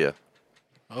 Oh yeah,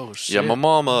 Oh, shit. yeah. My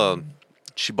mom,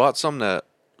 she bought some at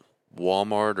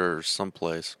Walmart or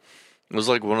someplace. It was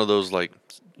like one of those like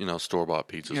store bought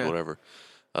pizzas, Yeah. whatever.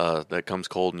 That comes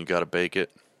cold and you got to bake it.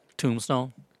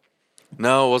 Tombstone.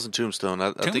 No, it wasn't Tombstone.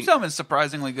 I think Tombstone is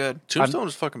surprisingly good. Tombstone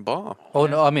is fucking bomb. Oh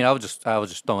no, I mean I was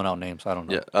just throwing out names. I don't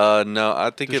know. Yeah. No, I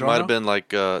think it might DiGiorno? have been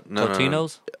like no.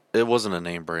 Totino's. It wasn't a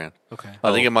name brand. Okay.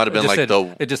 I think it might have been just like said,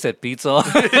 the. It just said pizza. on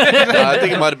it. No, I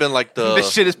think it might have been like the.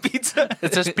 This shit is pizza.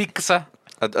 It's just pizza.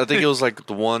 I think it was like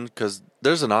the one because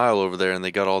there's an aisle over there and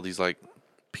they got all these like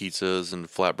pizzas and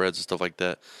flatbreads and stuff like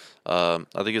that. I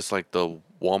think it's like the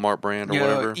Walmart brand or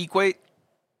whatever. Equate.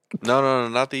 No,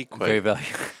 not the Equate. Great value.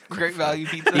 Great value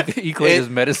pizza. Equate is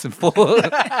medicine full.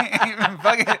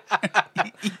 Fuck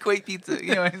it. Equate pizza.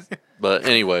 You know. But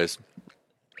anyways,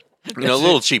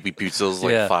 little cheapy pizzas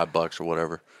like Yeah. $5 or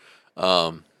whatever.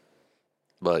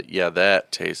 But yeah,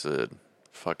 that tasted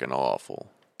fucking awful.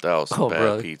 That was some Oh, bad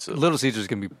bro. pizza. Little Caesars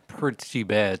can be pretty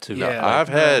bad too. Yeah. I've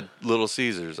had Little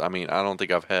Caesars. I mean, I don't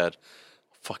think I've had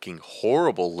fucking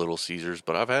horrible Little Caesars,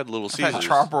 but I've had Little I've had Caesars.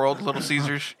 Chop World, Little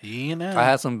Caesars. You know. I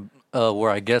had some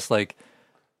where I guess like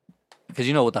because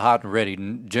with the hot and ready,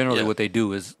 generally Yeah. what they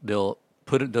do is they'll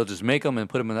just make them and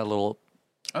put them in that little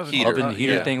Heater. oven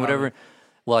heater Yeah. thing, whatever.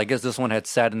 Well, I guess this one had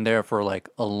sat in there for like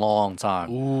a long time.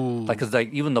 Ooh. Like, cause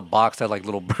like even the box had like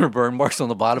little burn marks on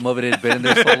the bottom of it. It had been in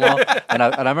there so long, and I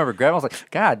remember grabbing. I was like,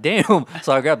 God damn!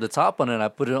 So I grabbed the top one and I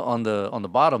put it on the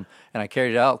bottom, and I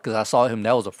carried it out because I saw him.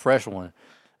 That was a fresh one,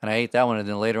 and I ate that one. And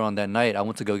then later on that night, I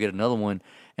went to go get another one,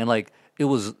 and like it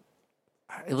was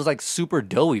like super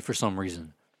doughy for some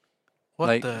reason. What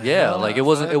Like the yeah, hell? like it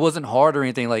wasn't hard or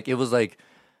anything. Like it was like.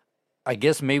 I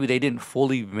guess maybe they didn't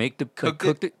fully make cook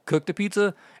the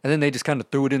pizza, and then they just kind of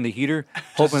threw it in the heater,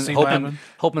 see what happened.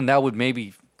 hoping that would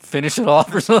maybe finish it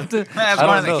off or something. That's I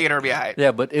one don't of the know. heater be hype.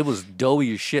 Yeah, but it was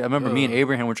doughy as shit. I remember me and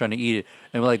Abraham were trying to eat it,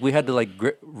 and like we had to like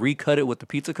recut it with the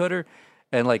pizza cutter,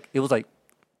 and like it was like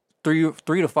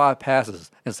three to five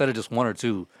passes instead of just one or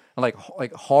two, and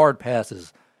like hard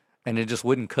passes, and it just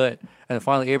wouldn't cut. And then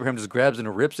finally, Abraham just grabs it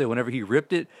and rips it. Whenever he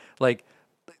ripped it, like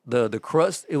the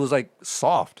crust, it was like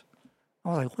soft. I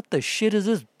was like, "What the shit is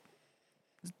this?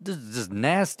 This is just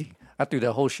nasty." I threw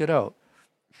that whole shit out.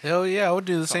 Hell yeah, I would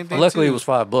do the same thing. Luckily, too. it was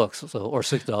 $5, so or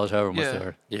 $6, however much Yeah. they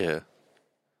are. Yeah.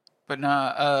 But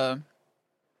nah, I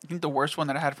think the worst one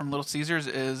that I had from Little Caesars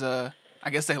is I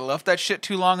guess they left that shit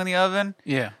too long in the oven.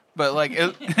 Yeah. But like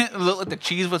it looked like the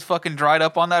cheese was fucking dried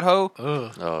up on that hoe.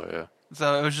 Ugh. Oh yeah.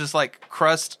 So it was just like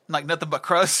crust, like nothing but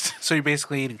crust. So you're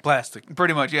basically eating plastic.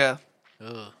 Pretty much, yeah.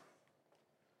 Ugh.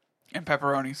 And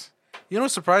pepperonis. You know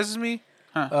what surprises me?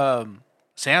 Huh.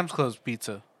 Sam's Club's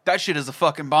pizza. That shit is a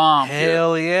fucking bomb.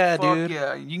 Hell yeah, Fuck dude.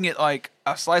 yeah. You can get like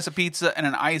a slice of pizza and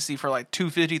an icy for like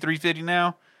 $2.50, $3.50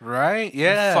 now. Right?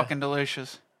 Yeah. Fucking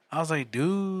delicious. I was like,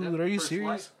 dude, are you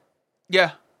serious?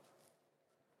 Yeah.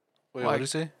 Wait, Like- what did you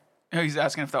say? He's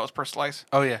asking if that was per slice.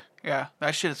 Oh yeah. Yeah,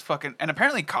 that shit is fucking. And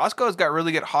apparently Costco's got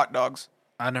really good hot dogs.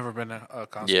 I've never been to a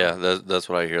Costco. Yeah, that's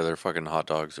what I hear. Their fucking hot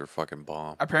dogs are fucking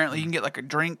bomb. Apparently you can get like a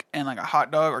drink and like a hot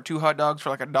dog or 2 hot dogs for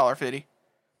like $1.50.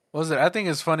 What was it? I think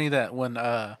it's funny that when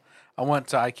I went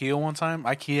to IKEA one time,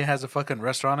 IKEA has a fucking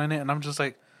restaurant in it, and I'm just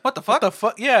like, What the fuck? the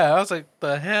fuck? Yeah, I was like,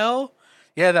 the hell?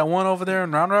 Yeah, that one over there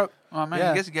in Round Rock. Oh man,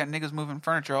 Yeah. I guess you got niggas moving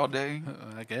furniture all day.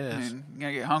 I I guess. mean, you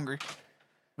gotta get hungry.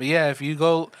 But yeah, if you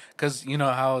go, because you know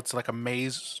how it's like a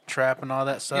maze trap and all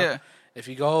that stuff. Yeah. If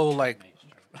you go like,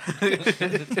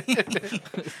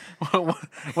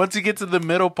 once you get to the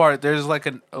middle part, there's like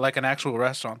an actual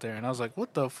restaurant there, and I was like,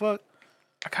 what the fuck?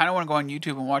 I kind of want to go on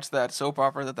YouTube and watch that soap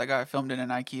opera that guy filmed in an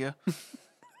IKEA.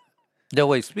 Yeah,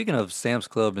 wait. Speaking of Sam's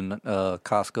Club and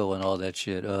Costco and all that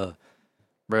shit,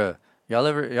 bruh, y'all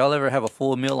ever have a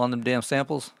full meal on them damn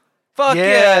samples, Fuck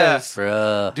Yes.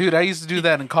 bruh? Dude, I used to do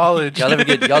that in college. Y'all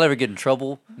ever get in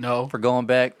trouble No. for going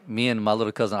back? Me and my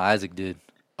little cousin Isaac did.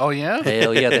 Oh yeah.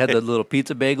 Hell yeah, they had the little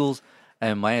pizza bagels,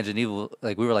 and my Aunt Geneva,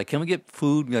 like we were like, can we get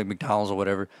food, like McDonald's or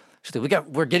whatever? She said,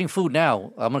 we're getting food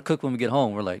now. I'm gonna cook when we get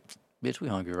home. We're like, bitch, we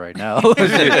hungry right now. We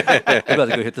about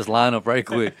to go hit this lineup right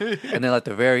quick. And then like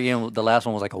the very end, the last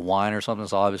one was like a wine or something.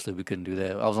 So obviously we couldn't do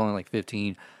that. I was only like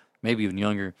 15, maybe even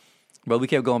younger. But we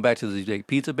kept going back to the like,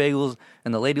 pizza bagels,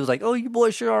 and the lady was like, "Oh, you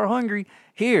boys sure are hungry.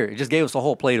 Here," it just gave us a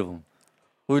whole plate of them.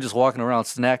 We were just walking around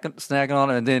snacking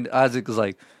on it, and then Isaac was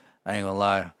like, "I ain't gonna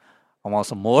lie, I want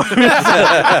some more." So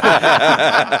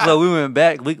we went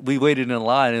back. We waited in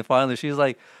line, and finally she was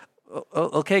like,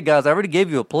 "Okay, guys, I already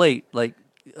gave you a plate. Like,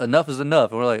 enough is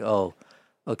enough." And we're like, "Oh,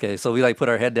 okay." So we like put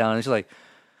our head down, and she's like,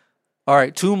 "All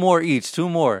right, 2 more each, 2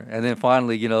 more." And then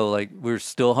finally, you know, like we're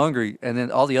still hungry, and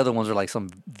then all the other ones are like some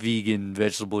vegan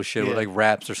vegetable shit, with Yeah. like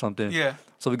wraps or something. Yeah.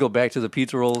 So we go back to the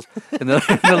pizza rolls, and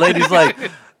the lady's like,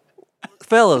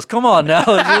 "Fellas, come on now."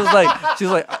 And she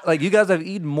was like, "You guys have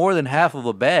eaten more than half of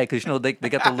a bag because you know they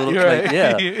got the little You're like,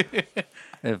 right. yeah."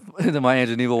 And then my Aunt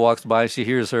Geneva walks by and she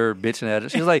hears her bitching at it.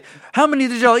 She's like, "How many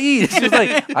did y'all eat?" She was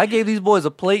like, "I gave these boys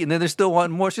a plate and then they're still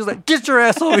wanting more." She's like, "Get your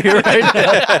ass over here right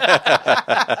now."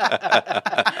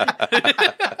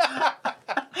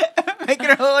 Making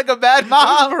her look like a bad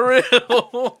mom. For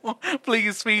real.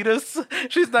 Please feed us.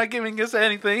 She's not giving us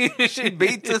anything. She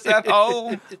beats us at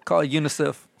home. Call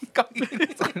UNICEF.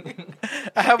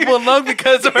 I have one lung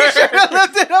because of her.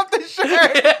 Lifted up the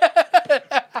shirt.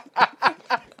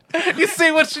 You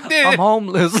see what she did? I'm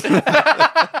homeless.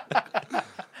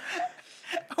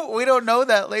 We don't know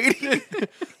that lady.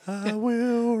 I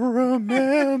will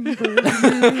remember. In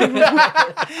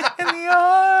the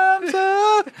arms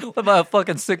of... What about a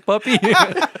fucking sick puppy?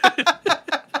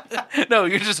 No,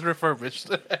 you're just refurbished.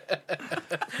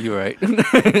 You're right.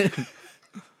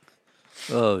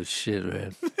 Oh shit,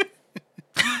 man.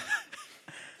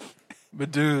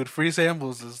 But dude, free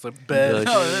samples is the best.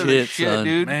 The Oh, that was shit, son.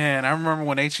 dude. Man, I remember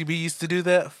when HEB used to do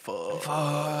that. Fuck.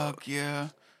 Fuck yeah.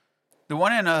 The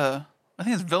one in I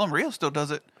think it's Villamorel still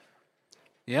does it.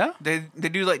 Yeah? They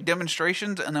do like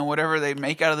demonstrations, and then whatever they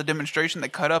make out of the demonstration, they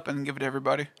cut up and give it to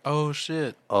everybody. Oh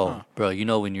shit. Oh, bro, you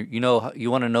know when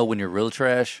you want to know when you're real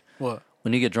trash? What?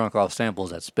 When you get drunk off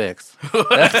samples at Specs. Is that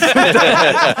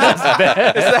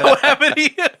what happened to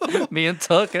you? Me and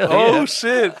Tuck. Oh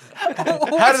shit.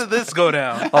 How did this go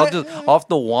down? Off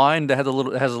the wine that has a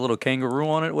little kangaroo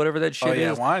on it, whatever that shit Oh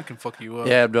yeah, is. wine can fuck you up.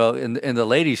 Yeah, bro, and the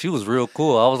lady, she was real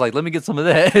cool. I was like, let me get some of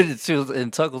that.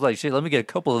 And Tuck was like, shit, let me get a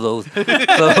couple of those. So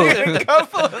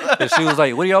and she was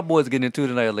like, what are y'all boys getting into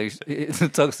tonight? Like,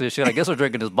 Tuck said, shit, I guess we're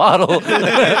drinking this bottle.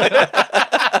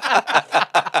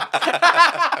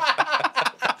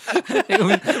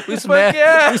 we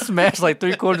smashed like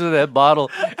 3/4 of that bottle,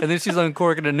 and then she's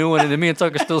uncorking a new one, and then me and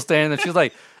Tuck are still standing there. She's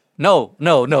like, No,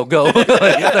 go.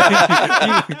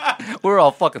 We're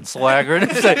all fucking swaggering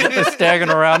and staggering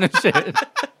around and shit.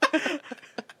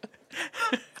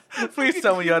 Please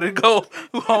tell me y'all didn't go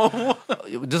home.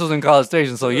 This was in College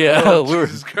Station, so yeah, we were.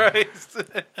 Jesus Christ.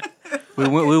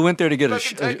 We went there to get a.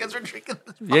 I guess we're drinking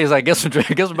this. Yeah, he's like, guess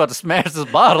we're about to smash this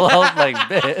bottle. I was like,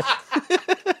 bet.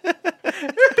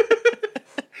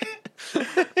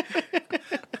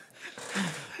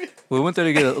 We went there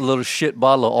to get a little shit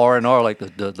bottle of R&R, like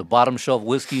the bottom shelf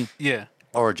whiskey, Yeah.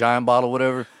 or a giant bottle,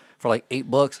 whatever, for like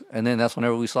 $8. And then that's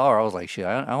whenever we saw her, I was like, shit,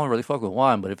 I don't really fuck with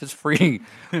wine, but if it's free,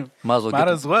 might as well Might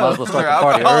as well. might as well start There's the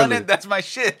party alcohol in early. it. That's my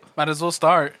shit. Might as well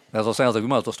start. That's what it sounds like. We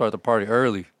might as well start the party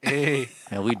early. Hey.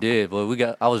 And we did,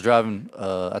 but I was driving,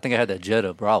 I think I had that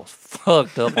Jetta, bro. I was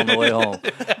fucked up on the way home.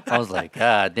 I was like,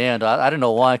 God damn, I didn't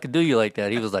know why I could do you like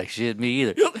that. He was like, shit, me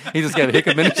either. He just kept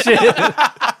hiccuping and shit.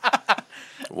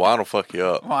 Wine will fuck you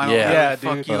up. Wine Yeah. will Yeah,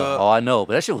 fuck dude. you up. Oh, I know,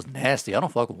 but that shit was nasty. I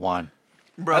don't fuck with wine.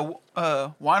 Bro,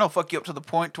 wine will fuck you up to the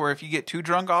point to where if you get too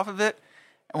drunk off of it,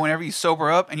 and whenever you sober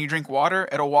up and you drink water,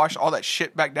 it'll wash all that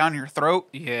shit back down your throat.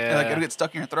 Yeah. And, like it'll get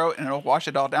stuck in your throat and it'll wash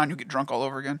it all down. You'll get drunk all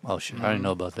over again. Oh shit, I didn't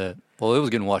know about that. Well, it was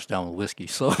getting washed down with whiskey,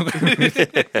 so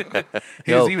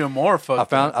He Yo, was even more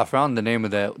fucked up. I found the name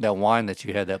of that wine that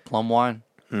you had, that plum wine.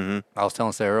 Mm-hmm. I was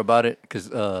telling Sarah about it because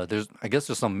I guess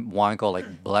there's some wine called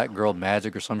like Black Girl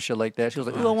Magic or some shit like that. She was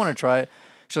like, "Oh, I want to try it."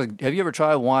 She's like, "Have you ever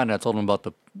tried wine?" And I told him about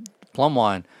the plum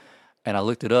wine, and I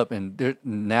looked it up, and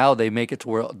now they make it to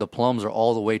where the plums are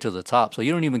all the way to the top, so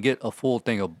you don't even get a full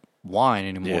thing of wine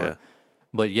anymore. Yeah.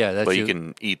 But yeah, that's But you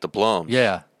can eat the plums.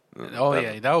 yeah. Oh,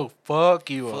 yeah. That will fuck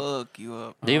you up. Fuck you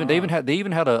up. They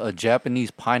even had a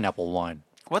Japanese pineapple wine.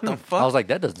 What the fuck? I was like,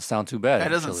 that doesn't sound too bad. that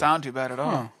doesn't actually. sound too bad at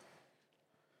all. Huh.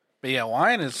 But yeah,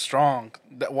 wine is strong.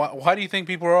 Why do you think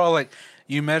people are all like,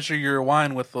 you measure your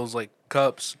wine with those like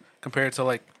cups compared to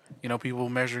like, people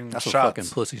measuring That's what shots? fucking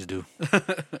pussies do.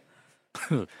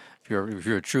 if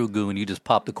you're a true goon, you just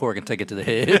pop the cork and take it to the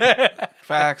head.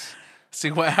 Facts.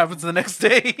 See what happens the next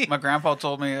day. My grandpa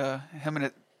told me him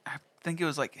and I think it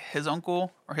was like his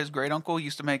uncle or his great uncle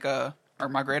used to make or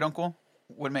my great uncle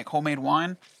would make homemade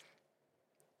wine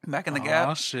back in the Oh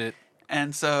Gap. shit.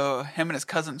 And so him and his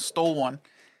cousin stole one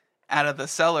out of the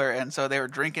cellar, and so they were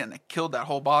drinking and they killed that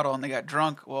whole bottle and they got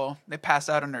drunk. Well, they passed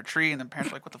out in their tree and the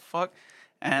parents were like, what the fuck?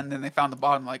 And then they found the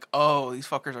bottle and like, oh, these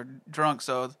fuckers are drunk.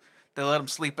 So they let them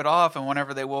sleep it off, and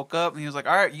whenever they woke up, and he was like,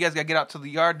 all right, you guys got to get out to the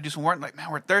yard to do some work. Like,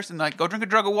 man, we're thirsty. And like, go drink a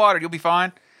jug of water. You'll be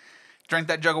fine. Drank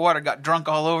that jug of water, got drunk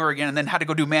all over again, and then had to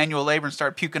go do manual labor and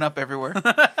start puking up everywhere.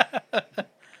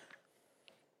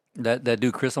 that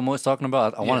dude Chris I'm always talking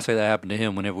about, I want to say that happened to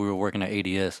him whenever we were working at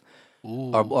ADS.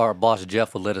 Our boss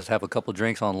Jeff would let us have a couple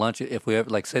drinks on lunch if we ever,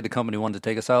 like, say the company wanted to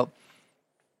take us out,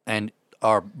 and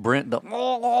our Brent, that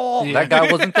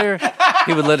guy wasn't there.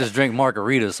 He would let us drink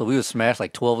margaritas, so we would smash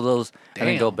like 12 of those, and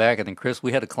then go back. And then Chris,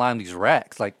 we had to climb these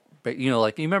racks, like like you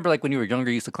remember like when you were younger,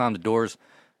 you used to climb the doors,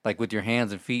 like with your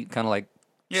hands and feet, kind of like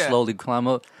Yeah. slowly climb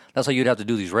up. That's how you'd have to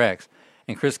do these racks.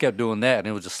 And Chris kept doing that, and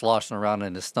it was just sloshing around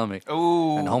in his stomach.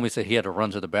 Ooh. And the homie said he had to run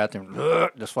to the bathroom,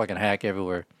 just fucking hack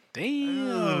everywhere.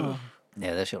 Damn.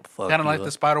 Yeah, that shit would fuck Kind of you like up.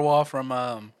 the spider wall from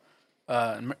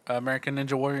American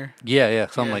Ninja Warrior. Yeah,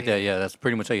 something Yeah, like yeah. that. Yeah, that's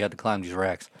pretty much how you had to climb these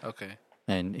racks. Okay.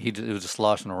 And it was just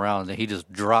sloshing around, and he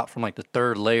just dropped from like the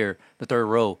third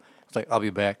row. It's like, I'll be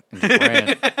back, and just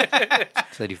ran.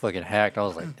 Said he fucking hacked. I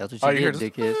was like, that's what All you you did,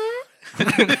 heard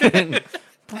dickhead.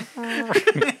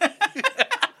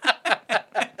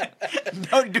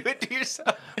 Don't do it to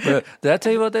yourself. But did I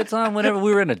tell you about that time whenever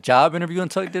we were in a job interview and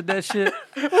Tuck did that shit?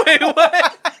 Wait,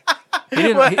 what? He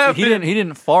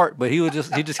didn't fart, but he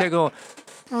just kept going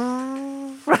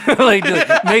like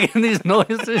just making these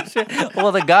noises and shit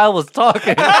while the guy was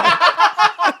talking.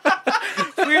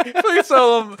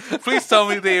 Please tell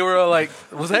me they were like,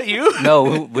 was that you?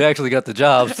 No, we actually got the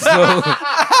job. So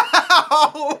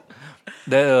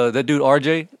that dude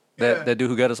RJ, that dude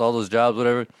who got us all those jobs,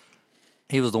 whatever.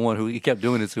 He was the one who he kept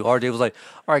doing it to. RJ was like,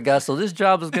 "All right, guys, so this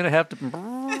job is gonna have to,"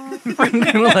 like,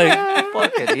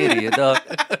 fucking idiot, dog.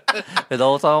 And the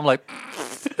whole time I'm like,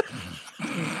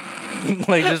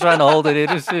 like just trying to hold it in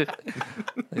and shit.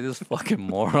 Like this fucking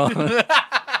moron.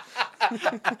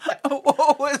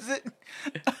 What was it?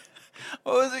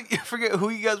 What was it? I forget who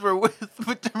you guys were with,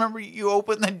 but I remember you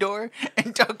opened the door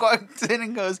and Doug walks in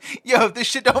and goes, "Yo, if this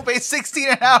shit don't pay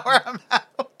 $16 an hour, I'm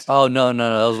out." Oh no,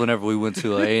 that was whenever we went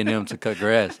to A&M to cut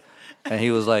grass. And he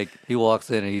was like, he walks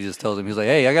in and he just tells him, he's like,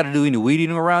 "Hey, I got to do any weed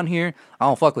eating around here. I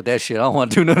don't fuck with that shit. I don't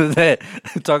want to do none of that."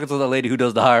 Talking to the lady who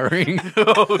does the hiring.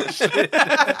 Oh shit!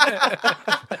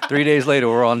 3 days later,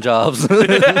 we're on jobs.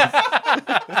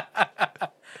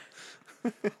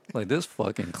 Like this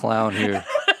fucking clown here.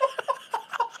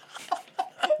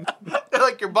 I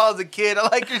like your ball as a kid. I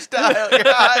like your style. You're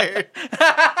hired.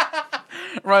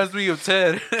 Reminds me of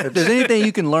Ted. If there's anything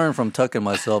you can learn from Tuck and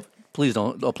myself, please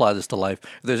don't apply this to life.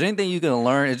 If there's anything you can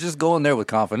learn, it's just go in there with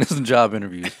confidence in job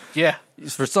interviews. Yeah.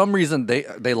 For some reason,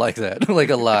 they like that, like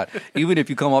a lot. Even if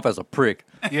you come off as a prick,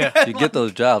 Yeah. you get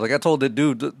those jobs. Like I told the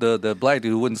dude, the black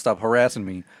dude who wouldn't stop harassing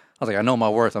me. I was like, I know my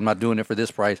worth. I'm not doing it for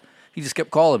this price. He just kept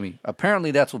calling me.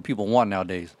 Apparently, that's what people want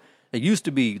nowadays. It used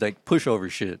to be like pushover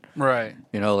shit. Right.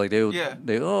 You know, like they would, Yeah.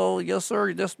 oh yes sir,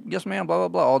 yes ma'am, blah blah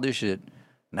blah, all this shit.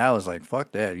 Now it's like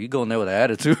fuck that. You go in there with an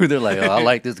attitude. They're like, oh, I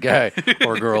like this guy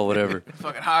or girl, whatever.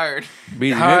 Fucking hired.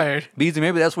 Beezy, Hired.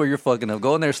 Maybe that's where you're fucking up.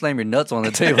 Go in there, slam your nuts on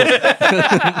the table.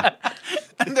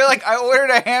 And they're like, I ordered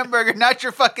a hamburger, not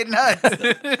your fucking nuts.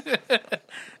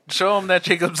 Show him that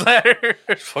Jacob's ladder.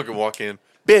 Fucking walk in.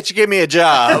 Bitch, give me a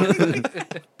job. Can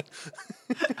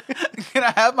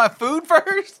I have my food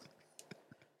first?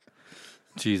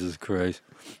 Jesus Christ.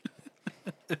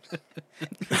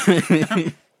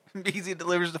 Easy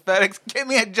delivers to FedEx. Give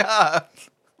me a job.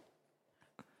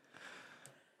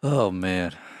 Oh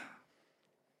man,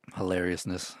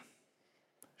 hilariousness.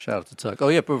 Shout out to Tuck. Oh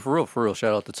yeah, but for real.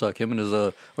 Shout out to Tuck. Him and his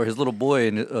or his little boy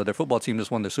and their football team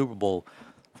just won the Super Bowl.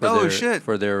 For Oh, their, shit.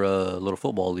 For their little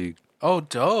football league. Oh,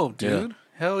 dope, Yeah. dude.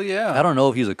 Hell yeah. I don't know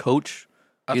if he's a coach.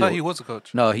 I Either- thought he was a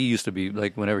coach. No, he used to be.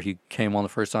 Like whenever he came on the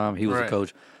first time, he was a Right.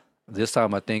 coach. This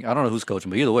time, I don't know who's coaching,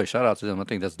 but either way, shout out to them. I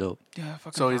think that's dope. Yeah,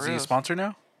 fucking So for is he a reals. sponsor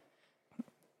now?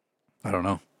 I don't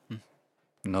know.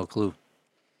 No clue.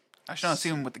 I should not see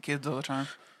him with the kids all the time.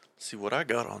 See what I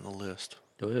got on the list.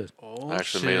 Go ahead. Oh, I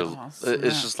actually shit. made Oh, it's snap.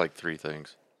 just like 3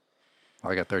 things.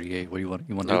 I got 38. What do you want?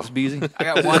 You want to No. do this, Beezy? I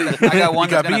got one. I got one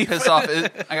that's got gonna beef? piss off.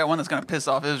 I got one that's gonna piss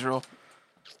off Israel.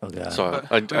 Oh god. So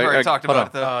But I we've already talked hold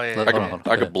about on. that. Oh, yeah. Let- I hold on, hold on. could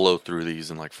Go ahead. blow through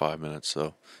these in like 5 minutes,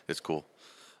 so it's cool.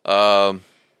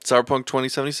 Cyberpunk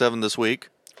 2077 this week.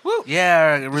 Woo!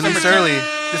 Yeah, released early.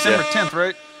 December Yeah. 10th,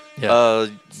 right? Yeah.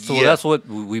 So yeah, that's what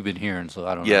we've been hearing. So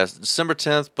I don't know. yeah, December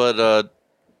 10th, but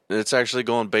it's actually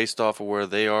going based off of where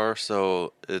they are,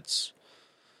 so it's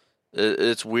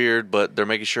weird, but they're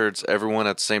making sure it's everyone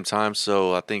at the same time.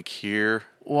 So I think here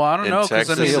Well, I don't in know because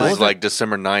Texas I mean, what it's was like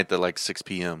December 9th at like 6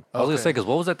 p.m. I was gonna Okay. say because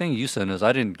what was that thing you sent us?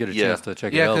 I didn't get a Yeah. chance to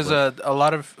check yeah, it out. because but- a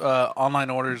lot of online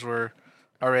orders were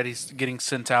already getting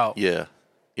sent out. Yeah,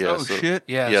 yeah. Oh so, shit!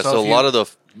 Yeah, Yeah, so if a you- lot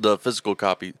of the physical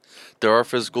copy, there are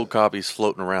physical copies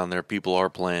floating around there. People are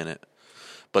playing it,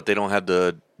 but they don't have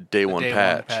the day the one day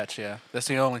patch. yeah, that's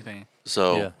the only thing.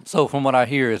 So yeah. So from what I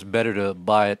hear, it's better to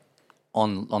buy it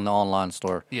on the online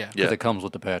store. Yeah. Because Yeah. it comes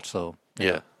with the patch. So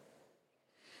yeah.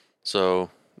 So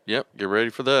yep, get ready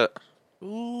for that.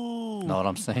 Ooh, know what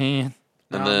I'm saying?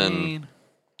 And I then mean,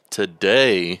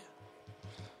 today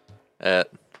at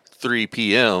 3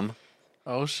 p.m.,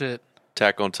 oh shit.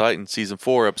 Attack on Titan season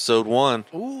 4 episode 1.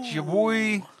 Ooh, Your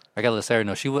boy. I gotta let Sarah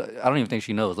know. I don't even think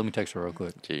she knows. Let me text her real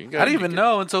quick. Yeah, you I gotta didn't even get-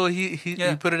 know until he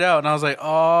Yeah. put it out, and I was like,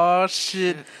 oh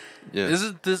shit. Yeah,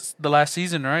 Isn't this the last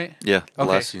season, right? yeah. The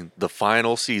Okay. last season, the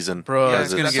final season. Bro, Yeah, it's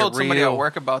as gonna I get told somebody real. at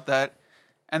work about that,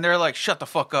 and they're like, "Shut the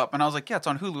fuck up!" And I was like, "Yeah, it's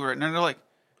on Hulu right now." And they're like,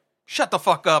 "Shut the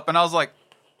fuck up!" And I was like,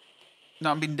 "No,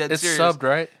 I'm being dead It's serious." subbed,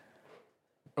 right?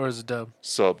 Or is it dubbed?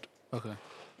 Subbed. Okay.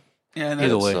 Yeah, and Either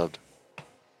then way.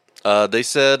 Subbed. They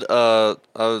said I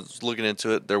was looking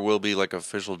into it. There will be like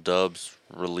official dubs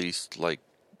released like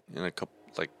in a couple,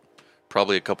 like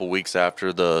probably a couple weeks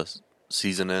after the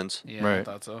season ends. Yeah, I Right.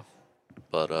 thought so.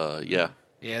 But yeah,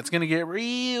 Yeah, it's gonna get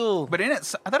real. But in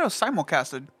it, I thought it was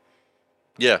simulcasted,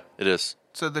 yeah, it is.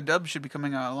 so the dub should be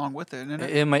coming out along with it, isn't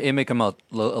it? It may come out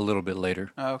a little bit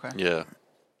later. Oh, okay. Yeah,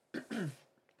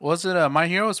 Was it My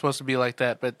Hero was supposed to be like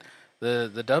that, but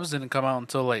the dubs didn't come out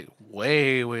until like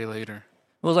way later.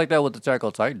 It was like that with Attack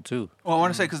on Titan too. Well, I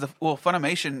want to say because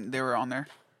Funimation they were on there,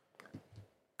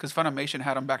 because Funimation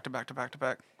had them back to back to back to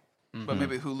back, but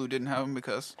maybe Hulu didn't have them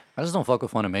because I just don't fuck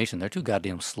with Funimation. They're too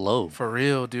goddamn slow. For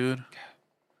real, dude.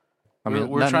 I mean,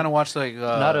 we're trying to watch like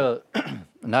not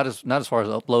as far as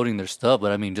uploading their stuff,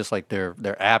 but I mean just like their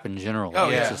app in general. oh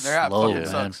Like, yeah, it's just their app slow, fucking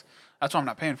man. sucks. That's why I'm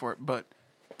not paying for it. But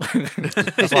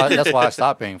That's why I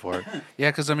stopped paying for it.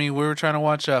 yeah, because I mean we were trying to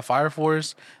watch Fire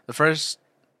Force. The first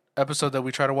episode that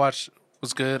we tried to watch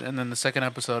was good, and then the second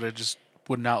episode it just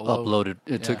would not load. Uploaded.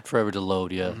 It took forever to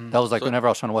load. Yeah, that was like whenever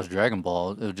I was trying to watch Dragon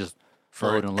Ball, it would just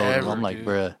load and load. And Forever, I'm like, dude.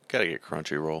 bruh. gotta get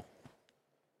Crunchyroll.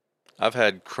 I've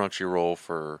had Crunchyroll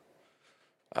for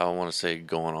I want to say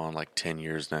going on like 10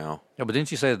 years now. Yeah, but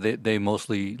didn't you say they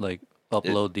mostly like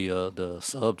upload the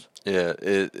subs? Yeah,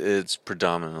 it's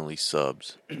predominantly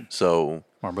subs. So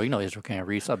Come on, bro, you know Israel can't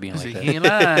read. Stop being like He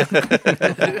that. ain't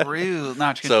lying. for real,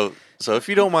 not just so So if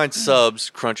you don't mind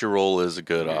subs, Crunchyroll is a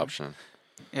good option.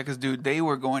 Yeah, because dude, they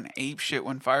were going ape shit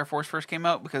when Fire Force first came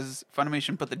out because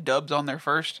Funimation put the dubs on there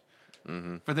first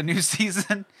for the new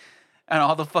season, and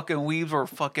all the fucking weebs were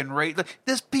fucking like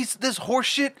this horse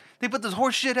shit. They put this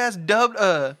horse shit as dubbed,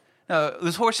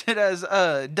 this horse shit as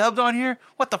dubbed on here.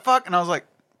 What the fuck? And I was like,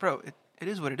 bro, it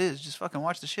is what it is. Just fucking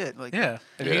watch the shit. Like, Yeah.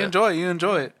 If you Yeah. enjoy it, you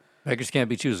enjoy it. Beggars can't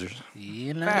be choosers.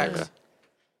 facts.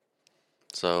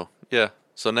 So yeah.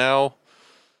 So now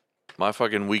my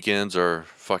fucking weekends are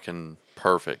fucking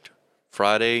perfect.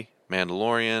 Friday,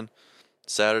 Mandalorian.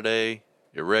 Saturday,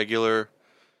 Irregular.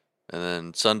 And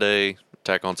then Sunday,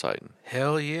 Attack on Titan.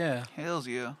 Hell yeah. Hells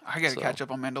yeah. I gotta So- catch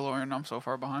up on Mandalorian. I'm so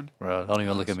far behind. Bro, don't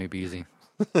even look at me, Beezy.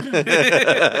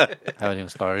 Haven't even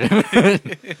started.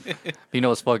 You know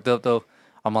what's fucked up though?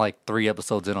 I'm like 3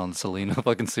 episodes in on the Selena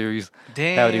fucking series.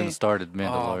 Damn. Haven't even started Oh,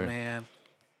 Mandalorian. man.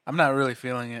 I'm not really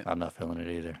feeling it. I'm not feeling it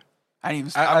either. I didn't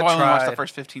even. I I've only watched the tried.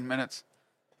 first 15 minutes.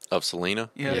 Of Selena?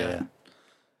 Yeah.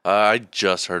 I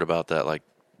just heard about that like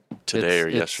today or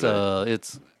yesterday.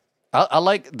 I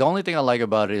like the only thing I like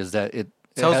about it is that it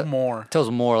Tells more. tells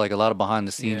more like a lot of behind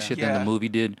the scenes Yeah. shit than Yeah. the movie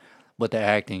did, but the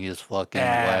acting is fucking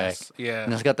whack. Ass. Yeah.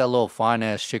 And it's got that little fine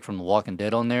ass chick from The Walking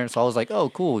Dead on there, so I was like, oh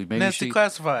cool, maybe Nasty she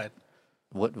Classified.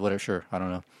 whatever. Sure, I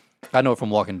don't know. I know her from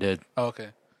Walking Dead. Oh, okay.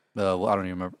 Well, I don't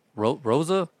even remember.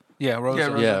 Rosa? Yeah, Rosa. Yeah,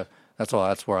 Rosa. Yeah, that's all.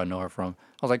 That's where I know her from.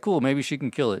 I was like, cool, maybe she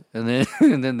can kill it. And then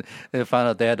and then they found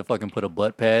out they had to fucking put a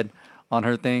butt pad on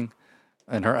her thing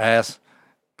and her ass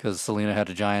because Selena had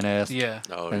a giant ass. Yeah.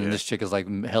 Oh and yeah. this chick is like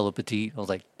hella petite. I was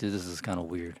like, dude, this is kind of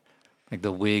weird. Like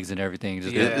the wigs and everything.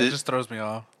 Just Yeah, it just throws me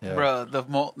off. yeah. Bro,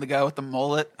 the guy with the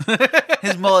mullet,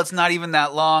 his mullet's not even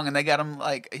that long, and they got him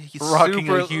like he's Rocking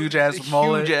a super, huge-ass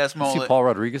mullet. Huge ass You mullet. see Paul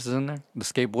Rodriguez is in there? The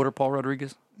skateboarder Paul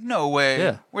Rodriguez? No way.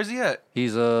 Yeah. Where's he at?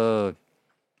 He's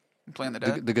Playing the the,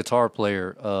 dad. the guitar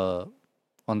player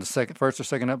on the first or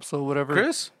second episode, whatever.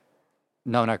 Chris?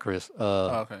 No, not Chris. Oh,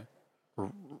 okay.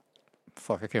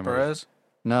 Fuck, I can't remember. Perez?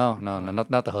 No,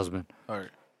 not the husband. All right.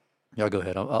 Y'all go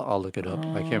ahead. I'll look it up.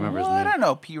 I can't remember his Well, I name. don't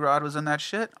know. P Rod was in that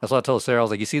shit. That's what I told Sarah. I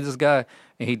was like, you see this guy?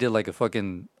 And he did like a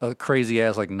fucking crazy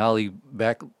ass like nollie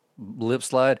back lip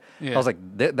slide. Yeah. I was like,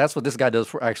 that's what this guy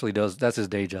actually does. That's his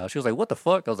day job. She was like, what the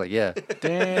fuck? I was like, yeah.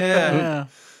 Damn.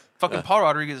 Fucking Paul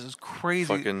Rodriguez is crazy.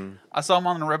 Fucking I saw him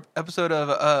on an episode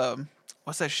of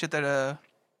what's that shit that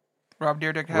Rob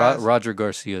Dyrdek has? Roger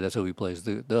Garcia. That's who he plays.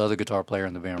 The other guitar player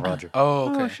in the band, Roger. Oh,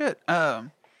 okay. Oh shit.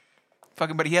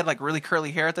 Fucking, but he had like really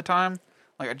curly hair at the time,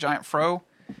 like a giant fro.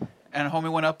 And a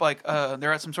homie went up like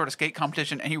they're at some sort of skate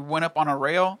competition, and he went up on a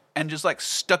rail and just like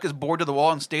stuck his board to the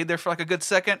wall and stayed there for like a good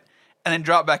second, and then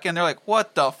dropped back in. They're like,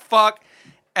 "What the fuck?"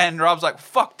 And Rob's like,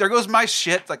 "Fuck, there goes my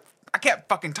shit." Like, I can't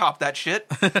fucking top that shit.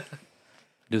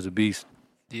 Dude's a beast.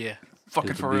 Yeah. Fucking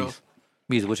Dude's a for real. beast.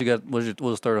 Beast, what you got?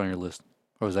 What's third on your list?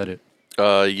 Or was that it?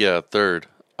 yeah, third.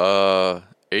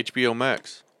 HBO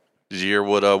Max. Did you hear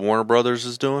what Warner Brothers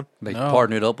is doing? They No.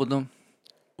 partnered up with them.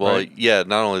 Well, Right. yeah,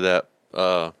 not only that,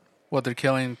 What, they're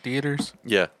killing theaters?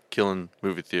 yeah, killing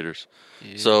movie theaters.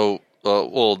 So,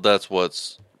 well, that's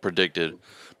what's predicted.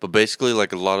 But basically,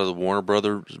 like a lot of the Warner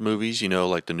Brothers movies, you know,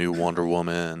 like the new Wonder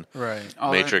Woman, Right.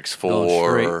 Oh, Matrix Going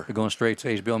 4. they're going straight to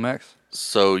HBO Max.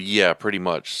 So, yeah, pretty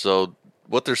much. So,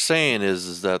 what they're saying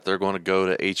is that they're going to go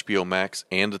to HBO Max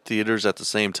and the theaters at the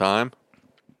same time.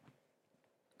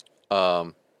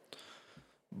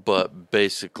 But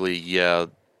basically, yeah,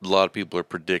 a lot of people are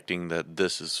predicting that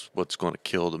this is what's going to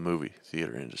kill the movie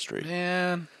theater industry.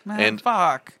 Man. Man, And-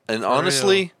 fuck. And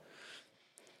honestly,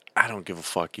 I don't give a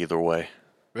fuck either way.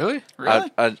 Really?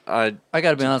 Really? I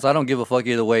gotta be honest. I don't give a fuck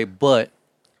either way, but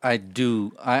I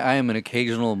do. I am an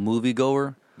occasional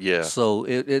moviegoer. Yeah. So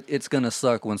it's gonna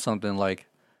suck when something like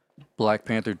Black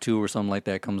Panther 2 or something like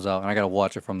that comes out, and I gotta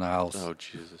watch it from the house. Oh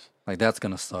Jesus. Like that's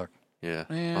gonna suck. Yeah.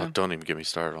 Man. Oh, don't even get me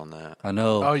started on that. I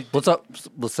know. Oh, What's up?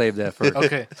 We'll save that for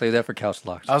Okay. Save that for Couch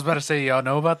Locks. I was about to say, y'all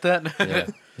know about that? Yeah,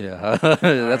 yeah.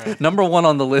 That's number one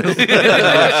on the list.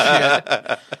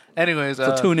 Anyways,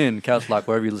 So tune in, Couch Lock,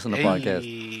 wherever you listen to podcasts.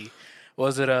 hey,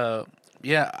 was it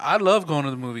yeah, I love going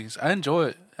to the movies. I enjoy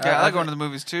it. Yeah, I like going to the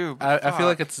movies too. but I feel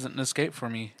like fuck. it's an escape for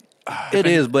me. It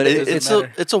is, but It's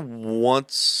matter. a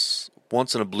once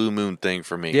in a blue moon thing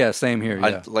for me. yeah, same here.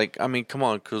 Yeah, I mean, come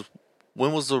on, because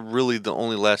when was the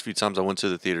only last few times I went to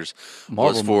the theaters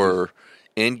Marvel was for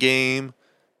Endgame,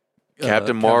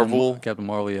 Captain Captain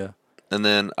Marvel. Yeah, and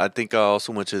then I think I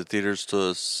also went to the theaters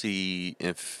to see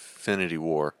Infinity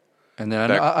War. and then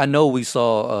Back- I know we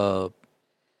saw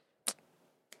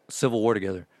Civil War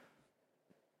together.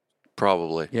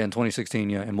 Probably. Yeah, in 2016.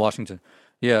 Yeah, in Washington.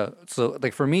 Yeah, so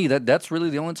like for me, that's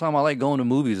really the only time I like going to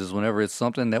movies is whenever it's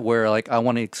something that where like I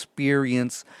want to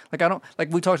experience. Like I don't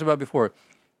like we talked about before.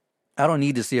 I don't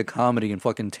need to see a comedy in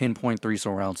fucking 10.3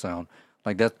 surround sound.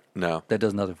 Like that No. that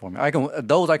does nothing for me. I can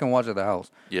watch at the house.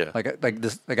 Yeah.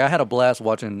 Like I had a blast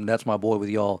watching That's My Boy with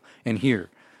y'all in here.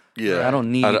 Yeah. I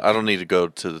don't need I don't need to go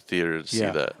to the theater to see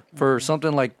Yeah. that. For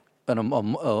something like a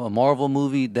Marvel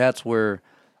movie. That's where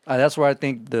I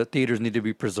think the theaters need to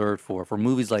be preserved for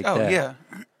movies like Oh that. yeah,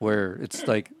 Where it's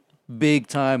like big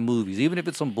time movies, even if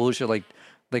it's some bullshit like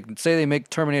say they make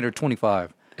Terminator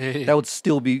 25, that would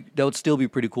still be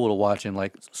pretty cool to watch in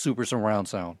like super surround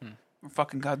sound. or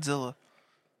fucking Godzilla.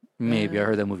 Maybe I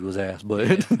heard that movie was ass,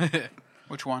 but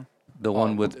Which one? the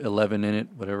one with 11 in it,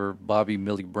 whatever Bobby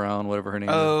Millie Brown, whatever her name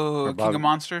is. Oh, Or King Bobby- of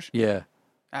Monsters. Yeah,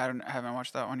 I haven't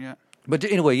watched that one yet. but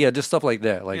anyway, yeah, just stuff like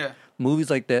that, like Yeah. movies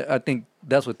like that. I think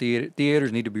that's what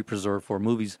theaters need to be preserved for.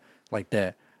 Movies like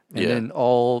that, and Yeah. then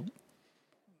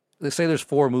let's say there's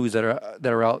 4 movies that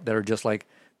are out that are just like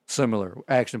similar,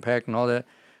 action packed and all that.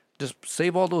 Just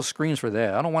save all those screens for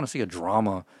that. I don't want to see a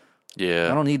drama.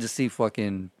 Yeah. I don't need to see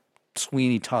fucking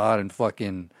Sweeney Todd and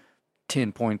fucking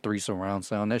 10.3 surround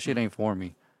sound. That shit ain't for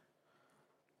me.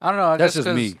 I don't know. I That's guess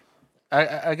just me.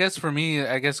 I guess for me,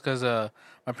 I guess because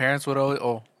my parents would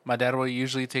my dad would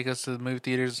usually take us to the movie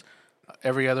theaters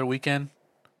every other weekend.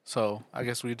 So I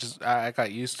guess I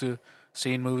got used to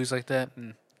seeing movies like that,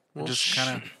 and Well, just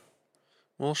kind of.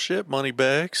 Well, shit, money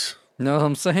bags. No,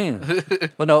 I'm saying.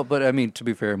 But I mean, to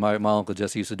be fair, my uncle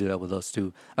Jesse used to do that with us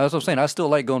too. That's what I'm saying. I still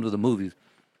like going to the movies.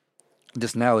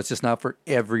 Just now, it's just not for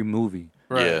every movie.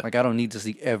 Right. Yeah. Like I don't need to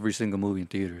see every single movie in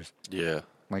theaters. Yeah.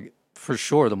 Like for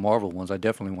sure, the Marvel ones, I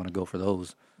definitely want to go for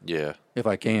those Yeah. if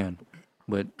I can.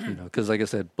 But because like I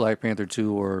said, Black Panther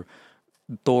 2 or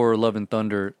Thor: Love and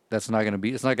Thunder, it's not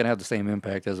gonna have the same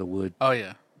impact as it would Oh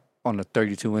yeah. on a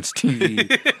 32-inch TV,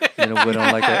 with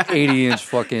on like a 80-inch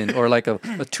fucking or like a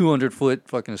 200-foot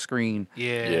fucking screen.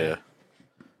 Yeah. Yeah.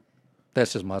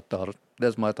 That's just my thought.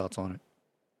 That's my thoughts on it.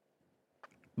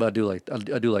 But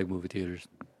I do like movie theaters.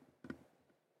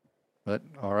 But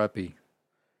R.I.P.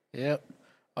 Yep.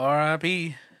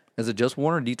 R.I.P. Is it just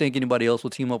Warner? Do you think anybody else will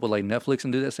team up with like Netflix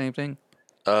and do that same thing?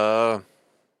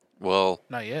 Well,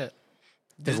 Not yet.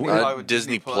 Disney, probably with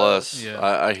Disney Plus. Yeah.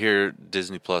 I hear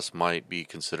Disney Plus might be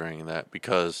considering that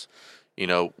because,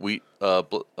 we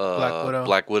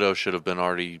Black Widow should have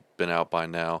already been out by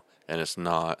now, and it's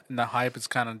not. And the hype is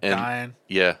kind of And dying.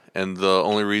 yeah, and the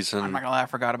only reason, I'm not gonna lie, I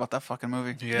forgot about that fucking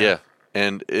movie. yeah,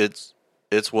 and it's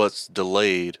what's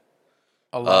delayed.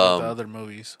 A lot of the other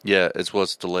movies. Yeah, it's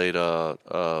what's delayed.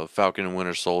 Falcon and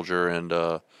Winter Soldier and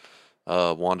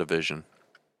WandaVision.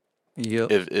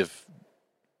 Yep. If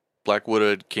Black Widow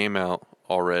had came out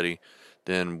already,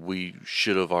 then we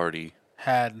should have already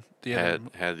Had the other.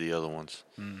 had the other ones.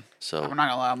 So I'm not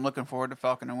gonna lie, I'm looking forward to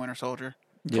Falcon and Winter Soldier.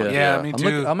 Yeah, me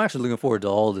too. I'm actually looking forward to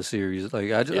all the series.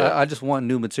 Like I just want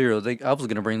new material. I was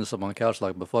gonna bring this up on the couch,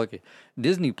 like, but fuck it.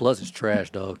 Disney Plus is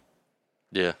trash, dog.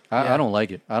 yeah, I don't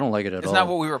like it. I don't like it at It's all. not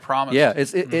what we were promised. Yeah,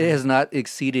 it has not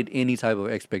exceeded any type of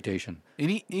expectation.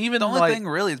 Even The only like, thing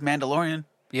really is Mandalorian.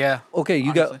 yeah, Okay,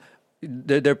 you Honestly. got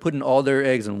they're putting all their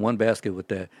eggs in one basket with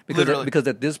that Literally. because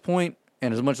at this point,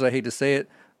 and as much as I hate to say it,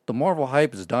 the Marvel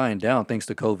hype is dying down thanks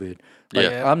to COVID. Like,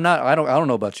 Yeah. I don't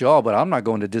know about y'all, but I'm not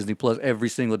going to Disney Plus every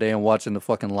single day and watching the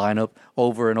fucking lineup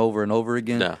over and over and over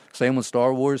again. No. Same with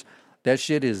Star Wars. That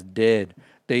shit is dead.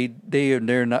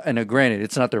 They're not, and granted,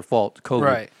 it's not their fault. COVID.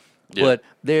 right. Yeah. But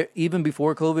they even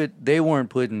before COVID, they weren't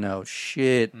putting out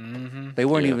shit. They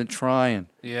weren't Yeah. even trying.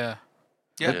 Yeah,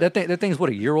 Yeah. That thing's what,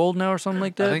 a year old now or something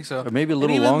like that. I think so. or maybe a And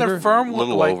little even longer. The firm, A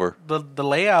little like, over. the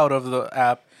layout of the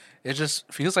app, it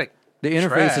just feels like The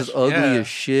interface is trash. ugly Yeah. as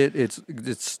shit. It's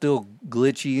still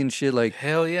glitchy and shit. Like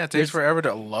hell yeah. It takes forever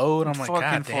to load. I'm like, Fucking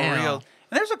God for damn. real.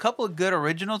 And there's a couple of good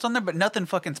originals on there, but nothing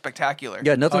fucking spectacular.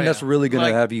 yeah, nothing Oh, that's yeah. really gonna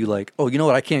Like- have you like, oh, you know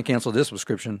what? I can't cancel this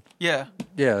subscription. Yeah.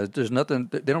 Yeah, there's nothing.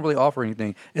 They don't really offer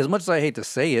anything. As much as I hate to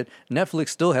say it, Netflix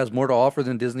still has more to offer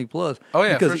than Disney Plus. Oh,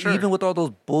 yeah, because for sure. even with all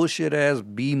those bullshit ass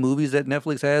B movies that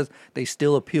Netflix has, they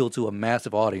still appeal to a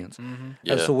massive audience.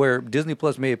 Yeah. As to where Disney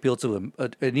Plus may appeal to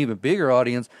an even bigger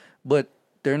audience, but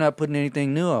they're not putting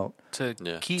anything new out. To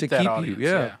Yeah. keep To that keep you, audience.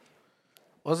 yeah.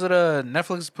 Was it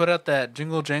Netflix put out that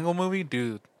Jingle Jangle movie?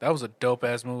 Dude, that was a dope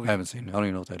ass movie. I haven't seen it. I don't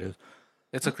even know what that is.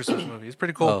 It's a Christmas movie. It's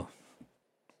pretty cool. Oh,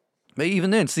 but even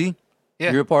then, see,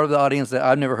 Yeah. you're a part of the audience that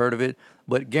I've never heard of it,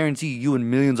 but guarantee you and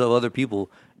millions of other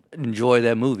people enjoy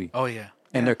that movie. Oh yeah.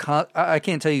 And I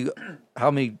can't tell you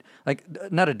how many, like,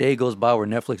 not a day goes by where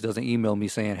Netflix doesn't email me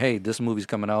saying, hey, this movie's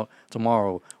coming out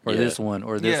tomorrow, or Yeah. this one,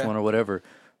 or this Yeah. one, or whatever.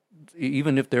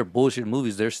 even if they're bullshit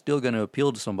movies, they're still gonna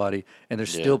appeal to somebody, and they're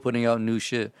Yeah. still putting out new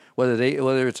shit, whether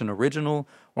it's an original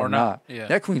or, Or not. not, yeah.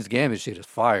 That Queen's Gambit shit is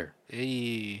fire.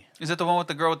 Hey, Is it the one with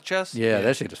the girl with the chest? Yeah,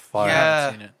 that shit is fire. I Yeah.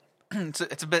 haven't seen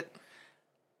it. It's a bit.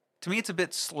 To me, it's a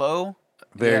bit slow.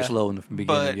 Very Yeah. slow in the beginning.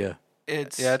 But Yeah,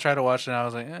 It's Yeah, I tried to watch it and I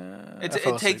was like, It's, I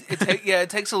fell it takes asleep. it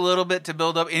takes a little bit to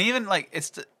build up, and even like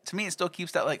to me, it still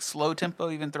keeps that like slow tempo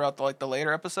even throughout the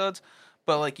later episodes.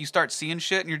 But like you start seeing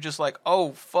shit, and you're just like,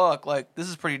 oh fuck, like this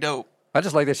is pretty dope. I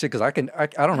just like that shit because I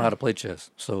don't know how to play chess,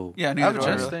 so Yeah, I neither have a do I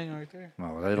chess really. thing right there.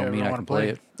 well, that don't Yeah, mean we I wanna can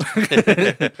play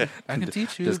play it. I can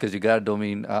teach you. Just because you got it don't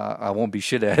mean I won't be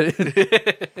shit at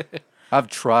it. I've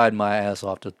tried my ass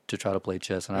off to try to play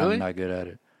chess, and Really? I'm not good at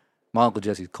it. My Uncle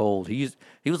Jesse's cold. He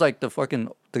was like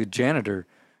the janitor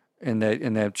in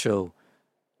that show,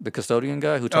 the custodian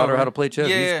guy who taught her how to play chess.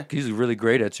 Yeah. He's really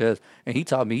great at chess, and he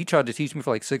taught me. He tried to teach me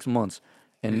for like 6 months,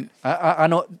 and I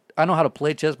know how to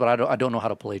play chess, but I don't know how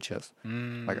to play chess.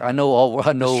 Like I know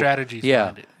strategies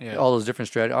Yeah, behind it, yeah. all those different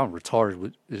strategies. I'm retarded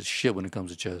with this shit when it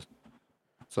comes to chess.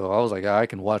 So I was like, I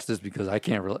can watch this because I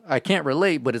can't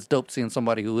relate, but it's dope seeing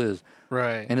somebody who is,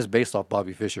 Right. and it's based off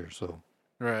Bobby Fischer. So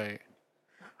Right.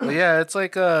 But yeah, it's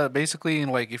like basically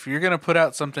like if you're gonna put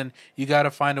out something, you got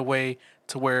to find a way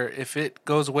to where if it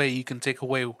goes away, you can take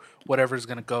away whatever's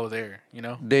gonna go there. You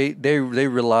know. they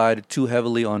relied too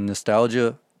heavily on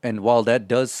nostalgia, and while that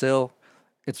does sell,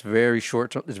 it's very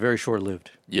short. It's very short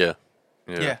lived. Yeah.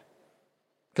 Yeah.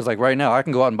 Because like right now, I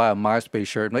can go out and buy a MySpace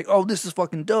shirt and like, oh, this is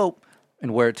fucking dope,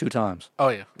 and wear it 2 times. Oh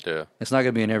yeah. Yeah. It's not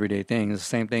gonna be an everyday thing. It's the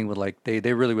same thing with like they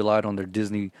really relied on their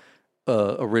Disney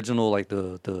original, like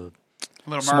the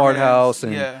Little Smart Mermaids, House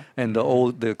and yeah.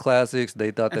 the classics.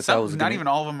 They thought And that some, that was not gonna- even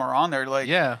all of them are on there. Like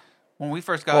Yeah. when we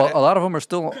first got Well, it, a lot of them are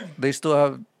still. They still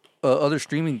have other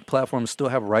streaming platforms still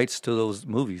have rights to those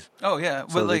movies, oh yeah,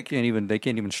 so but like they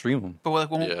can't even stream them. but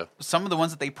like when Yeah. some of the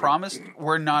ones that they promised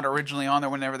were not originally on there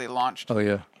whenever they launched. Oh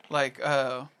yeah, Like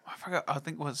I forgot, I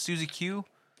think it was Susie Q.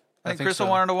 I think think Crystal so,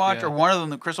 wanted to watch, yeah. or one of them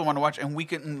that Crystal wanted to watch, and we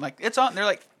couldn't. Like it's on. They're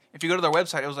like, if you go to their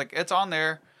website, it was like it's on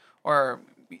there, or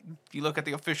if you look at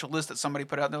the official list that somebody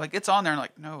put out, they're like it's on there, and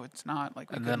like no, it's not. Like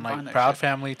we And couldn't then find like that Proud shit.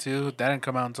 Family too. That didn't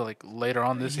come out until like later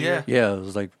on this Yeah. year. yeah. It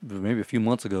was like maybe a few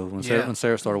months ago when Yeah.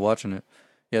 Sarah started watching it.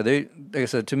 Yeah, they like I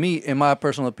said, to me, in my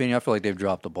personal opinion, I feel like they've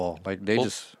dropped the ball. Like they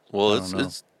just Well, I don't know.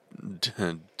 it's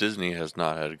Disney has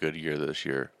not had a good year this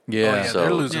year. yeah. Oh, yeah. So-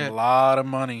 They're losing Yeah. a lot of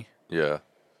money. Yeah.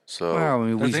 So Well, I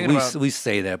mean, They're we thinking about- we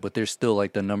say that, but they're still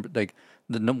like the number like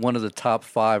one of the top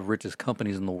 5 richest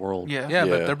companies in the world. Yeah. Yeah,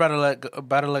 but Yeah. they're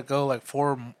about to let go like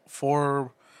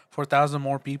 4,000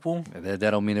 more people. That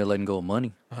don't mean they're letting go of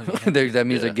money. Oh, that means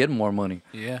Yeah. they're getting more money.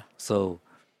 Yeah. So,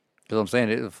 because I'm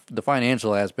saying the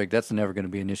financial aspect, that's never going to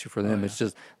be an issue for them. It's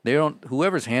just they don't.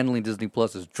 Whoever's handling Disney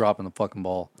Plus is dropping the fucking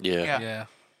ball. yeah. Yeah. Yeah.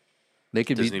 They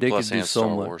could Disney be. They Plus could do and so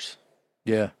Star much. Wars.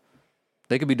 Yeah,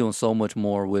 they could be doing so much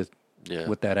more with Yeah.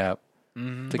 that app.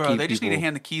 Mm-hmm. To Bro, keep they just need to people-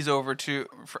 hand the keys over to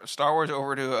Star Wars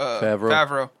over to Favreau.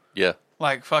 Favreau. Yeah.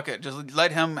 Like fuck it, just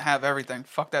let him have everything.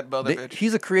 Fuck that other bitch.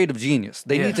 He's a creative genius.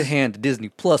 They need to Yes. hand Disney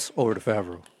Plus over to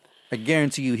Favreau. I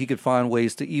guarantee you, he could find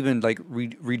ways to even like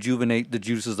rejuvenate the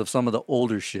juices of some of the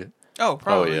older shit. Oh,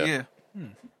 probably yeah. yeah.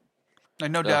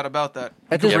 Like no doubt about that.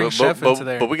 At could this, bring but, Chef but, into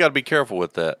there. but we got to be careful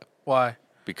with that Why?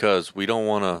 because we don't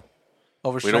want to. We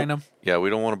Overstrain don't. them? Yeah,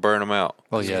 we don't want to burn them out.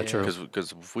 oh yeah, true.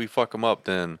 Because if we fuck them up,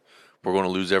 then we're going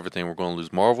to lose everything. We're going to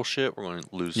lose Marvel shit. We're going to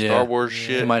lose Yeah. Star Wars They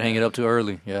shit. might hang it up too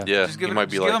early. Yeah. Yeah, Just give you it, might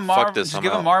be just like, give him fuck Marvel, this. just I'm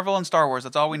give him out. Marvel and Star Wars.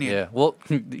 That's all we need. Yeah. Well,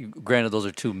 granted, those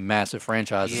are 2 massive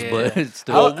franchises, Yeah. but it's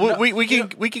still. Well, we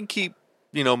can keep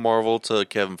Marvel to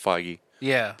Kevin Feige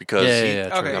Yeah. because Yeah, he, yeah,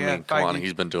 true. Okay, I yeah, mean, come on, Feige.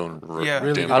 he's been doing Yeah.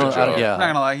 Really damn good. good job. yeah. I'm not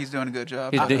gonna lie, he's doing a good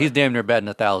job. He's damn near batting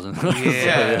 1,000.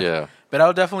 Yeah. Yeah. But I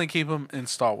would definitely keep him in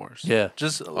Star Wars. Yeah.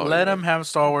 Just let yeah. him have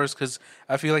Star Wars because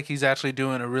I feel like he's actually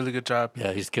doing a really good job.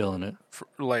 Yeah, he's killing it.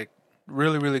 Like,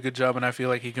 really, really good job. And I feel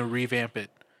like he can revamp it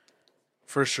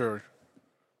for sure.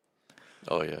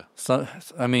 Oh yeah. So,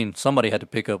 I mean, somebody had to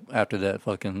pick up after that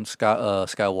fucking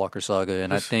Skywalker saga,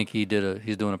 and I think he's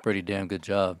doing a pretty damn good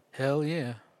job. Hell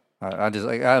yeah. I'm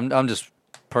just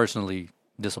personally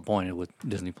disappointed with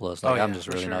Disney Plus. Like, Oh, yeah, I'm just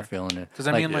for really sure. not feeling it. 'Cause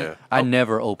I Like, mean, like, yeah. I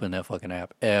never open that fucking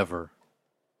app ever.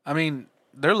 I mean,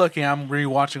 they're lucky I'm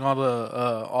rewatching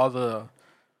all the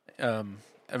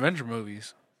Avenger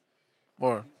movies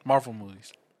or Marvel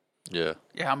movies. Yeah.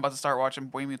 Yeah, I'm about to start watching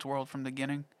Boy Meets World from the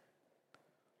beginning.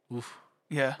 Oof.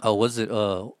 Yeah. Oh, was it?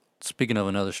 Speaking of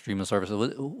another streaming service,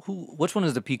 which one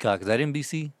is the Peacock? Is that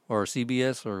NBC or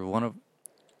CBS or one of?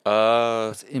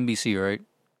 It's NBC, right?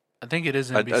 I think it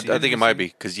is I NBC. think it might be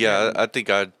because I think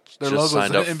I Their just logo's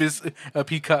signed up. NBC, a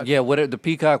peacock. Yeah, the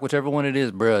Peacock, whichever one it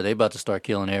is, bro, they about to start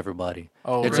killing everybody.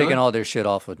 Oh, they're really? taking all their shit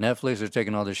off of Netflix. They're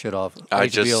taking all their shit off I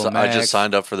HBO Max. just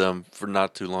signed up for them for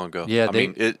not too long ago. Yeah, I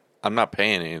mean I'm not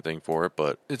paying anything for it,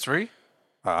 but It's free.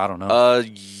 I don't know.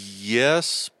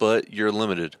 yes, but you're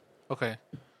limited. Okay.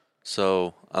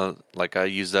 So like I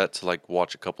use that to like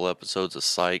watch a couple episodes of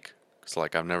Psych because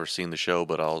like I've never seen the show,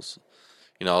 but I was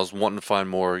wanting to find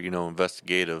more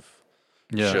investigative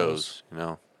Yeah. shows,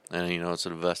 and it's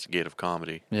an investigative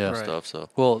comedy Yeah. and Right. stuff. So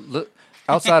Well, look,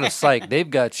 outside of Psych, they've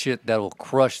got shit that will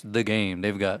crush the game.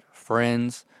 They've got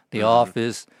Friends, The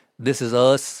Office, This Is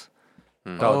Us.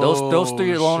 Dog, those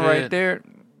three Oh, alone right shit. there,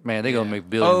 man, they gonna make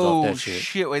billions off Oh that shit.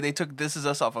 shit! Wait, they took This Is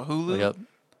Us off of Hulu. Yep.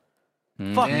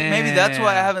 Fuck, maybe that's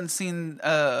why I Damn. haven't seen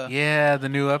Yeah, the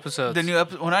new episodes. the new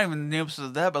episode. Well, not even the new episode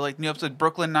of that, but like new episode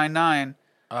Brooklyn Nine-Nine,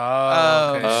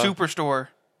 Oh, okay. Superstore.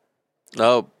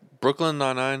 no, Brooklyn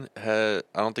Nine-Nine I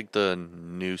don't think the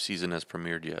new season has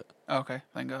premiered yet. Okay,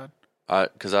 thank God.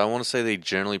 Because I want to say they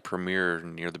generally premiere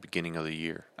near the beginning of the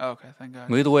year. Okay, thank God.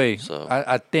 Well, either way, So-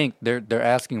 I think their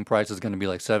asking price is going to be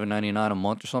like $7.99 a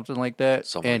month or something like that.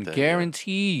 Something like and that, yeah.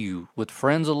 guarantee you, with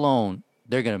Friends alone,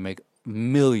 they're going to make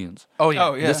millions. Oh yeah.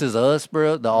 Oh yeah. This Is Us,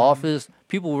 bro. The Office.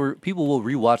 People will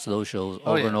rewatch those shows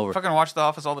over yeah. and over. Fucking watch The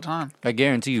Office all the time. I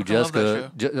guarantee you, Fucking love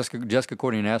that Jessica,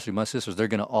 Courtney, and Ashley, my sisters, they're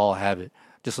gonna all have it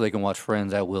just so they can watch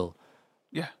Friends at will,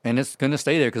 Yeah. and it's gonna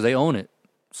stay there because they own it.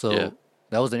 So Yeah.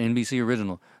 that was an NBC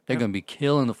original. They're gonna be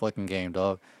killing the fucking game,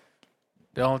 dog.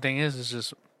 The only thing is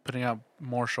just putting out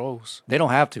more shows. They don't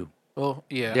have to. Well,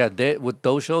 yeah. Yeah, with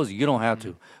those shows, you don't have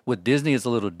to. With Disney, it's a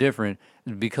little different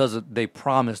because they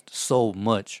promised so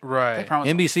much. They Right. promised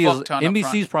a NBC's fuck ton up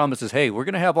front. promise is, hey, we're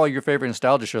gonna have all your favorite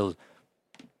nostalgia shows.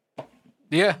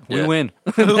 Yeah. We Yeah. win.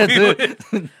 That's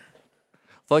it.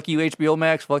 Fuck you, HBO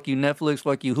Max. Fuck you, Netflix.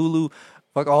 Fuck you, Hulu.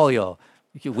 Fuck all y'all.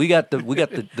 We got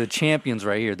the champions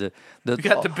right here. We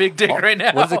got the big dick right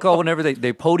now. What is it called? Whenever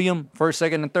they podium first,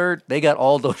 second, and third, they got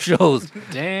all those shows.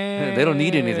 Damn. They don't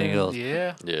need anything else.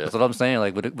 Yeah. Yeah. That's what I'm saying.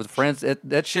 Like with Friends, that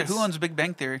Shit, shit. who owns Big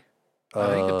Bang Theory? I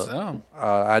think it's them.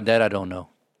 That I don't know.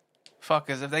 Fuck,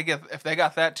 cause if they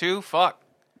got that too, fuck.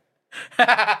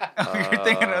 You're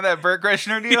thinking of that Burt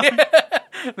Kreischer deal?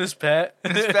 This Pat.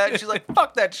 It's bad. She's like,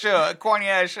 fuck that show, a corny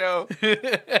ass show.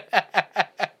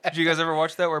 Did you guys ever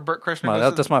watch that where Burt Kreischer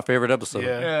goes to That's my favorite episode.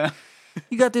 Yeah. yeah.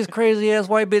 You got this crazy ass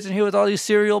white bitch in here with all these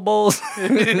cereal bowls.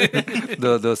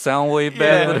 the Soundwave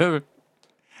bag, Yeah. whatever.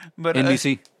 But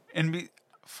NBC.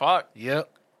 fuck. Yep.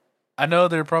 I know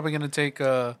they're probably going to take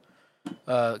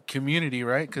Community,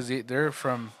 right? Because they're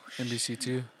from NBC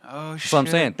too. Oh shit. So I'm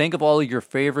saying, think of all of your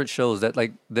favorite shows that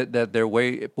they're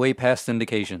way past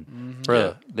syndication,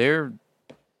 bruh. They're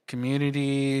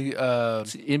Community.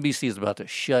 NBC is about to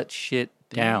shut shit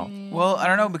down. Well, I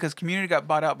don't know because Community got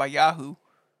bought out by Yahoo.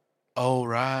 Oh, You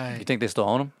right. think they still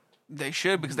own them? They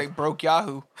should because they broke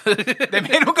Yahoo. They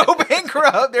made them go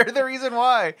bankrupt. They're the reason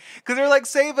why. Because they're like,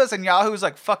 save us. And Yahoo's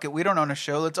like, fuck it. We don't own a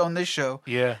show. Let's own this show.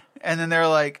 Yeah. And then they're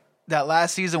like, that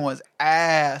last season was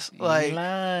ass. Like,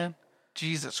 Lying.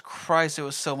 Jesus Christ, it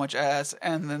was so much ass.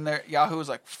 And then Yahoo was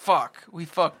like, fuck, we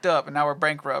fucked up. And now we're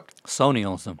bankrupt. Sony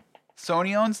owns them.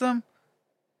 Sony owns them?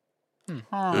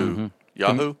 Huh. Who?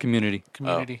 Yahoo? Community.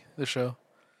 Community, the show.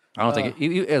 I don't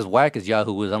think as whack as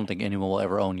Yahoo is, I don't think anyone will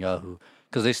ever own Yahoo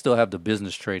because they still have the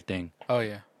business trade thing. Oh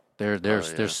yeah. They're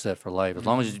set for life as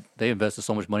long as they invested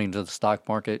so much money into the stock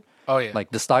market. Oh yeah. Like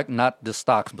the stock, not the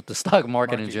stocks, but the stock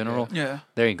market in general. Yeah.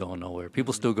 They ain't going nowhere.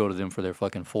 People still go to them for their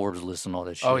fucking Forbes list and all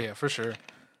that shit. Oh yeah, for sure.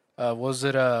 Was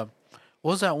it what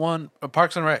was that one?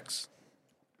 Parks and Recs.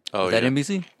 Oh, Is that yeah.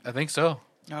 NBC? I think so.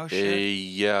 Oh, shit.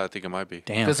 Yeah, I think it might be.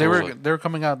 Damn. Because fool. they were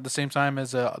coming out at the same time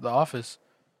as The Office,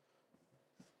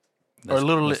 or Let's- a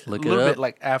little let's look it little up. bit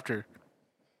like after.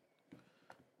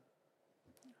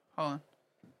 Hold on.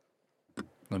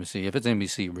 Let me see if it's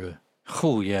NBC, bro.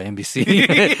 Oh yeah, NBC.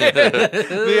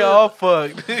 They all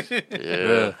fucked.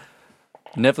 Yeah. Bruh.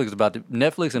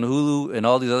 Netflix and Hulu and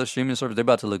all these other streaming services. They're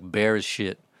about to look bare as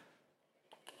shit.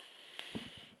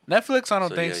 Netflix, I don't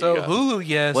So, think yeah, so. you got- Hulu,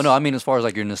 yes. Well, no, I mean as far as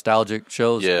like your nostalgic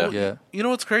shows. Yeah. yeah. You know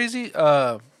what's crazy? With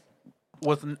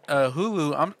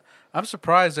Hulu, I'm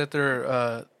surprised that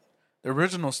their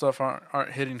original stuff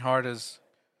aren't hitting hard as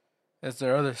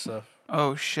their other stuff.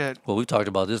 Oh, shit. Well, we've talked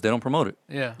about this. They don't promote it.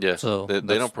 Yeah. Yeah, So, they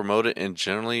that's- don't promote it, and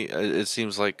generally, it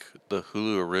seems like the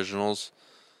Hulu originals,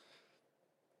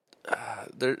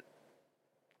 they're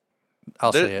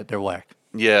I'll They're- say it. They're whack.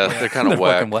 they're kind of They're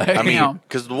whack. fucking whack. I mean, Yeah.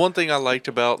 because the one thing I liked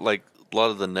about like a lot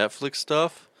of the Netflix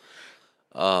stuff,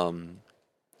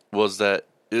 was that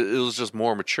it was just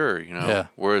more mature, you know. Yeah.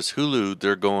 Whereas Hulu,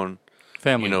 they're going,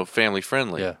 Family. you know, family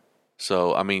friendly. Yeah.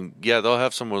 So I mean, yeah, they'll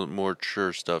have some more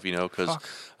mature stuff, you know, because Fuck.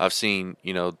 I've seen,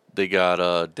 you know, they got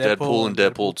Deadpool Deadpool and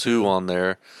and Deadpool Deadpool 2 on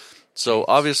there. So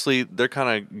obviously they're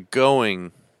kind of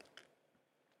going,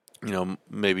 you know,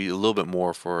 maybe a little bit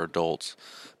more for adults.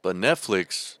 But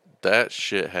Netflix, that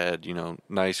shit had, you know,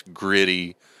 nice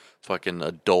gritty fucking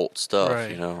adult stuff,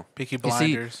 Right. you know. Peaky You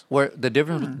see, Blinders. where the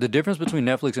difference between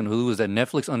Netflix and Hulu is that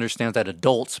Netflix understands that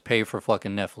adults pay for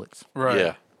fucking Netflix. Right.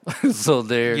 Yeah. So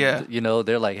they're, Yeah. you know,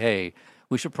 they're like, hey,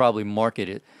 we should probably market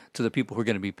it to the people who are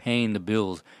going to be paying the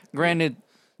bills. Granted,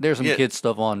 there's some Yeah. kids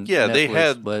stuff on Yeah,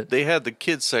 Netflix, they had the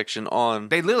kids section on.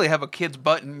 They literally have a kids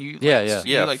button. You Yeah, like, yeah.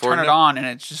 You Yeah, like for turn it Net- on and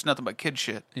it's just nothing but kid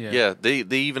shit. yeah, they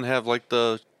even have like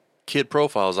the kid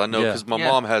profiles. I know Yeah. because my Yeah.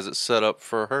 mom has it set up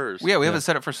for hers. Yeah, we have it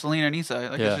set up for Selena and Issa.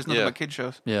 Like Yeah. it's just nothing Yeah. but kid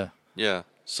shows. yeah. Yeah.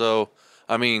 So,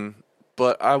 I mean,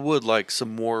 but I would like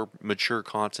some more mature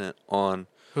content on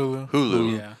Hulu.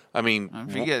 Hulu. Yeah. I mean,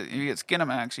 If you get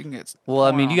Skinamax, you can get. Well,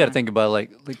 I more mean, you on got to there. think about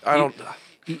like I don't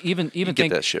even you get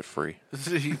think that shit free.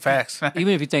 Facts. even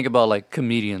if you think about like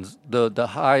comedians, the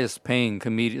highest paying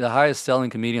the highest selling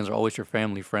comedians are always your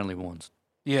family friendly ones.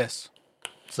 Yes.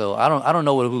 So I don't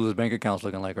know what Hulu's bank account's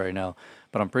looking like right now,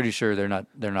 but I'm pretty sure they're not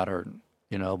hurting.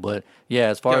 You know, but yeah,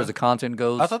 as far Yeah. as the content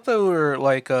goes, I thought they were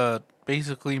like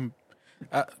basically.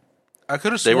 I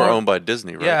could have They sworn were owned by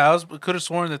Disney, right? Yeah, could have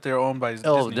sworn that they were owned by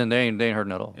oh, Disney. then they ain't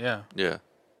hurting at all. Yeah. Yeah.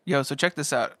 Yo, so check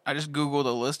this out. I just Googled a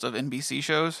list of NBC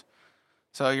shows.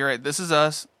 So you're right. This Is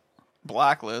Us,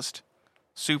 Blacklist,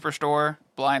 Superstore,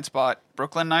 Blind Spot,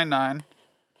 Brooklyn Nine-Nine,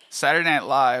 Saturday Night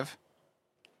Live,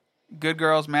 Good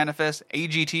Girls, Manifest,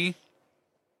 AGT.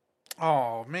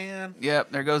 Oh man.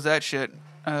 Yep, there goes that shit.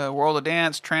 World of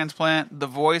Dance, Transplant, The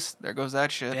Voice. There goes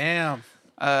that shit. Damn.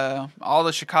 All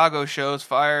the Chicago shows,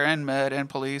 Fire and Med and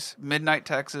Police, Midnight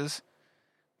Texas,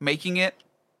 Making It.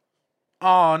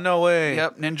 Oh no way.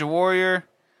 Yep, Ninja Warrior,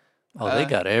 Oh, they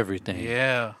got everything.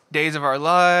 Yeah. Days of Our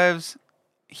Lives,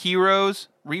 Heroes,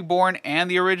 Reborn and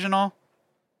the original,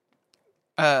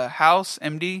 House,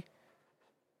 MD,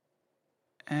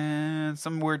 and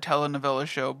some weird telenovela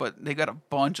show. But they got a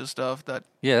bunch of stuff that.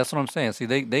 Yeah, that's what I'm saying. See,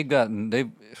 they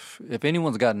if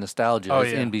anyone's got nostalgia, Oh,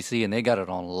 it's yeah. NBC, and they got it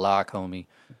on lock, homie.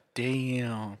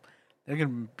 Damn. They're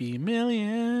gonna be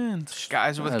millions.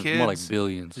 Guys with That's kids. more like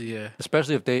billions. Yeah.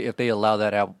 Especially if they allow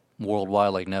that out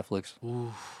worldwide like Netflix.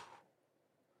 Ooh.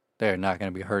 They're not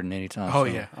going to be hurting anytime Oh,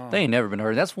 soon. yeah. Oh. They ain't never been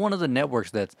hurting. That's one of the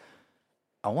networks that's,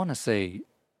 I want to say,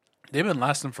 They've been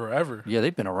lasting forever. yeah,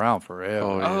 they've been around forever.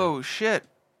 Oh, yeah. Oh shit!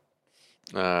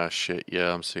 Shit.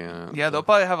 Yeah, I'm seeing it. Yeah, they'll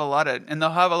probably have a lot of, and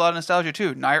they'll have a lot of nostalgia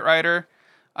too. Knight Rider,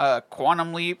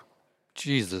 Quantum Leap,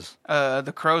 Jesus.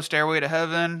 The Crow, Stairway to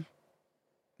Heaven,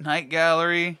 Night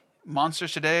Gallery,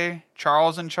 Monsters Today,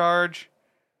 Charles in Charge.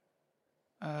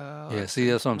 Yeah, see,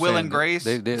 that's what I'm Will saying. and Grace.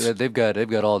 They've got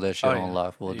all that shit Oh, on yeah.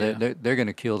 lock. Well, Yeah. they're going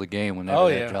to kill the game whenever Oh,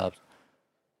 that yeah. drops.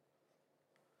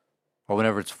 Or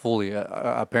whenever it's fully.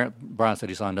 Apparently, Brian said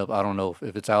he signed up. I don't know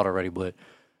if it's out already, but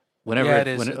whenever Yeah, it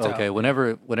is. It's okay, out.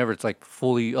 whenever it's like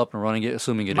fully up and running,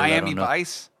 assuming it is, I Miami don't know.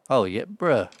 Vice, Oh yeah,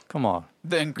 bruh, come on,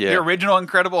 the Yeah. original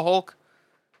Incredible Hulk.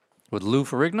 with Lou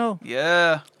Ferrigno.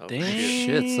 Yeah, Oh, Damn.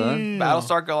 shit. Shit, son.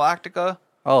 Battlestar Galactica.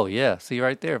 Oh yeah, see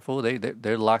right there, fool.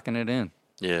 They're locking it in.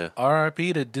 Yeah.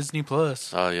 R.I.P. to Disney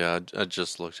Plus. Oh yeah. I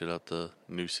just looked it up. The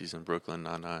new season Brooklyn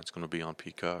Nine-Nine. It's going to be on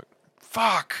Peacock.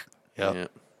 Fuck. Yep. Yeah.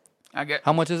 I get.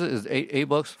 How much is it? Is it $8,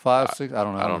 $5, $6? I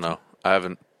don't know. I don't know. I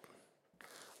haven't.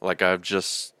 Like I've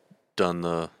just done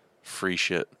the free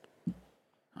shit.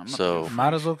 So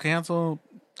Might as well cancel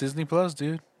Disney Plus,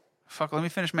 dude. Fuck. Let me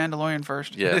finish Mandalorian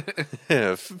first. yeah,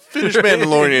 yeah. Finish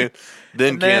Mandalorian,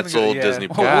 then And then cancel yeah. Disney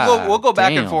We'll, Plus. we'll go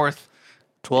back and damn. forth.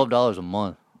 $12 a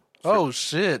month. Oh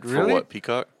shit! For Really? what?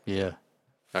 Peacock? Yeah.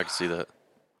 I can see that.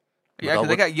 Yeah, because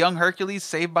they got Young Hercules,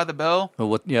 Saved by the Bell. Well,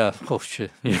 what? Yeah. Oh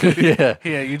shit. yeah.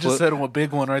 Yeah, you just Well- said a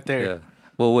big one right there. Yeah.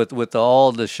 Well, with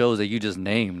all the shows that you just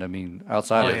named, I mean,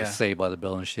 outside Oh, of yeah. Saved by the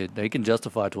Bell and shit, they can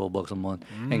justify $12 a month,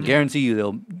 and guarantee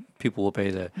you people will pay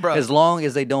that Bruh. as long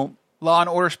as they don't. Law and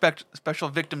Order Special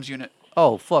Victims Unit.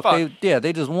 Oh fuck! Fuck.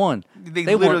 They just won. They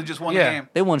They literally won- just won yeah. the game.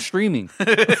 They won streaming.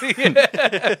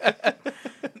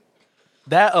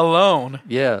 That alone.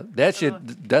 Yeah, that shit.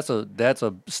 That's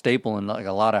a staple in like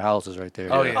a lot of houses right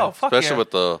there. Oh, yeah. Oh fuck Especially yeah.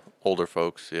 with the older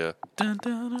folks. Yeah. Dun,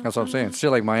 dun, dun. That's what I'm saying. Shit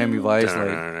like Miami Vice, like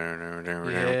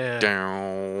Yeah.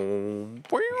 Down.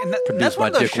 And that's Produced one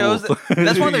of by those Dick shows. Wolf.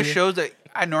 That's one of those shows that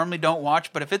I normally don't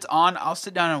watch, but if it's on, I'll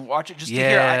sit down and watch it just to hear.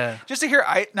 Yeah. Just to hear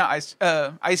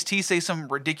Ice T say some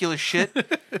ridiculous shit.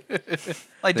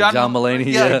 Like John Mulaney,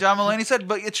 yeah. like John Mulaney said.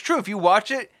 But it's true. If you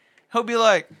watch it, they'll be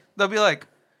like,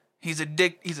 he's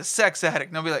a sex addict.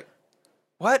 And they'll be like,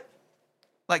 what?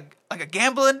 Like a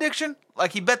gambling addiction?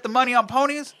 Like he bet the money on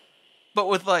ponies, but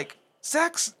with like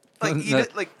sex? Like he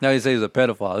did, like Now he says he's a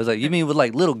pedophile. He's like, you mean with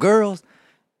like little girls?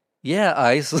 Yeah,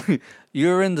 Ice.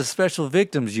 You're in the special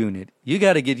victims unit. You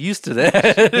got to get used to that.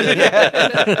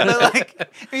 but,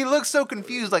 like he looks so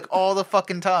confused like all the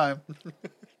fucking time.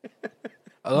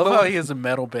 I love how he has a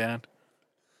metal band.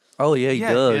 Oh yeah, he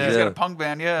does. He's Yeah, got a punk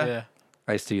band. Yeah.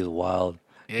 Ice-T is wild.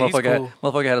 Yeah, he's cool.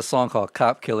 Motherfucker had a song called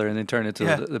 "Cop Killer" and then turned into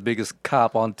Yeah. the biggest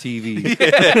cop on TV.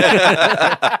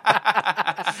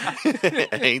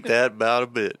 Ain't that about a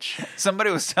bitch? Somebody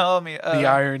was telling me The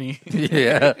irony.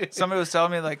 Yeah. somebody was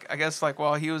telling me like I guess like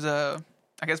while he was I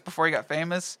guess before he got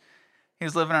famous, he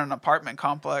was living in an apartment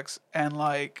complex and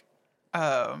like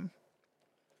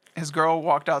his girl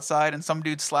walked outside and some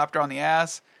dude slapped her on the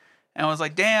ass and was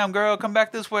like, "Damn girl, come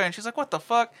back this way." And she's like, "What the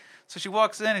fuck?" So she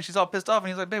walks in and she's all pissed off and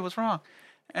he's like, "Babe, what's wrong?"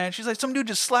 And she's like, "Some dude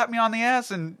just slapped me on the ass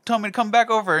and told me to come back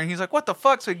over." And he's like, "What the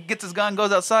fuck?" So he gets his gun,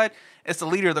 goes outside. It's the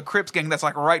leader of the Crips gang that's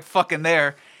like right fucking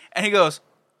there. And he goes,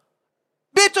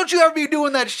 "Bitch, don't you ever be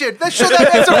doing that shit. Let's show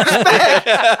that man some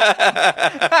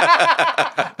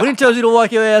respect." When he tells you to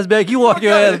walk your ass back, you walk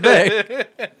your ass back. He's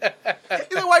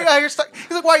like, "Why you out here He's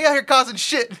like, "Why you out here causing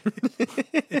shit?"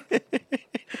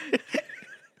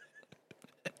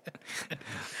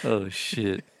 Oh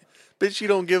shit. Bitch, you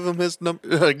don't give him his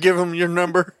give him your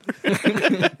number.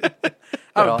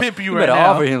 I'll pimp you right better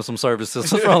now. offer him some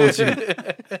services. What's wrong with you?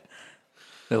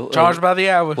 Charged by the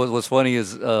hour. What's funny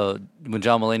is when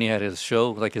John Mulaney had his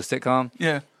show, like his sitcom,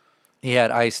 Yeah. he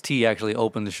had Ice-T actually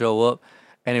open the show up,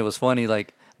 and it was funny.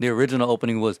 Like the original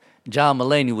opening was John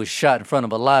Mulaney was shot in front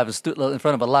of a live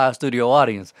studio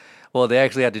audience. Well, they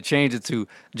actually had to change it to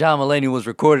John Mulaney was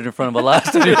recorded in front of a live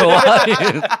studio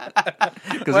audience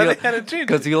Why they had to change it?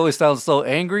 because he always sounds so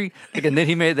angry. Like, and then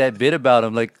he made that bit about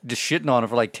him, like just shitting on him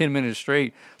for like 10 minutes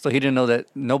straight. So he didn't know that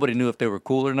nobody knew if they were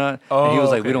cool or not. And he was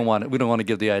like, okay. "We don't want to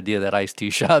give the idea that Ice-T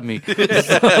shot me." That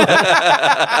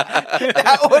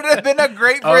would have been a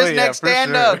great for Oh, his yeah, next for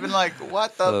stand up. sure. And like,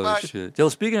 what the Oh fuck? shit! Yo,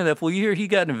 speaking of that, fool, you hear he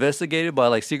got investigated by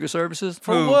like Secret Services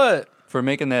For what? for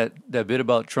making that bit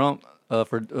about Trump,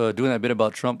 for doing that bit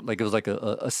about Trump, like it was like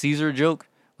a Caesar joke,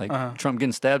 like Trump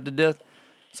getting stabbed to death.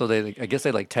 So I guess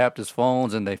they like tapped his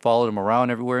phones and they followed him around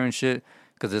everywhere and shit.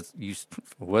 Because it's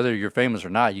whether you're famous or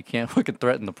not, you can't fucking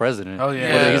threaten the president. Oh,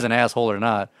 yeah. Whether Yeah. he's an asshole or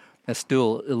not, that's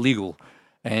still illegal.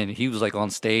 And he was like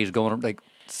on stage going like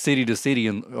city to city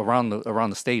and around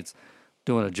the states,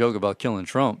 doing a joke about killing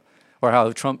Trump or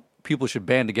how Trump people should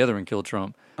band together and kill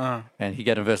Trump. And he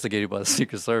got investigated by the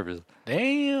Secret Service.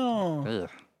 Damn. Ugh.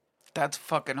 That's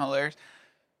fucking hilarious.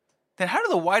 Then how do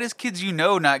the whitest kids you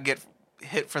know not get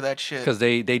hit for that shit? Because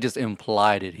they just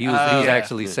implied it. He was Oh, yeah.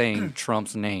 actually saying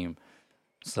Trump's name.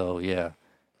 So yeah,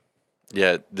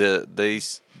 Yeah, they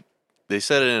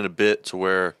said it in a bit to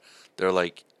where they're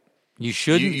like, you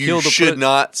shouldn't you kill the should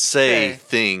not say Hey.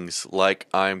 things like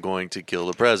 "I'm going to kill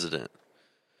the president."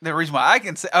 The reason why I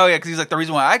can say, oh yeah, because he's like, the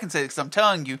reason why I can say it because I'm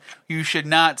telling you, you should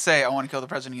not say I want to kill the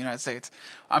president of the United States.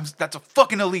 That's a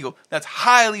fucking illegal. That's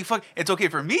highly It's okay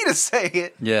for me to say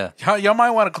it. Yeah. Y'all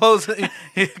might want to close it.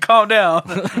 Calm down.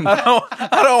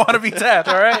 I don't want to be tapped,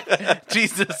 all right?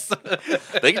 Jesus.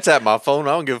 They can tap my phone.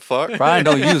 I don't give a fuck. Brian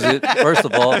don't use it, first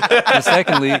of all. And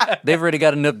secondly, they've already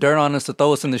got enough dirt on us to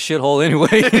throw us in the shithole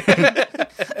anyway.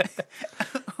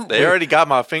 They already got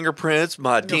my fingerprints,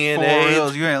 my For DNA.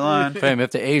 reals, you ain't lying. Fam,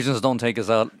 if the Asians don't take us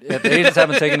out, if the Asians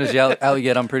haven't taken us out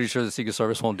yet, I'm pretty sure the Secret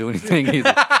Service won't do anything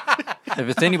either. If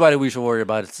it's anybody we should worry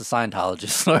about, it's the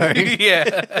Scientologists. All right? Yeah.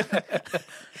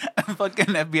 Fucking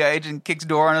FBI agent kicks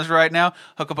door on us right now.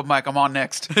 Hook up a mic. I'm on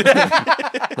next.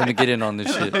 Let me get in on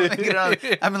this shit. Get on.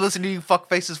 I've been listening to you fuck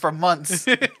faces for months.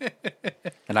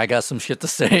 And I got some shit to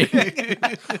say.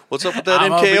 What's up with that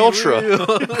I'ma MK be Ultra?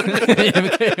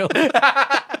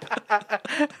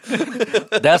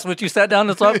 That's what you sat down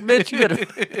to talk, bitch.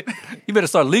 You better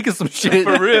start leaking some shit.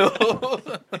 For real.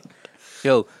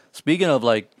 Yo, speaking of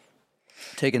like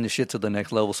taking the shit to the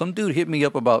next level, some dude hit me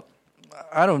up about,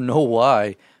 I don't know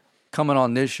why, coming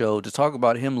on this show to talk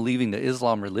about him leaving the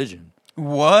Islam religion.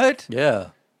 What? Yeah.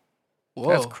 Whoa.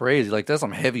 That's crazy. Like, that's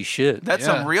some heavy shit. That's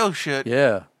Yeah. some real shit.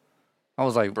 Yeah. I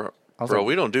was like, Bro, I was bro, like,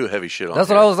 we don't do heavy shit on that's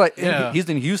here. what I was like. Yeah. He's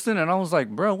in Houston, and I was like,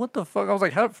 bro, what the fuck? I was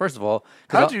like, how? First of all,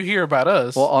 'cause How'd you hear about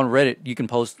us? Well, on Reddit, you can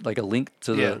post like a link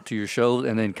to Yeah. to your show,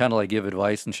 and then kind of like give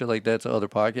advice and shit like that to other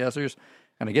podcasters.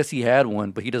 And I guess he had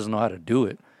one, but he doesn't know how to do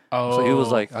it. So he was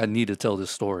Oh. like, I need to tell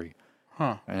this story.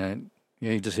 Huh. And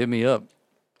yeah, he just hit me up.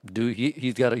 Dude,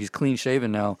 he's clean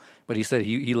shaven now, but he said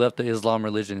he left the Islam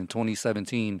religion in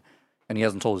 2017, and he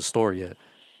hasn't told his story yet.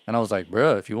 And I was like,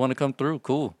 bruh, if you want to come through,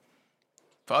 cool.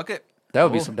 Fuck it. That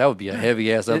would be that would be a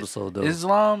heavy ass episode though.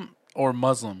 Islam or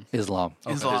Muslim? Islam.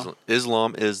 Islam.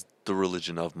 Islam is the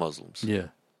religion of Muslims. Yeah.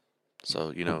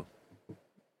 So, you know,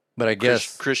 But I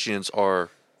guess Christians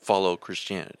follow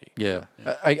Christianity. yeah.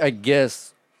 I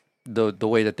guess the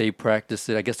way that they practice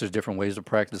it, I guess there's different ways to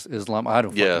practice Islam. I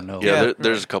don't Yeah, fucking know.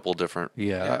 there's a couple different.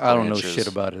 Yeah, I don't know branches. shit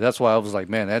about it. That's why I was like,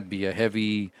 man, that'd be a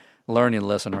heavy learning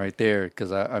lesson right there.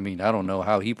 Because I mean, I don't know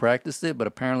how he practiced it, but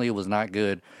apparently it was not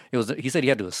good. It was. He said he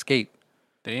had to escape.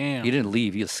 Damn. He didn't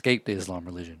leave. He escaped the Islam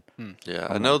religion. Yeah,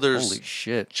 I'm I know like, there's holy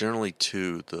shit. generally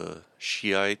two: the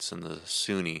Shiites and the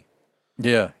Sunni.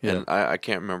 Yeah, yeah. And I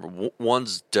can't remember.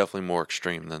 One's definitely more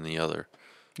extreme than the other.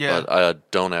 Yeah.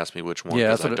 But don't ask me which one Yeah,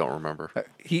 because that's I what don't remember.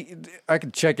 I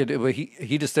could check it, but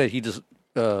he just said he just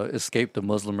escaped the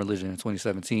Muslim religion in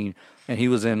 2017, and he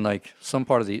was in like some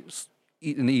part of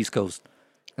in the East Coast,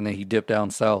 and then he dipped down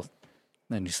south,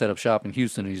 and he set up shop in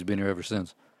Houston, and he's been here ever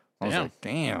since. I was Damn. like,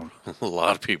 damn, A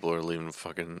lot of people are leaving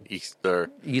fucking East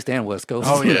there. East and West Coast.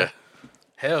 Oh, yeah. Yeah,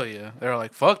 Hell yeah. They're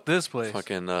like, fuck this place.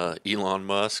 fucking Elon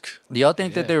Musk. Do y'all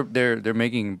think that they're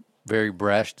making very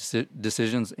brash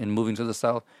decisions in moving to the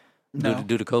south No.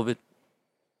 due to COVID?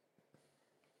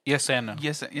 Yes and no.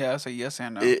 Yes. Yeah. I say yes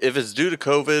and no. If it's due to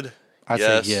COVID, I'd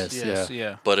yes. say yes. Yes, Yeah.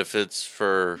 yeah. But if it's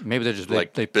for Maybe they're just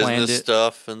like they planned business it.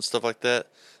 stuff and stuff like that,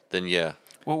 then yeah.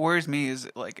 What worries me is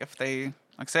like if they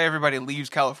like say everybody leaves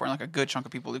California, like a good chunk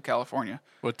of people leave California,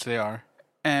 Which they are.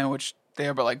 and which they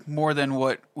are, but like more than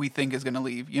what we think is going to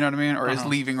leave. You know what I mean? Or is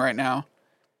leaving right now,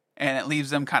 and it leaves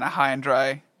them kind of high and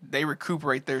dry. They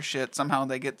recuperate their shit somehow.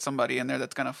 They get somebody in there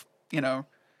that's gonna,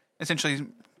 essentially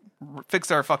fix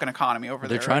our fucking economy over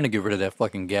They're there. trying to get rid of that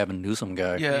fucking Gavin Newsom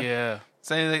guy. Yeah. Yeah.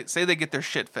 Say they get their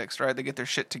shit fixed, right? They get their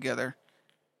shit together.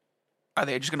 Are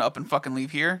they just gonna up and fucking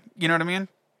leave here? You know what I mean?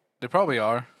 They probably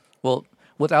are. Well,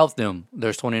 without them,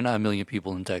 there's 29 million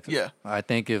people in Texas. Yeah. I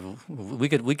think if we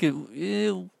could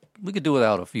do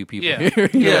without a few people Yeah. here.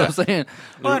 You know Yeah. what I'm saying?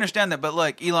 Well, I understand that, but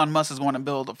like Elon Musk is want to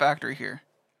build a factory here.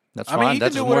 That's I fine. mean, he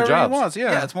That's can do just more whatever jobs. he wants.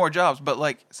 Yeah. Yeah. it's more jobs. But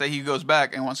like, say he goes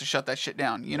back and wants to shut that shit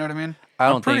down. You know what I mean? I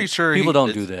don't pretty think sure people he-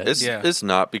 don't do that. It's Yeah. it's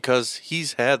not because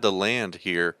he's had the land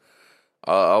here.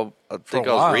 I think a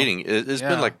I was while. reading. It's Yeah.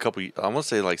 been like a couple. I want to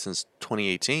say like since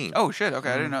 2018. Oh shit. Okay,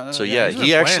 I didn't know that. so yeah, he's been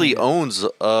he actually planning owns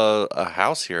a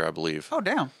house here, I believe. Oh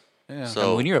damn. Yeah. And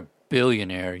So when you're a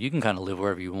billionaire, you can kind of live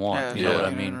wherever you want. Yeah, You know yeah. what I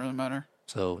it mean? doesn't really matter.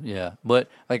 So yeah, but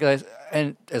like,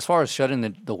 and as far as shutting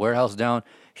the warehouse down,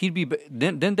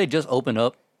 didn't they just open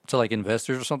up to like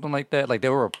investors or something like that? Like they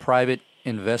were a private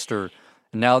investor,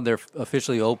 and now they're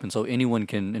officially open, so anyone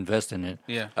can invest in it.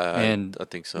 Yeah. And I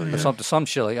think so. or Yeah. some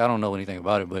shit like I don't know anything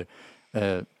about it, but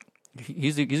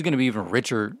he's going to be even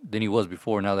richer than he was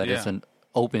before now that it's Yeah. an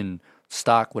open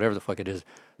stock, whatever the fuck it is.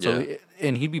 So Yeah.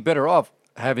 and he'd be better off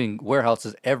having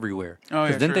warehouses everywhere. Oh,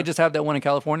 yeah, 'Cause didn't they true. just have that one in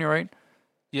California, right?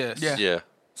 Yes. Yeah. Yeah.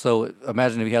 So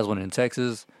imagine if he has one in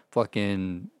Texas,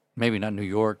 fucking maybe not New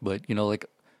York, but like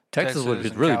Texas would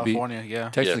and really California, yeah.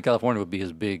 Texas Yeah. and California would be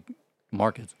his big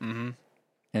markets. Mm-hmm.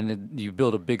 And then you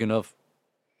build a big enough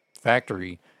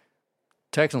factory,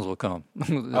 Texans will come.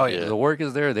 Oh, yeah. If the work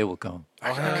is there, they will come.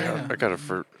 I got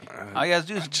to All you guys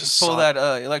do is just just pull saw-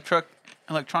 that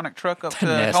electronic truck up to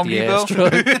Home Nasty ass Depot.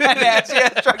 truck. Nasty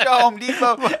ass truck to Home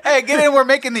Depot. Hey, get in. We're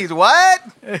making these. What?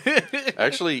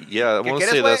 Actually, yeah, I want get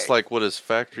to say his that's way. like what his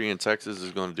factory in Texas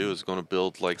is going to do. Is going to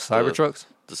build like Cybertrucks?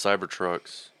 the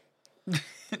Cybertrucks.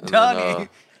 And Done. then,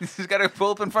 He's got to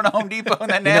pull up in front of Home Depot in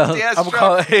that know, nasty ass I'm truck. gonna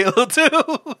call it Halo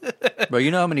 2. Bro,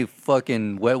 you know how many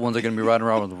fucking wet ones are going to be riding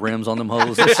around with rims on them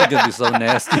hoes? This is going to be so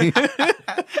nasty.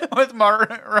 With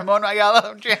Ramon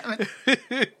Ayala jamming.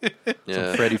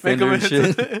 yeah. Freddie Make Fender them and shit.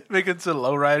 into, make it to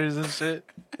lowriders and shit.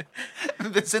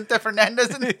 Vicente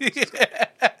Fernandez. And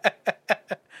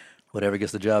Whatever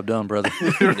gets the job done, brother.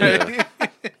 Yeah.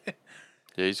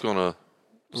 Yeah, he's gonna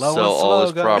Low sell and all slow,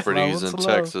 his guys. properties Low in and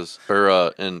slow. Texas or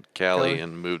in Cali Cali.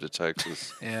 and move to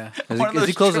Texas. Yeah. Is One of he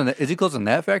those closing? Is he closing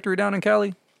that factory down in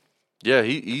Cali? Yeah,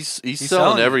 he's selling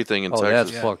selling it. everything in Oh,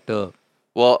 Texas. that's fucked up.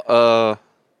 Well,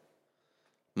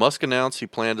 Musk announced he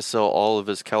planned to sell all of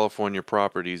his California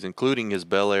properties, including his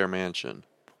Bel Air mansion.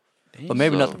 But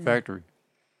maybe not So- the factory.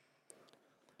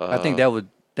 I think that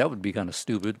would be kind of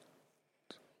stupid.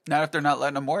 not if they're not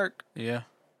letting them work. Yeah.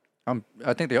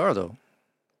 I think they are though.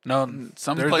 No,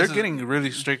 Some they're places- getting really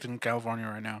strict in California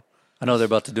right now. I know they're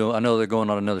about to do. I know they're going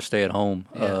on another stay at home.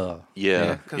 Yeah, 'cause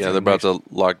yeah, they they're about to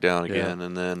lock down Yeah. again,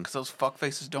 and then Because those fuck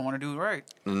faces don't want to do right.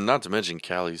 not to mention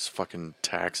Cali's fucking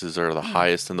taxes are the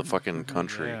highest in the fucking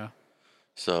country. Yeah.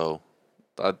 So,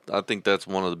 I think that's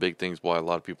one of the big things why a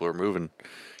lot of people are moving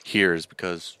here is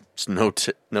because it's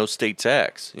no state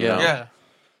tax. You Yeah. know? Yeah.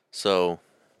 So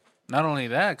Not only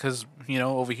that, because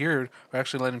over here we're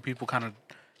actually letting people kind of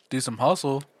do some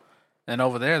hustle, and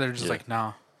over there they're just Yeah. like,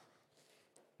 nah.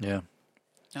 Yeah.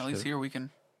 At least here we can.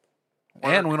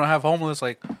 And we don't have homeless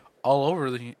like all over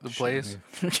the place.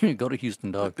 Go to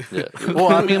Houston, dog. Yeah.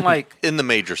 Well, I mean, like, In the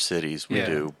major cities, we Yeah.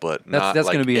 do, but That's not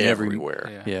like gonna be in every- everywhere.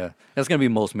 yeah. Yeah, that's gonna be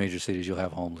most major cities. You'll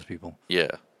have homeless people,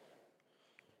 Yeah.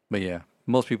 but yeah,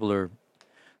 most people are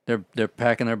they're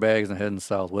packing their bags and heading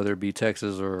south, whether it be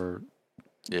Texas or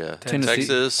Yeah. Tennessee.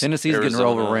 Texas, Tennessee's Arizona,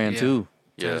 getting overran Yeah. too.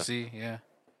 Yeah. Tennessee, yeah.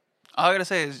 All I gotta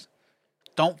say is,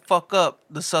 don't fuck up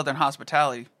the Southern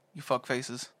hospitality, you fuck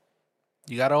faces.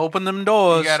 You gotta open them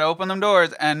doors. You gotta open them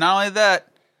doors, and not only that,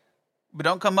 but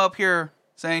don't come up here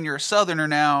saying you're a Southerner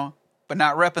now, but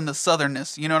not repping the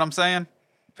Southernness. You know what I'm saying?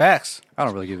 Facts. I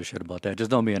don't really give a shit about that. Just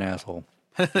don't be an asshole.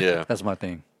 Yeah. That's my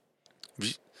thing.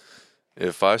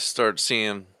 If I start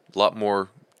seeing a lot more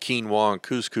quinoa and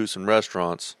couscous in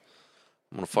restaurants,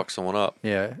 I'm gonna fuck someone up.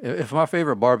 Yeah, if my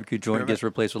favorite barbecue joint gets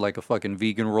replaced with like a fucking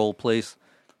vegan roll place,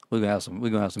 we're gonna have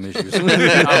some issues.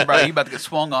 Oh, bro, you about to get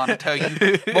swung on. I tell you,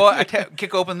 boy.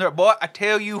 Kick open the door, boy. I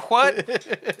tell you what.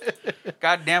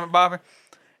 God damn it, Bobby.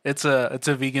 It's a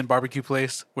vegan barbecue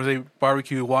place where they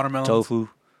barbecue watermelons. Tofu?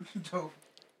 You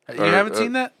haven't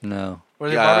seen that? No. Where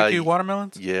they Yeah, barbecue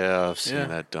watermelons? Yeah, I've seen Yeah.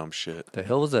 that dumb shit. The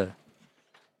hell was that?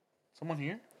 Someone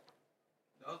here?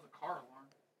 That was the car alarm.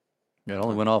 Yeah, it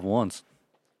only went off once.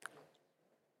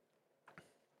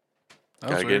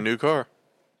 Gotta get a new car.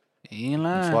 You ain't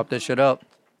lying. Swap that shit out.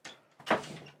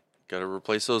 Gotta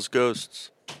replace those ghosts.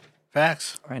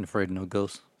 Facts. I ain't afraid of no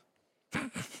ghosts.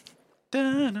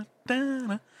 Dun,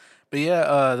 dun. But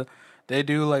yeah, they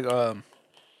do like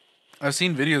I've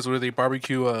seen videos where they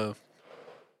barbecue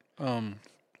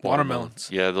watermelons.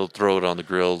 Yeah, they'll throw it on the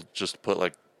grill, just put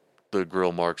like the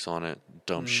grill marks on it.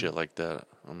 Dumb shit like that.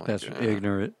 I'm like, That's yeah.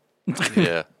 ignorant.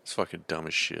 Yeah, it's fucking dumb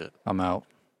as shit. I'm out.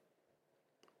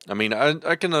 I mean,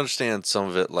 I can understand some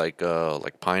of it, like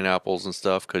pineapples and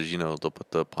stuff, because they'll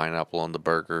put the pineapple on the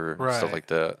burger and stuff Right. like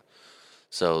that.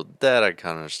 So that I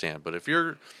kind of understand. But if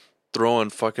you're throwing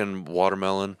fucking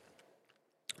watermelon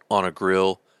on a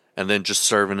grill and then just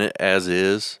serving it as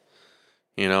is,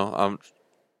 I'm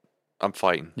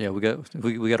fighting. Yeah, we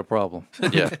got a problem.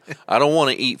 Yeah, I don't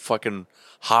want to eat fucking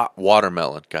hot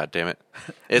watermelon. God damn it!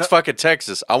 It's fucking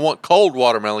Texas. I want cold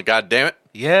watermelon. God damn it!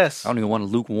 Yes. I don't even want a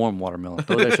lukewarm watermelon.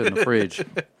 Throw that shit in the fridge.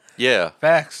 Yeah,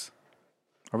 Facts.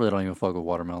 I really don't even fuck with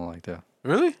watermelon like that.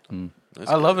 Really? that's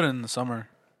I love good. it in the summer.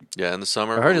 Yeah, in the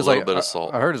summer, I heard a it's little like bit of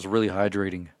salt. I heard it's really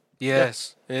hydrating.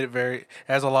 Yes. It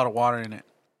has a lot of water in it.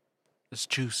 It's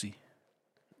juicy.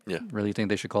 Really think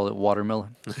they should call it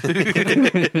watermelon?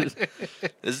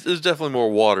 It's definitely more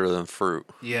water than fruit,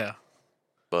 Yeah.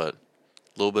 but a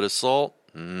little bit of salt,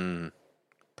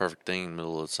 perfect thing in the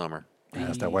middle of the summer. Yeah,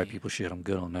 that's that white people shit. I'm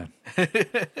good on that.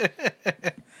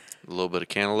 A little bit of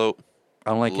cantaloupe. I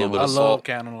don't like A little bit I of cantaloupe. love salt.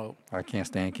 cantaloupe. I can't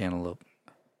stand cantaloupe.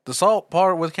 The salt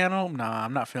part with cantaloupe, nah,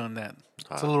 I'm not feeling that.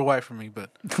 It's a little white for me, but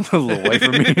A little white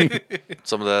for me.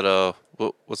 Some of that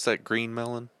what's that green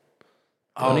melon?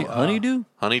 Honeydew?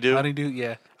 Honeydew. honeydew,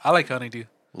 yeah. I like honeydew.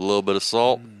 A little bit of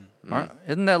salt.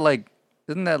 Isn't that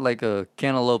like a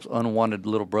cantaloupe's unwanted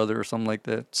little brother or something like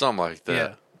that? Something like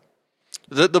that.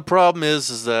 Yeah. The problem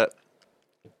is that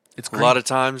It's a green. lot of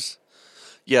times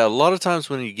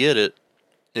when you get it,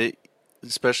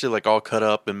 especially like all cut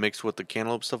up and mixed with the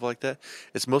cantaloupe stuff like that,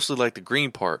 it's mostly like the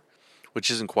green part, which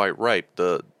isn't quite ripe.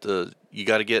 The you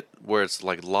got to get where it's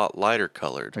like a lot lighter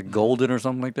colored. Like golden or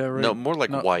something like that, right? No, more like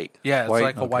No. white. Yeah, it's White?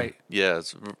 like a Okay. white. Yeah,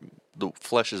 the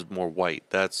flesh is more white.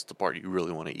 That's the part you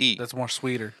really want to eat. That's more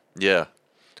sweeter. Yeah,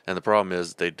 and the problem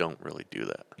is they don't really do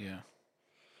that. Yeah.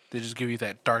 They just give you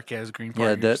that dark ass green part. Yeah,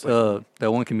 You're just like,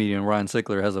 that one comedian Ryan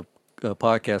Sickler has a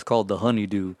podcast called The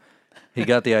Honeydew. He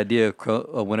got the idea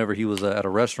whenever he was at a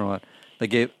restaurant. They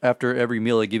gave after every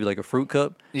meal they give you like a fruit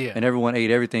cup, Yeah. and everyone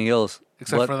ate everything else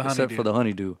Except for the except honeydew. for the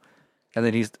honeydew. And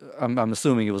then I'm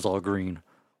assuming it was all green,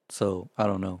 so I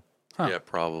don't know. Huh. Yeah,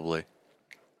 probably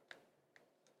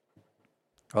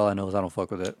All I know is I don't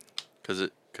fuck with that.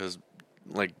 because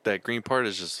like that green part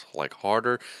is just like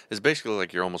harder. It's basically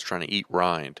like you're almost trying to eat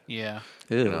rind. yeah.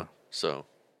 Ew. You know, so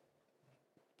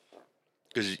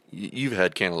because you've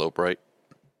had cantaloupe, right?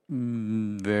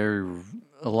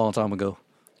 A long time ago.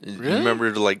 You Really?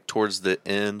 remember like towards the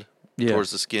end, Yeah.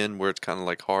 towards the skin where it's kind of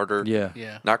like harder. Yeah.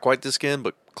 Yeah. Not quite the skin,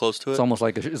 but close to it. It's almost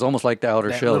like the outer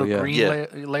That shell. little Yeah. green Yeah.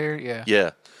 layer, yeah.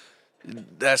 Yeah,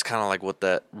 that's kind of like what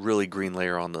that really green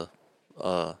layer on the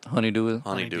Honeydew is.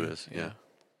 honeydew is. Yeah.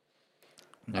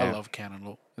 I Yeah. love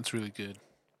cantaloupe. It's really good.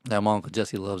 That my Uncle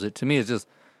Jesse loves it. To me, it's just,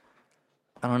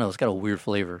 I don't know. It's got a weird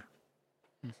flavor.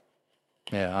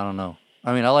 Yeah, I don't know.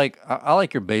 I mean, I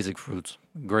like your basic fruits,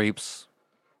 grapes,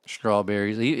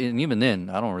 strawberries, and even then,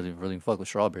 I don't really fuck with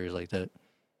strawberries like that.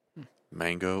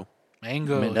 Mango,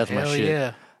 Mango. Man, that's my hell shit.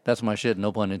 Yeah. That's my shit.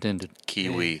 No pun intended.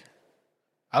 kiwi.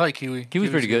 I like kiwi. Kiwi's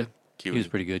pretty good. Kiwi. Kiwi's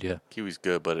pretty good. Yeah, Kiwi's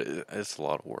good, but it's a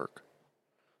lot of work.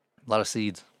 a lot of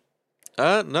seeds.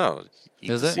 No.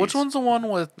 eat Is the it? seeds. Which one's the one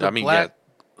with the I mean, black,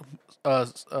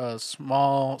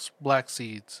 small black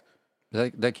seeds?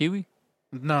 Is that kiwi?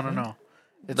 No, no.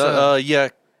 It's yeah,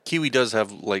 kiwi does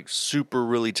have like super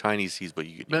really tiny seeds, but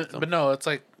you can eat them. but no, it's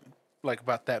like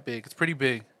about that big. It's pretty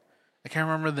big. I can't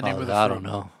remember the name of the fruit. I don't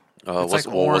know. it's what's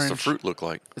like what's the orange. fruit look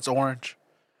like? It's orange.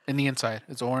 In the inside,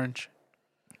 it's orange.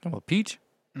 Talking about peach?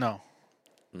 No,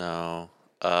 No.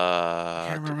 I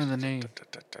can't remember the name.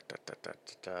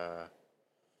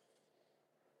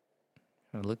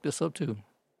 I looked this up too.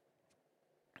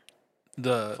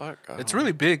 Fuck, It's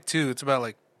really big too. It's about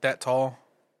like that tall,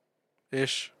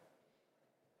 ish.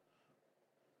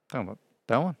 Talking about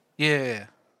that one? Yeah,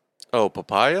 Oh,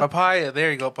 papaya. papaya.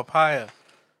 There you go, papaya.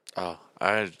 Oh,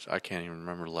 I can't even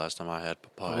remember the last time I had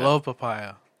papaya. I love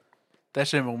papaya. That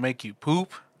shit will make you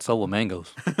poop. So will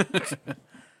mangoes.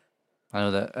 I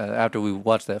know that after we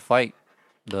watched that fight,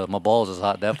 my balls is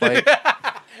hot. That fight,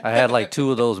 I had like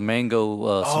 2 of those mango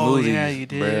smoothies. Oh, yeah, you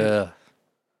did. Bruh.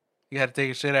 You had to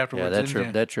take a shit afterwards. Yeah,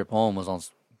 didn't that trip home was on.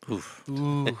 Oof. you?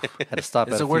 Ooh. Had to stop.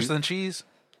 Is at it a worse few- than cheese?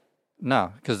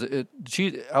 No, because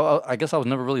I guess I was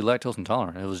never really lactose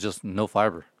intolerant. It was just no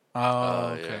fiber.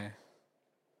 Oh, yeah. okay.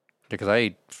 Because I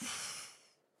ate,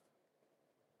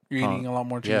 You're eating a lot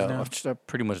more cheese yeah, now.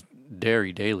 pretty much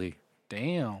dairy daily.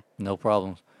 Damn. No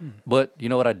problems. But you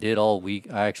know what I did all week?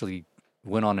 I actually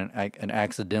went on an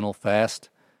accidental fast.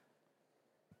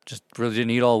 Just really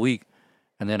didn't eat all week.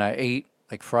 And then I ate,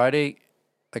 like Friday,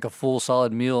 like a full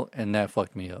solid meal, and that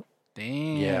fucked me up.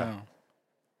 Damn. Yeah.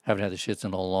 Haven't had the shits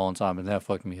in a long time, and that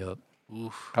fucked me up.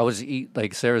 Oof. I was eat,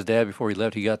 like Sarah's dad, before he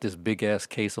left, he got this big-ass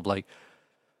case of, like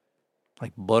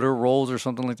butter rolls or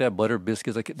something like that, butter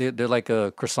biscuits. Like they're like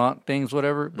croissant things,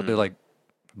 whatever, but they're like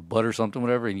butter something,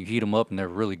 whatever, and you heat them up, and they're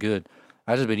really good.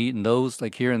 I just been eating those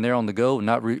like here and there on the go,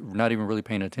 not even really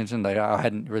paying attention. Like I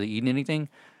hadn't really eaten anything,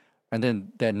 and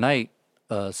then that night,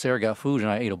 Sarah got food, and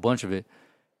I ate a bunch of it.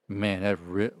 Man,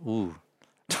 ooh,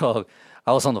 dog.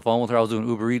 I was on the phone with her. I was doing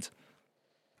Uber Eats.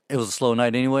 It was a slow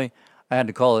night anyway. I had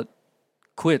to call it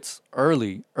quits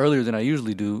earlier than I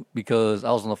usually do because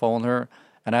I was on the phone with her,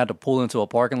 and I had to pull into a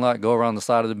parking lot, go around the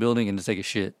side of the building, and just take a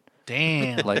shit.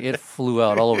 Damn. Like it flew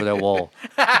out all over that wall.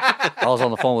 I was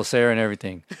on the phone with Sarah and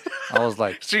everything. I was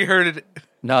like, She heard it.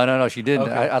 no, she didn't.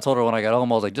 Okay. I told her when I got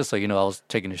home, I was like, just so you know, I was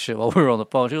taking a shit while we were on the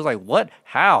phone. She was like, what?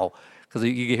 How? Because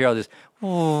you could hear all this,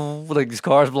 like these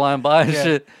cars flying by and Yeah.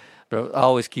 shit. But I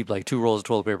always keep like 2 rolls of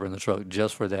toilet paper in the truck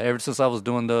just for that. Ever since I was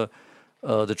doing the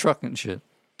truck and shit.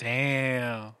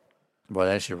 Damn. Boy,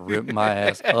 that shit ripped my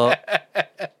ass up.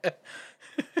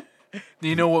 Do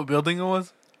you know what building it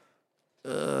was?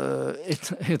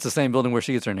 It's the same building where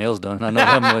she gets her nails done. I know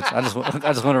that much.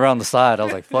 I just went around the side. I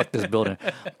was like, fuck this building.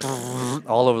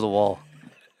 All over the wall.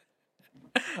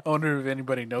 I wonder if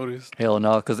anybody noticed. Hell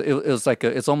no, because it was like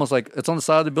it's almost like it's on the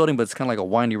side of the building, but it's kind of like a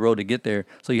windy road to get there.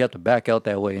 So you have to back out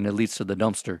that way, and it leads to the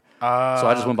dumpster. So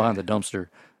I just went behind the dumpster,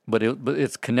 but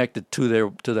it's connected to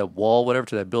that wall, whatever,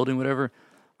 to that building, whatever.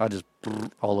 I just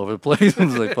all over the place. I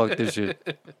was like, fuck this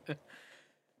shit.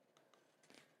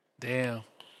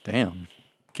 Damn,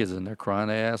 kids in there crying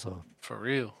their ass off. For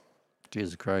real.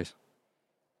 Jesus Christ.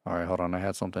 All right, hold on. I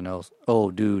had something else.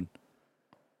 Oh, dude.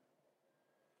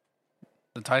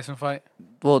 The Tyson fight?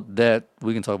 Well, that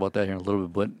we can talk about that here in a little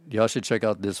bit, but y'all should check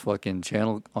out this fucking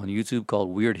channel on YouTube called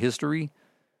Weird History.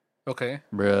 Okay.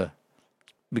 Bruh,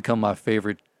 become my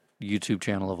favorite YouTube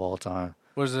channel of all time.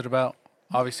 What is it about?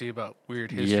 Obviously about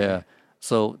weird history. Yeah.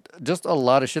 So just a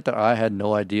lot of shit that I had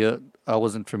no idea, I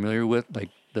wasn't familiar with,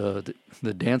 like the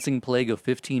dancing plague of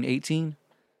 1518.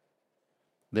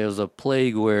 There was a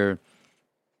plague where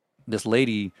this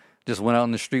lady just went out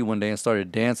in the street one day and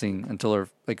started dancing until her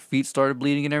like feet started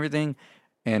bleeding and everything,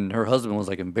 and her husband was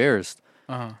like embarrassed.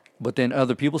 Uh-huh. But then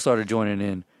other people started joining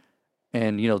in,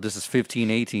 and this is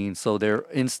 1518, so their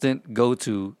instant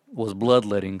go-to was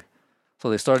bloodletting. So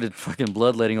they started fucking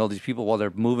bloodletting all these people while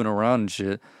they're moving around and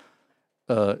shit.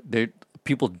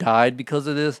 People died because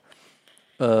of this.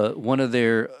 One of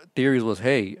their theories was,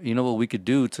 hey, you know what we could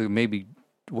do to maybe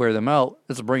wear them out?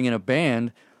 Let's bring in a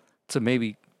band to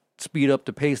maybe speed up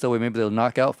the pace. That way maybe they'll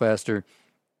knock out faster.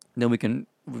 Then we can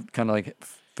kind of like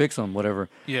fix them, whatever.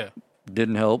 Yeah.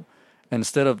 Didn't help. And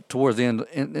instead of towards the end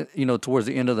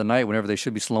of the night, whenever they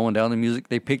should be slowing down the music,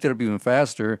 they picked it up even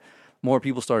faster. More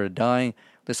people started dying.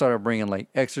 They started bringing like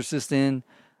exorcists in.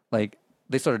 Like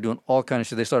they started doing all kind of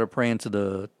shit. They started praying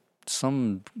to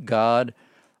some god,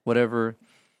 whatever,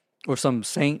 or some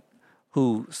saint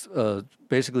who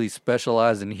basically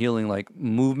specialized in healing like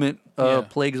movement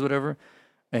plagues, whatever.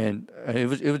 And it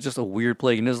was just a weird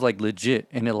plague, and it was like legit,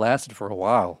 and it lasted for a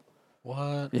while.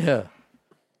 What? Yeah.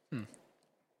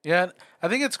 Yeah, I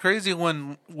think it's crazy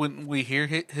when we hear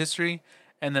history,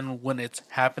 and then when it's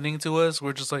happening to us,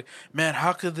 we're just like, man,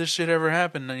 how could this shit ever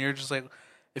happen? And you're just like,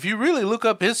 if you really look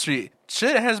up history,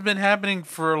 shit has been happening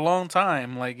for a long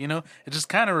time. Like, you know, it just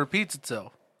kind of repeats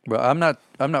itself. Bro, I'm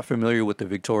not familiar with the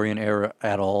Victorian era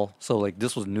at all. So like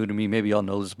this was new to me. Maybe y'all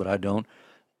know this, but I don't,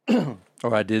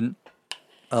 or I didn't.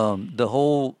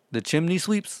 The chimney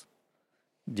sweeps.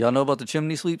 Do y'all know about the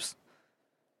chimney sweeps?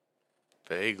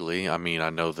 Vaguely. I mean, I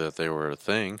know that they were a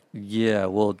thing. Yeah.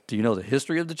 Well, do you know the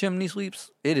history of the chimney sweeps?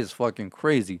 It is fucking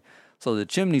crazy. So the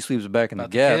chimney sweeps back in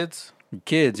About the the Gap. kids?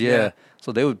 Kids, yeah. Yeah.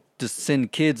 So they would just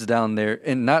send kids down there,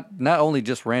 and not only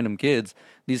just random kids.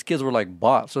 These kids were like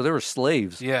bought, so they were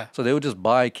slaves. Yeah. So they would just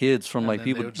buy kids from And like then they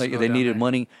people would just like go they down needed there.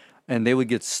 money, and they would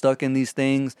get stuck in these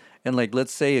things. And like,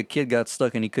 let's say a kid got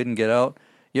stuck and he couldn't get out.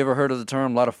 You ever heard of the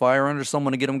term "light a fire under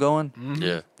someone to get them going"? Mm-hmm.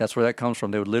 Yeah. That's where that comes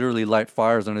from. They would literally light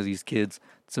fires under these kids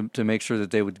to make sure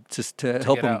that they would just to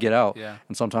help get them out. get out. Yeah.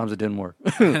 And sometimes it didn't work.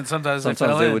 And sometimes they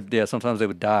fell in. Sometimes they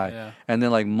would die. Yeah. And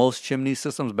then like most chimney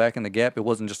systems back in the Gap, it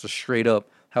wasn't just a straight up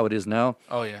how it is now.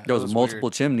 Oh, yeah. There It was was multiple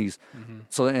weird. chimneys.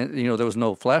 So and, you know, there was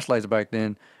no flashlights back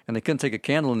then, and they couldn't take a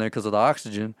candle in there because of the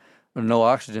oxygen, or no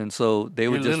oxygen. So they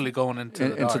You're would just literally going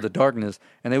into into the darkness,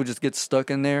 and they would just get stuck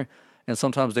in there. And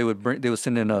sometimes they would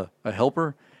send in a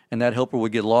helper, and that helper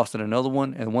would get lost in another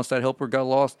one. And once that helper got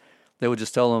lost, they would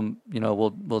just tell them, you know,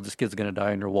 well, this kid's gonna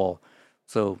die in your wall.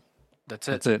 So That's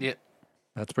it. That's it. Yeah.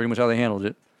 that's pretty much how they handled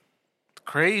it.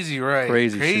 Crazy, right?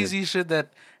 Crazy shit that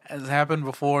has happened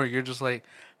before. You're just like,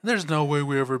 there's no way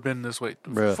we ever been this way.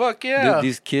 Bruh. Fuck yeah.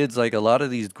 These kids, like a lot of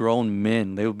these grown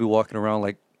men, they would be walking around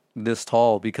like this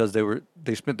tall because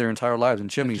they spent their entire lives in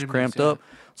chimneys, chimneys, cramped yeah. up,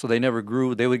 so they never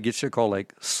grew. They would get shit called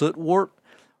like soot wart,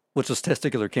 which was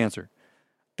testicular cancer.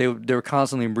 They were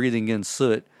constantly breathing in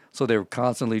soot, so they were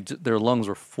constantly their lungs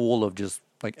were full of just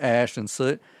like ash and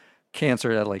soot.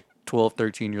 Cancer at like 12,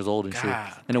 13 years old and shit.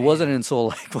 God And it wasn't until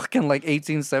like fucking like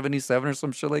 1877 or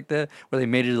some shit like that where they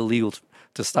made it illegal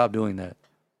to stop doing that.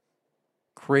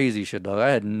 Crazy shit, dog. I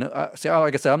had see,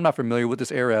 like I said, I'm not familiar with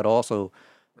this era at all, so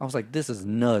I was like, this is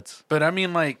nuts. But I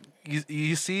mean, like,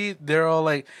 you see, they're all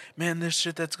like, man, this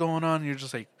shit that's going on. You're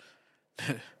just like,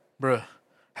 bruh,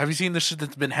 have you seen the shit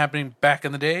that's been happening back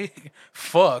in the day?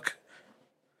 Fuck.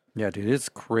 Yeah, dude, it's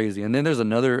crazy. And then there's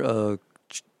another,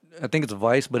 I think it's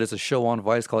Vice, but it's a show on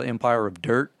Vice called Empire of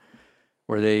Dirt,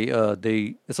 where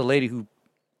it's a lady who,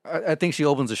 I think she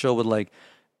opens the show with like,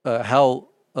 how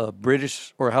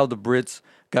British or how the Brits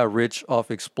got rich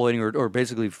off exploiting or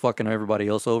basically fucking everybody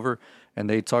else over. And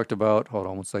they talked about, hold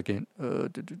on one second. Where's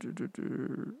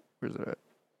it at?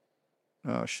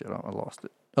 Oh shit, I lost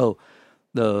it. Oh,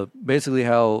 basically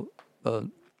how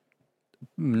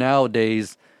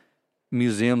nowadays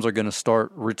museums are going to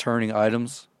start returning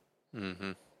items.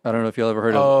 Mm-hmm. I don't know if y'all ever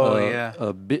heard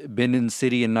of Benin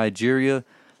City in Nigeria.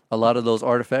 A lot of those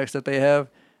artifacts that they have,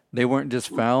 they weren't just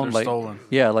found They're like stolen.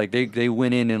 Yeah, like they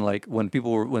went in and like when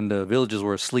the villagers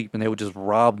were asleep, and they would just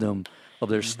rob them of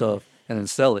their stuff and then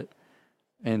sell it.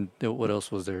 And what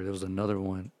else was there? There was another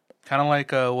one. Kind of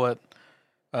like what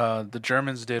the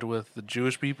Germans did with the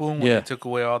Jewish people when Yeah. they took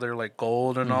away all their like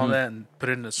gold and all that and put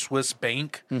it in a Swiss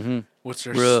bank, which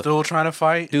they're Bruh. still trying to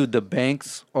fight. Dude, the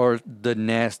banks are the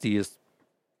nastiest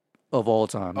of all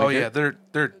time. Oh Like, yeah, they're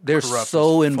they're corrupt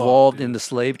so as fuck, involved dude. in the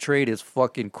slave trade. It's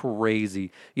fucking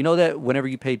crazy. You know that whenever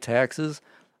you pay taxes,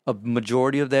 a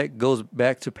majority of that goes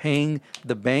back to paying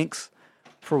the banks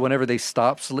for whenever they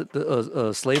stopped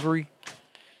slavery.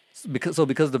 Because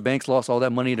the banks lost all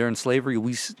that money during slavery,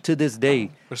 to this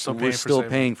day We're still paying we're for still slavery.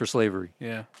 paying for slavery.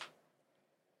 Yeah.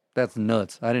 That's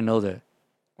nuts. I didn't know that.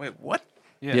 Wait, what?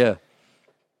 Yeah.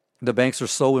 The banks are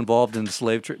so involved in the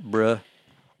slave trade, bruh.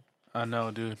 I know,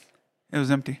 dude. It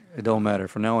was empty. It don't matter.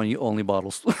 From now on, you only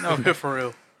bottles. No, for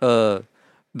real.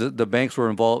 The banks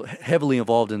were heavily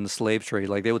involved in the slave trade.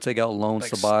 Like they would take out loans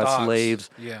Like to buy stocks. slaves,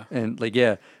 Yeah. and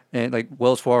like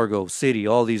Wells Fargo, Citi,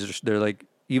 all these they're like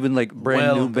even like brand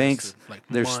Well new invested, banks. like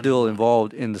They're money. still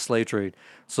involved in the slave trade.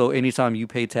 So anytime you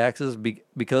pay taxes,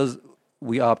 because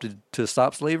we opted to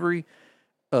stop slavery,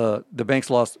 the banks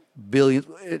lost billions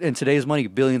in today's money,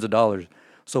 billions of dollars.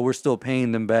 So we're still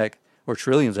paying them back, or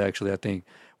trillions actually. I think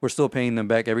we're still paying them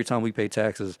back every time we pay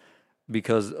taxes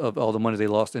because of all the money they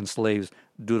lost in slaves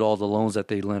due to all the loans that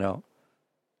they lent out.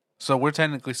 So we're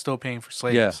technically still paying for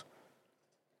slaves. Yeah.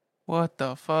 What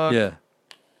the fuck? Yeah.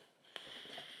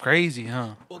 Crazy,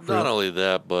 huh? Well, not only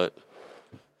that, but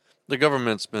the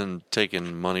government's been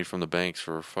taking money from the banks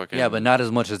for fucking. Yeah, but not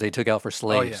as much as they took out for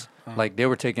slaves. Like they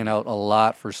were taking out a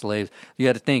lot for slaves. You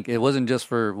had to think it wasn't just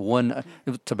for one. It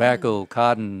was tobacco,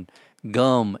 cotton,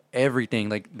 gum, everything.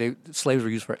 Like slaves were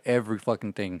used for every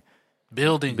fucking thing.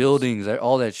 Buildings,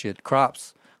 all that shit,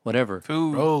 crops, whatever,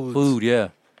 Roads. food, yeah,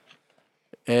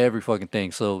 every fucking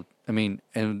thing. So I mean,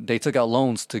 and they took out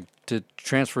loans to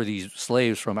transfer these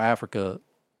slaves from Africa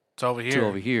It's over here. to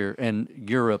over here and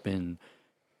Europe and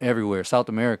everywhere, South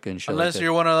America and shit. Unless like that.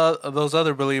 you're one of those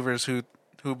other believers who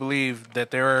believe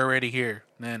that they're already here,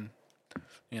 then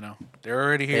they're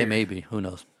already here. Hey, maybe. Who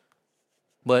knows?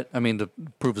 But I mean, the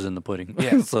proof is in the pudding.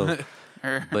 Yes. So,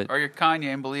 Or, But- or you're Kanye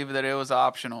and believe that it was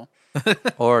optional.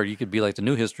 or you could be like the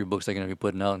new history books they're going to be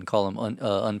putting out and call them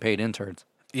unpaid interns.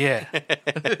 Yeah.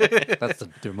 That's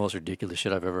the most ridiculous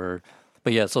shit I've ever heard.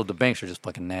 But yeah, so the banks are just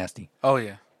fucking nasty. Oh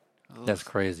yeah. That's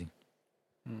crazy.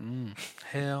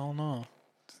 Hell no.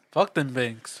 Fuck them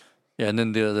banks. Yeah, and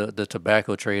then the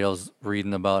tobacco trade. I was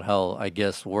reading about how I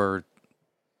guess were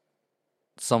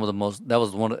some of the most. That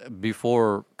was one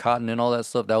before cotton and all that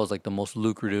stuff. That was like the most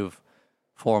lucrative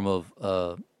form of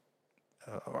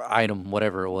item,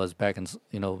 whatever it was back in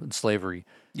in slavery.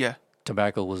 Yeah,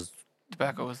 Tobacco was.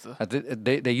 tobacco was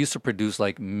the. They used to produce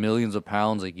like millions of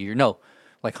pounds a year. No,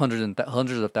 like hundreds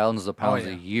of thousands of pounds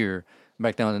yeah. a year.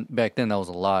 Back then that was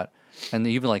a lot, and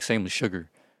even like same with sugar.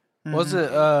 Was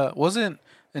it wasn't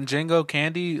in Django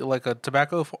Candy like a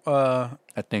tobacco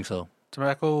I think so,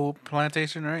 tobacco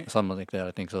plantation, right? something like that.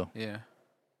 I think so. Yeah.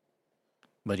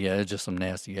 But yeah, it's just some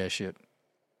nasty ass shit,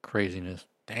 craziness.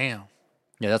 Damn.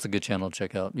 Yeah, that's a good channel to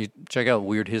check out. You check out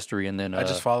Weird History, and then I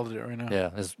just followed it right now.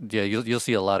 yeah, you'll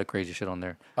see a lot of crazy shit on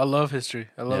there. I love history.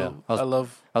 I love I was- I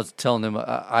love I was telling them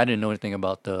I didn't know anything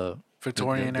about the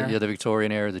Victorian era. yeah, the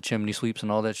Victorian era, the chimney sweeps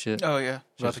and all that shit. Oh yeah,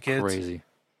 About Just the kids? crazy.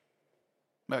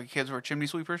 like kids were chimney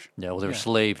sweepers. Yeah, well, they were Yeah.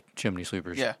 slave chimney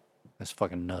sweepers. Yeah, That's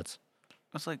fucking nuts.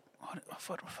 it's like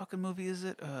what fucking movie is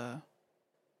it?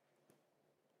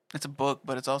 It's a book,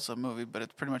 but it's also a movie, but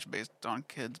it's pretty much based on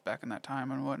kids back in that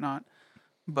time and whatnot.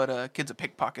 But kid's a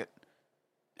pickpocket,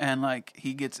 and like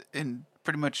he gets in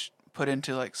pretty much put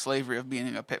into like slavery of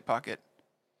being a pickpocket,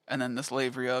 and then the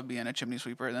slavery of being a chimney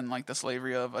sweeper, and then like the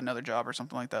slavery of another job or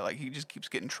something like that. Like he just keeps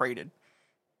getting traded,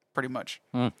 pretty much.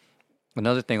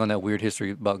 Another thing on that Weird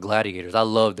History about gladiators, I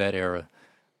love that era,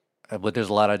 but there's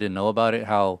a lot I didn't know about it.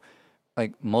 How,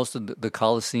 like most of the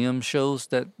Coliseum shows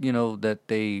that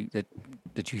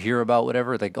that you hear about,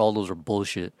 whatever, like all those are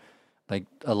bullshit. Like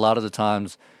a lot of the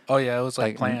times, Oh yeah, it was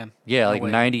like planned. yeah, No like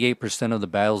way. 98% of the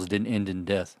battles didn't end in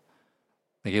death.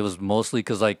 Like it was mostly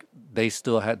because like they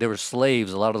were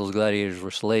slaves. A lot of those gladiators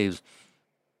were slaves.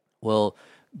 Well,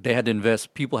 they had to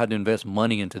invest. People had to invest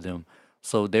money into them.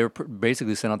 So they were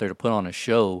basically sent out there to put on a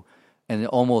show and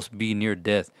almost be near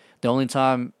death. The only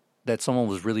time that someone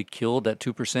was really killed, that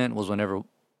 2%, was whenever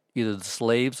either the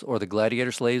slaves or the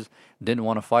gladiator slaves didn't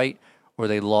want to fight, or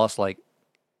they lost like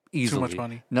easily. much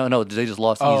money. No, they just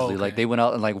lost Oh, easily. okay. Like they went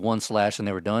out in like one slash and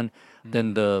they were done.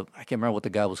 Then I can't remember what the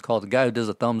guy was called. The guy who does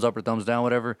a thumbs up or thumbs down,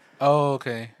 whatever. Oh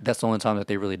okay. That's the only time that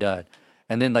they really died.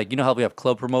 And then like how we have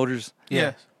club promoters.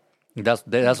 Yeah. That's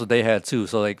what they had too.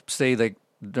 So like say like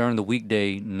during the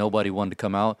weekday nobody wanted to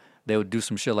come out, they would do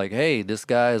some shit like, hey, this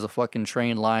guy is a fucking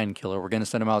trained lion killer. We're gonna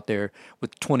send him out there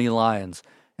with 20 lions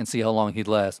and see how long he'd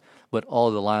last. But all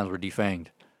the lions were defanged.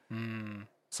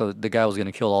 So the guy was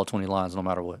gonna kill all 20 lions no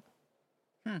matter what.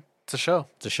 It's a show.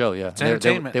 It's a show, yeah. It's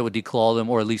entertainment. They would declaw them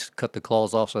or at least cut the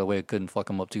claws off so that way it couldn't fuck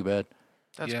them up too bad.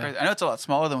 That's Yeah. crazy. I know it's a lot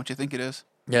smaller than what you think it is.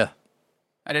 Yeah.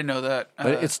 I didn't know that.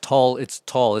 But it's tall. It's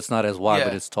tall. It's not as wide,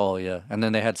 but Yeah. it's tall. Yeah. And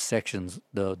then they had sections.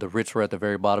 The rich were at the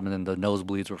very bottom, and then the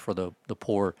nosebleeds were for the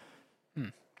poor.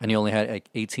 And you only had like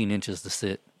 18 inches to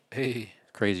sit. Hey.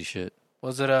 Crazy shit.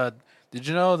 Was it did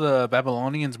you know the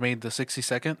Babylonians made the 60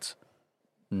 seconds?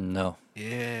 No.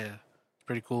 Yeah. It's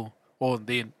pretty cool. Well,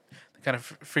 they kind of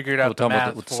figured out We're the talking math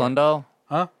about with the for- sundial.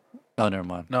 Huh? Oh, never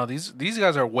mind. No, these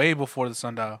guys are way before the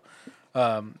sundial.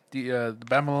 The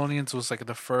Babylonians was like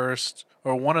the first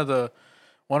or one of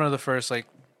the first like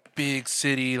big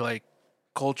city like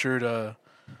cultured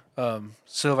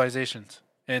civilizations,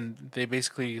 and they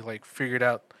basically like figured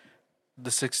out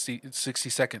the 60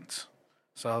 seconds.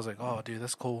 So I was like, oh, dude,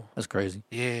 that's cool. That's crazy.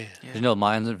 Yeah, Did you know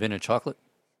Mayans invented chocolate?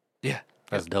 yeah.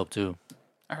 That's dope too.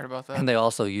 I heard about that. And they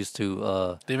also used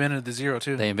to. They invented the zero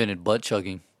too. They invented butt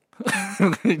chugging.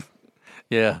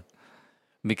 Yeah.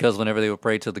 Because whenever they would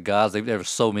pray to the gods, there were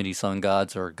so many sun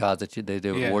gods or gods that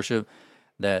they would Yeah. worship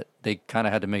that they kind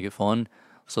of had to make it fun.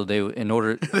 So in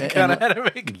order, They kind of had to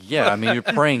make it yeah, I mean, you're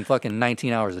praying fucking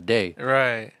 19 hours a day.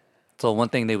 right. So one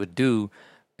thing they would do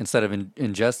instead of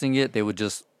ingesting it, they would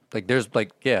just like there's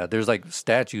like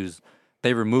statues.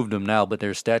 They removed them now, but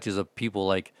there's statues of people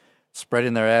like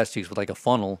spreading their ass cheeks with like a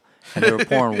funnel, and they were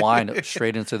pouring wine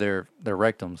straight into their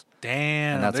rectums.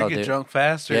 Damn, And that's they how get they- drunk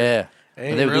faster. Yeah,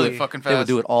 Hey, And they would really do it, fucking They would fast.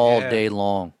 do it all Yeah. day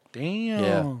long. Damn.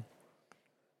 Yeah.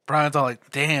 Brian's all like,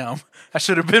 damn, I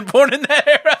should have been born in that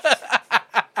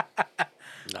era.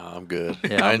 No, I'm good.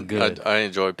 Yeah, I'm good. I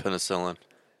enjoy penicillin.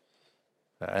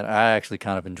 I actually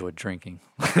kind of enjoyed drinking,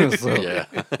 so Yeah,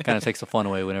 kind of takes the fun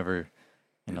away whenever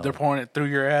you know. They're pouring it through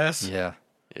your ass. Yeah,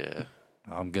 yeah.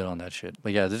 I'm good on that shit.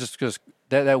 But yeah, there's just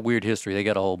that weird history. They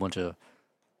got a whole bunch of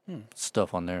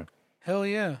stuff on there. Hell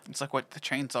yeah. It's like what the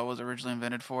chainsaw was originally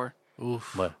invented for: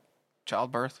 Oof. But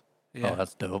childbirth. Yeah. oh,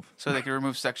 that's dope. So they could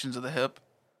remove sections of the hip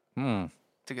Hmm.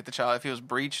 to get the child if he was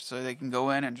breached. So they can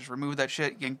go in and just remove that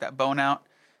shit, yank that bone out,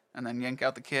 and then yank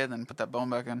out the kid, and then put that bone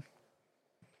back in.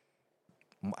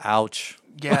 Ouch.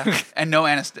 Yeah, and no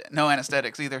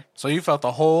anesthetics either. So you felt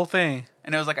the whole thing.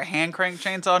 And it was like a hand crank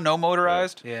chainsaw, no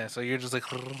motorized. Yeah. So you're just like,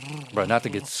 Bro, not to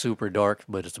get super dark,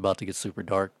 but it's about to get super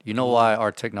dark. You know why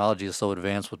our technology is so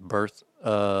advanced with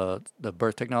the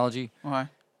birth technology? Why?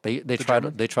 They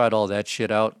tried all that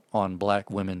shit out on black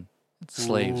women,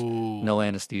 slaves, Ooh. no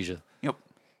anesthesia, Yep.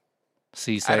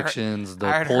 C-sections, I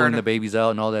the had pulling heard the of- babies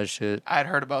out and all that shit. I had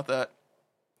heard about that.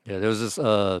 Yeah, there was this.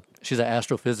 She's an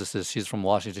astrophysicist. She's from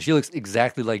Washington. She looks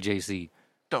exactly like JC.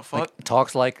 The fuck? Like,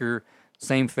 talks like her,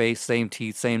 same face, same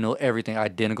teeth, same nose, everything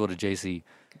identical to JC.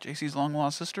 JC's long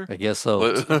lost sister. I guess so.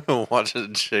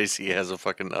 Watching JC has a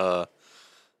fucking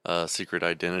secret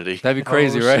identity. That'd be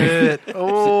crazy, Oh, right? shit.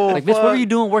 Oh, Like, bitch, what were fuck. you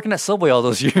doing working at Subway all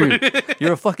those years?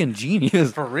 You're a fucking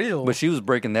genius. For real? But she was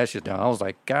breaking that shit down. I was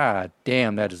like, God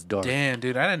damn, that is dark. Damn,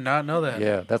 dude, I did not know that.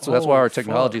 Yeah, that's why Oh, our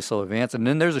technology fuck. is so advanced. And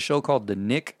then there's a show called The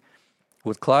Nick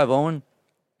with Clive Owen.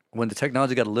 When the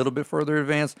technology got a little bit further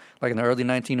advanced, like in the early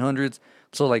 1900s,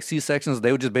 so like C-sections,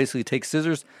 they would just basically take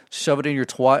scissors, shove it in your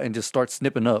twat, and just start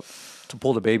snipping up to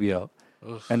pull the baby out.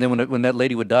 And then when that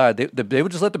lady would die, they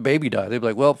would just let the baby die. They'd be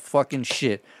like, "Well, fucking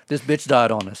shit, this bitch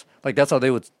died on us." Like that's how they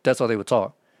would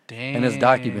talk, Damn. and it's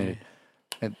documented.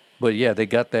 But yeah, they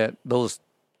got those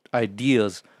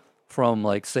ideas from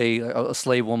like say a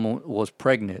slave woman was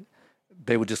pregnant,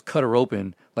 they would just cut her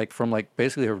open from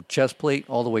basically her chest plate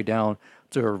all the way down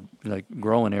to her like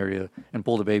growing area and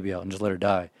pull the baby out and just let her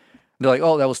die. They're like,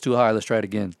 "Oh, that was too high. Let's try it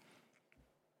again."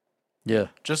 Yeah,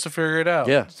 Just to figure it out.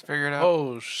 yeah, Let's figure it out.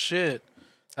 Oh shit.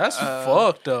 That's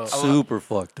fucked up. super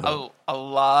fucked up. A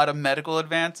lot of medical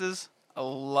advances, a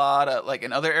lot of like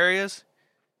in other areas,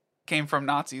 came from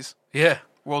Nazis. Yeah.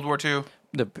 World War II.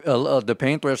 The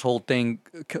pain threshold thing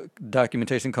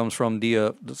documentation comes from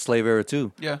the slave era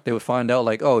too. Yeah. They would find out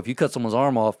like, oh, if you cut someone's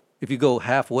arm off, if you go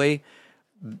halfway,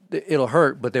 it'll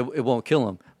hurt, but it won't kill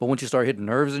them. But once you start hitting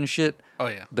nerves and shit, Oh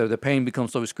yeah. the pain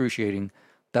becomes so excruciating.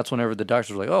 That's whenever the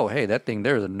doctors were like, oh, hey, that thing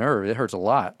there's a nerve. It hurts a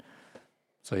lot.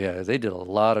 So yeah, they did a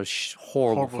lot of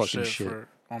horrible fucking shit.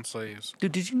 On slaves.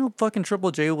 Dude, did you know fucking Triple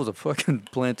J was a fucking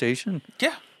plantation?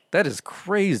 Yeah. That is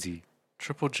crazy.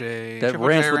 Triple J. That Triple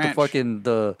ranch J with Ranch. the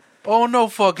fucking Oh no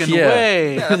fucking Yeah.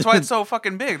 way. Yeah, that's why it's so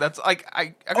fucking big. That's like I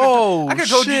could Oh, have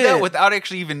told you that shit. without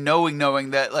actually even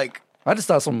knowing that like I just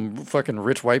thought some fucking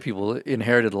rich white people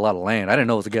inherited a lot of land. I didn't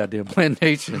know it was a goddamn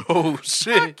plantation. Oh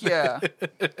shit. yeah.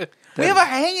 We have a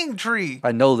hanging tree.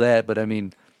 I know that, but I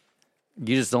mean,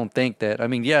 you just don't think that. I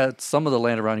mean, yeah, some of the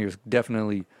land around here is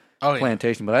definitely Oh yeah.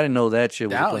 plantation, but I didn't know that shit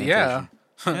was a Down, plantation. yeah.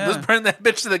 Let's burn that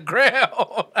bitch to the ground.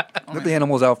 Let the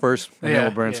animals out first, and then Yeah,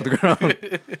 we'll burn it to yeah. the ground.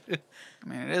 I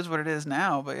mean, it is what it is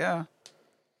now, but yeah.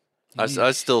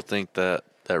 I still think that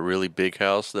really big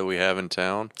house that we have in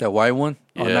town. That white one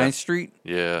on Yeah. 9th Street,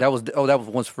 Yeah. that was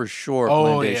once for sure a Oh,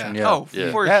 plantation. yeah. Yeah, Oh,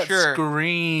 Yeah. for That sure.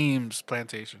 screams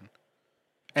plantation.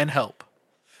 And help.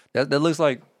 that looks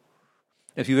like.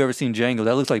 If you've ever seen Django,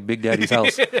 that looks like Big Daddy's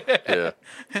house. yeah.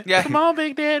 Yeah. Come on,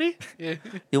 Big Daddy. Yeah.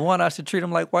 You want us to treat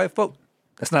them like white folk?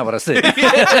 That's not what I said.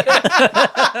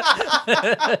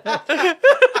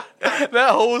 That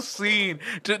whole scene.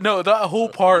 No, that whole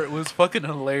part was fucking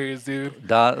hilarious, dude.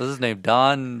 Don, what's his name?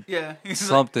 Don Yeah. He's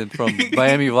something from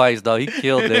Miami Vice, dog. He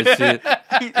killed that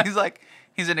shit. he's like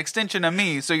he's an extension of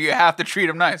me, so you have to treat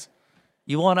him nice.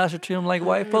 You want us to treat them like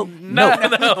white folk? No,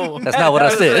 No. that's not what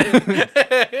I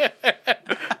said.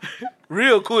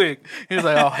 Real quick. He was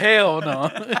like, oh, hell no.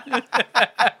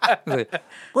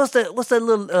 What's that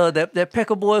little that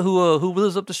pecker boy who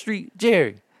lives up the street?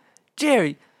 Jerry,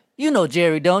 you know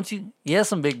Jerry, don't you?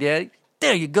 Yes, I'm Big Daddy.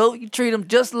 There you go. You treat him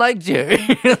just like Jerry.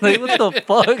 Like, what the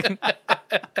fuck?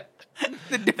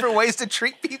 The different ways to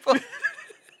treat people.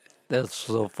 That's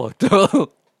so fucked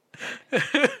up.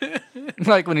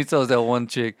 Like when he tells that one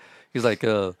chick, he's like,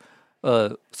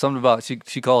 something about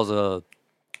she calls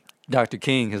Dr.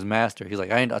 King his master. He's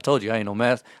like, I told you I ain't no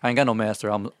master. I ain't got no master.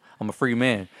 I'm a free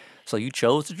man. So you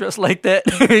chose to dress like that?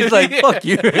 He's like, fuck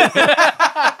you.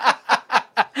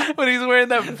 When he's wearing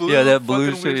that blue, Yeah, that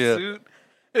blue fucking shit, weird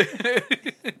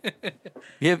suit.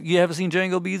 You haven't seen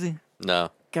Django Beezy? No.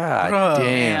 God Bruh.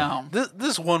 damn.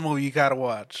 This one movie you gotta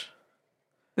watch.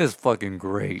 This is fucking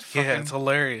great. Yeah, it's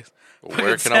hilarious. Where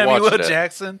can Samuel I watch it?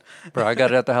 Jackson. Bro, I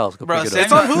got it at the house. Go Bro, pick it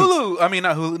It's up. on Hulu. I mean,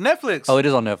 not Hulu. Netflix. Oh, it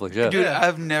is on Netflix, yeah. Dude, Yeah.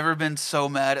 I've never been so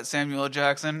mad at Samuel L.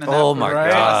 Jackson. Oh my Right.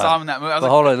 I saw God. him in that movie. I was But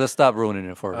like, hold on, let's stop ruining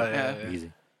it for Oh, her. yeah, yeah.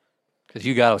 Easy. Because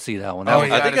you got to see that one. Oh, That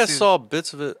yeah. I was- think gotta I see- saw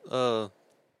bits of it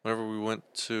whenever we went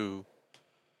to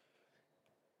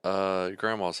your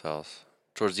grandma's house.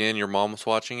 Towards the end, your mom was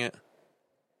watching it.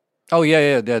 Oh,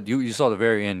 yeah. You saw the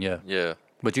very end, yeah. Yeah.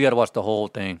 But you got to watch the whole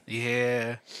thing.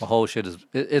 Yeah. The whole shit is...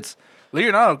 It's...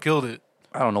 Leonardo killed it.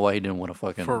 I don't know why he didn't win a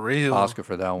fucking For real. Oscar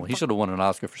for that one. He should have won an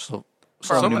Oscar for so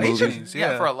For many some movies. Asians.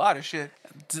 yeah, yeah. for a lot of shit.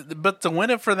 But to win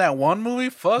it for that one movie,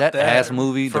 fuck That that. ass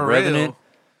movie, The For Revenant,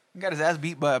 He got his ass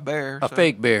beat by a bear. a so-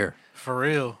 fake bear. For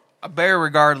real. A bear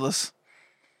regardless.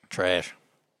 Trash.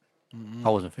 I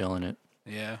wasn't feeling it.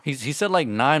 Yeah. He said like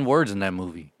 9 words in that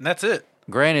movie. And that's it.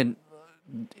 Granted,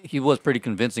 he was pretty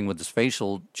convincing with his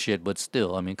facial shit, but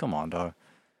still, I mean, come on, dog.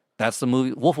 That's the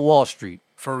movie. Wolf of Wall Street.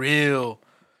 For real.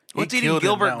 What's He eating killed it in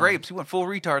Gilbert that one. grapes? He went full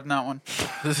retard in that one.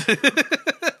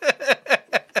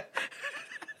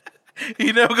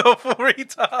 He never go for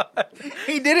retard.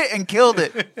 He did it and killed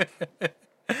it.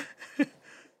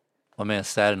 My man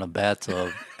sat in a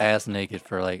bathtub, ass naked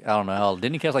for like, I don't know how.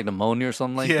 Didn't he catch like pneumonia or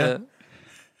something like Yeah.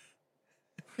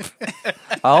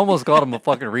 that? I almost called him a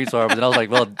fucking retard, but then I was like,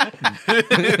 well,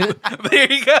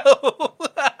 There you go.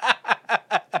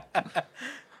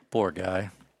 poor guy.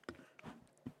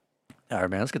 All right,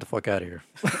 man, let's get the fuck out of here.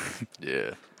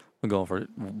 Yeah. We're going for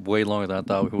way longer than I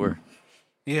thought we were.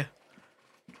 Yeah.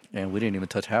 And we didn't even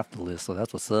touch half the list, so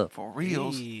that's what's up. For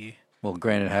reals. Hey. Well,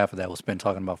 granted, half of that was spent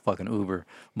talking about fucking Uber,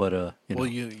 but, you know, Well,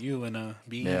 you and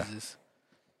Bees Yeah. is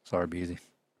sorry, Beezy.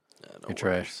 Yeah, no You're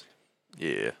trash. worries.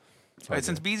 Yeah. Sorry, Wait,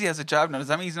 since dude. Beezy has a job now, does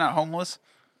that mean he's not homeless?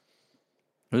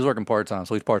 He was working part-time,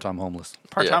 so he's part-time homeless.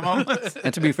 Part-time homeless?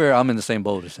 And to be fair, I'm in the same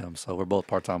boat as him, so we're both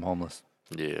part-time homeless.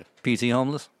 Yeah. PT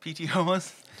homeless? PT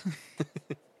homeless?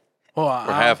 well, Or I'm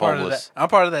half part homeless. Of that. I'm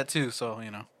part of that too, so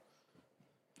you know.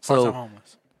 So I'm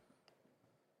homeless.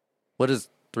 what is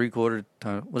 3/4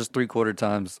 time? What is 3/4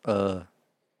 times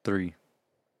 3?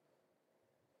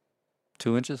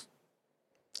 2 inches?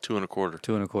 2 1/4.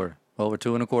 2 1/4. Well, we're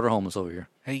 2 1/4 homeless over here.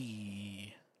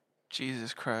 Hey.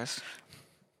 Jesus Christ.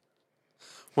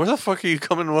 Where the fuck are you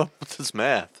coming up with this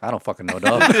math? I don't fucking know,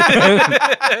 dog.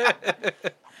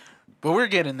 But we're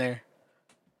getting there.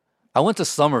 I went to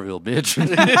Somerville, bitch.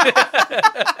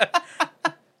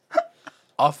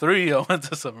 All three of y'all went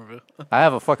to Somerville. I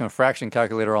have a fucking fraction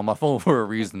calculator on my phone for a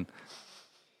reason.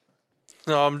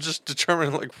 No, I'm just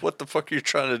determining like what the fuck are you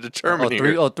trying to determine Oh, here?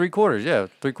 3/4, yeah.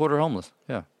 3/4 homeless,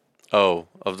 yeah. Oh,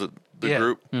 of the Yeah.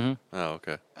 group? Mhm. Oh,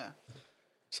 okay.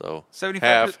 So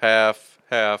 75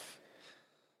 half.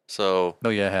 So No,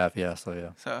 yeah, half, yeah, so yeah.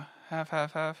 So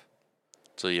half.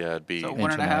 so yeah, it'd be So Inch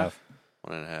one and a half.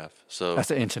 1.5. So That's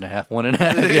an inch and a half,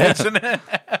 1.5, yeah.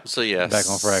 so yeah. Back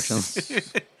on fractions.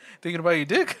 Thinking about your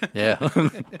dick? Yeah.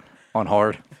 On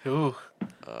hard. Ooh.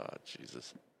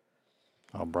 Jesus.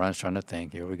 Oh, Brian's trying to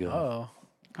think. Here we go. Oh.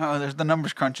 Oh, there's the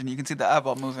numbers crunching. You can see the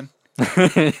eyeball moving.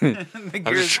 The I'm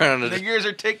just trying to. The gears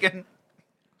are ticking.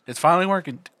 It's finally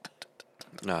working.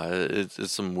 Nah,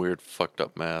 it's some weird fucked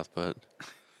up math, but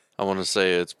I want to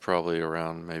say it's probably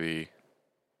around maybe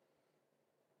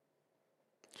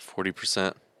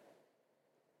 40%.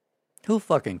 Who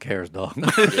fucking cares, dog?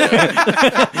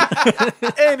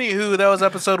 Anywho, that was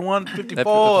episode 154.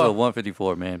 Episode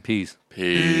 154, man. Peace.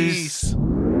 Peace. Peace.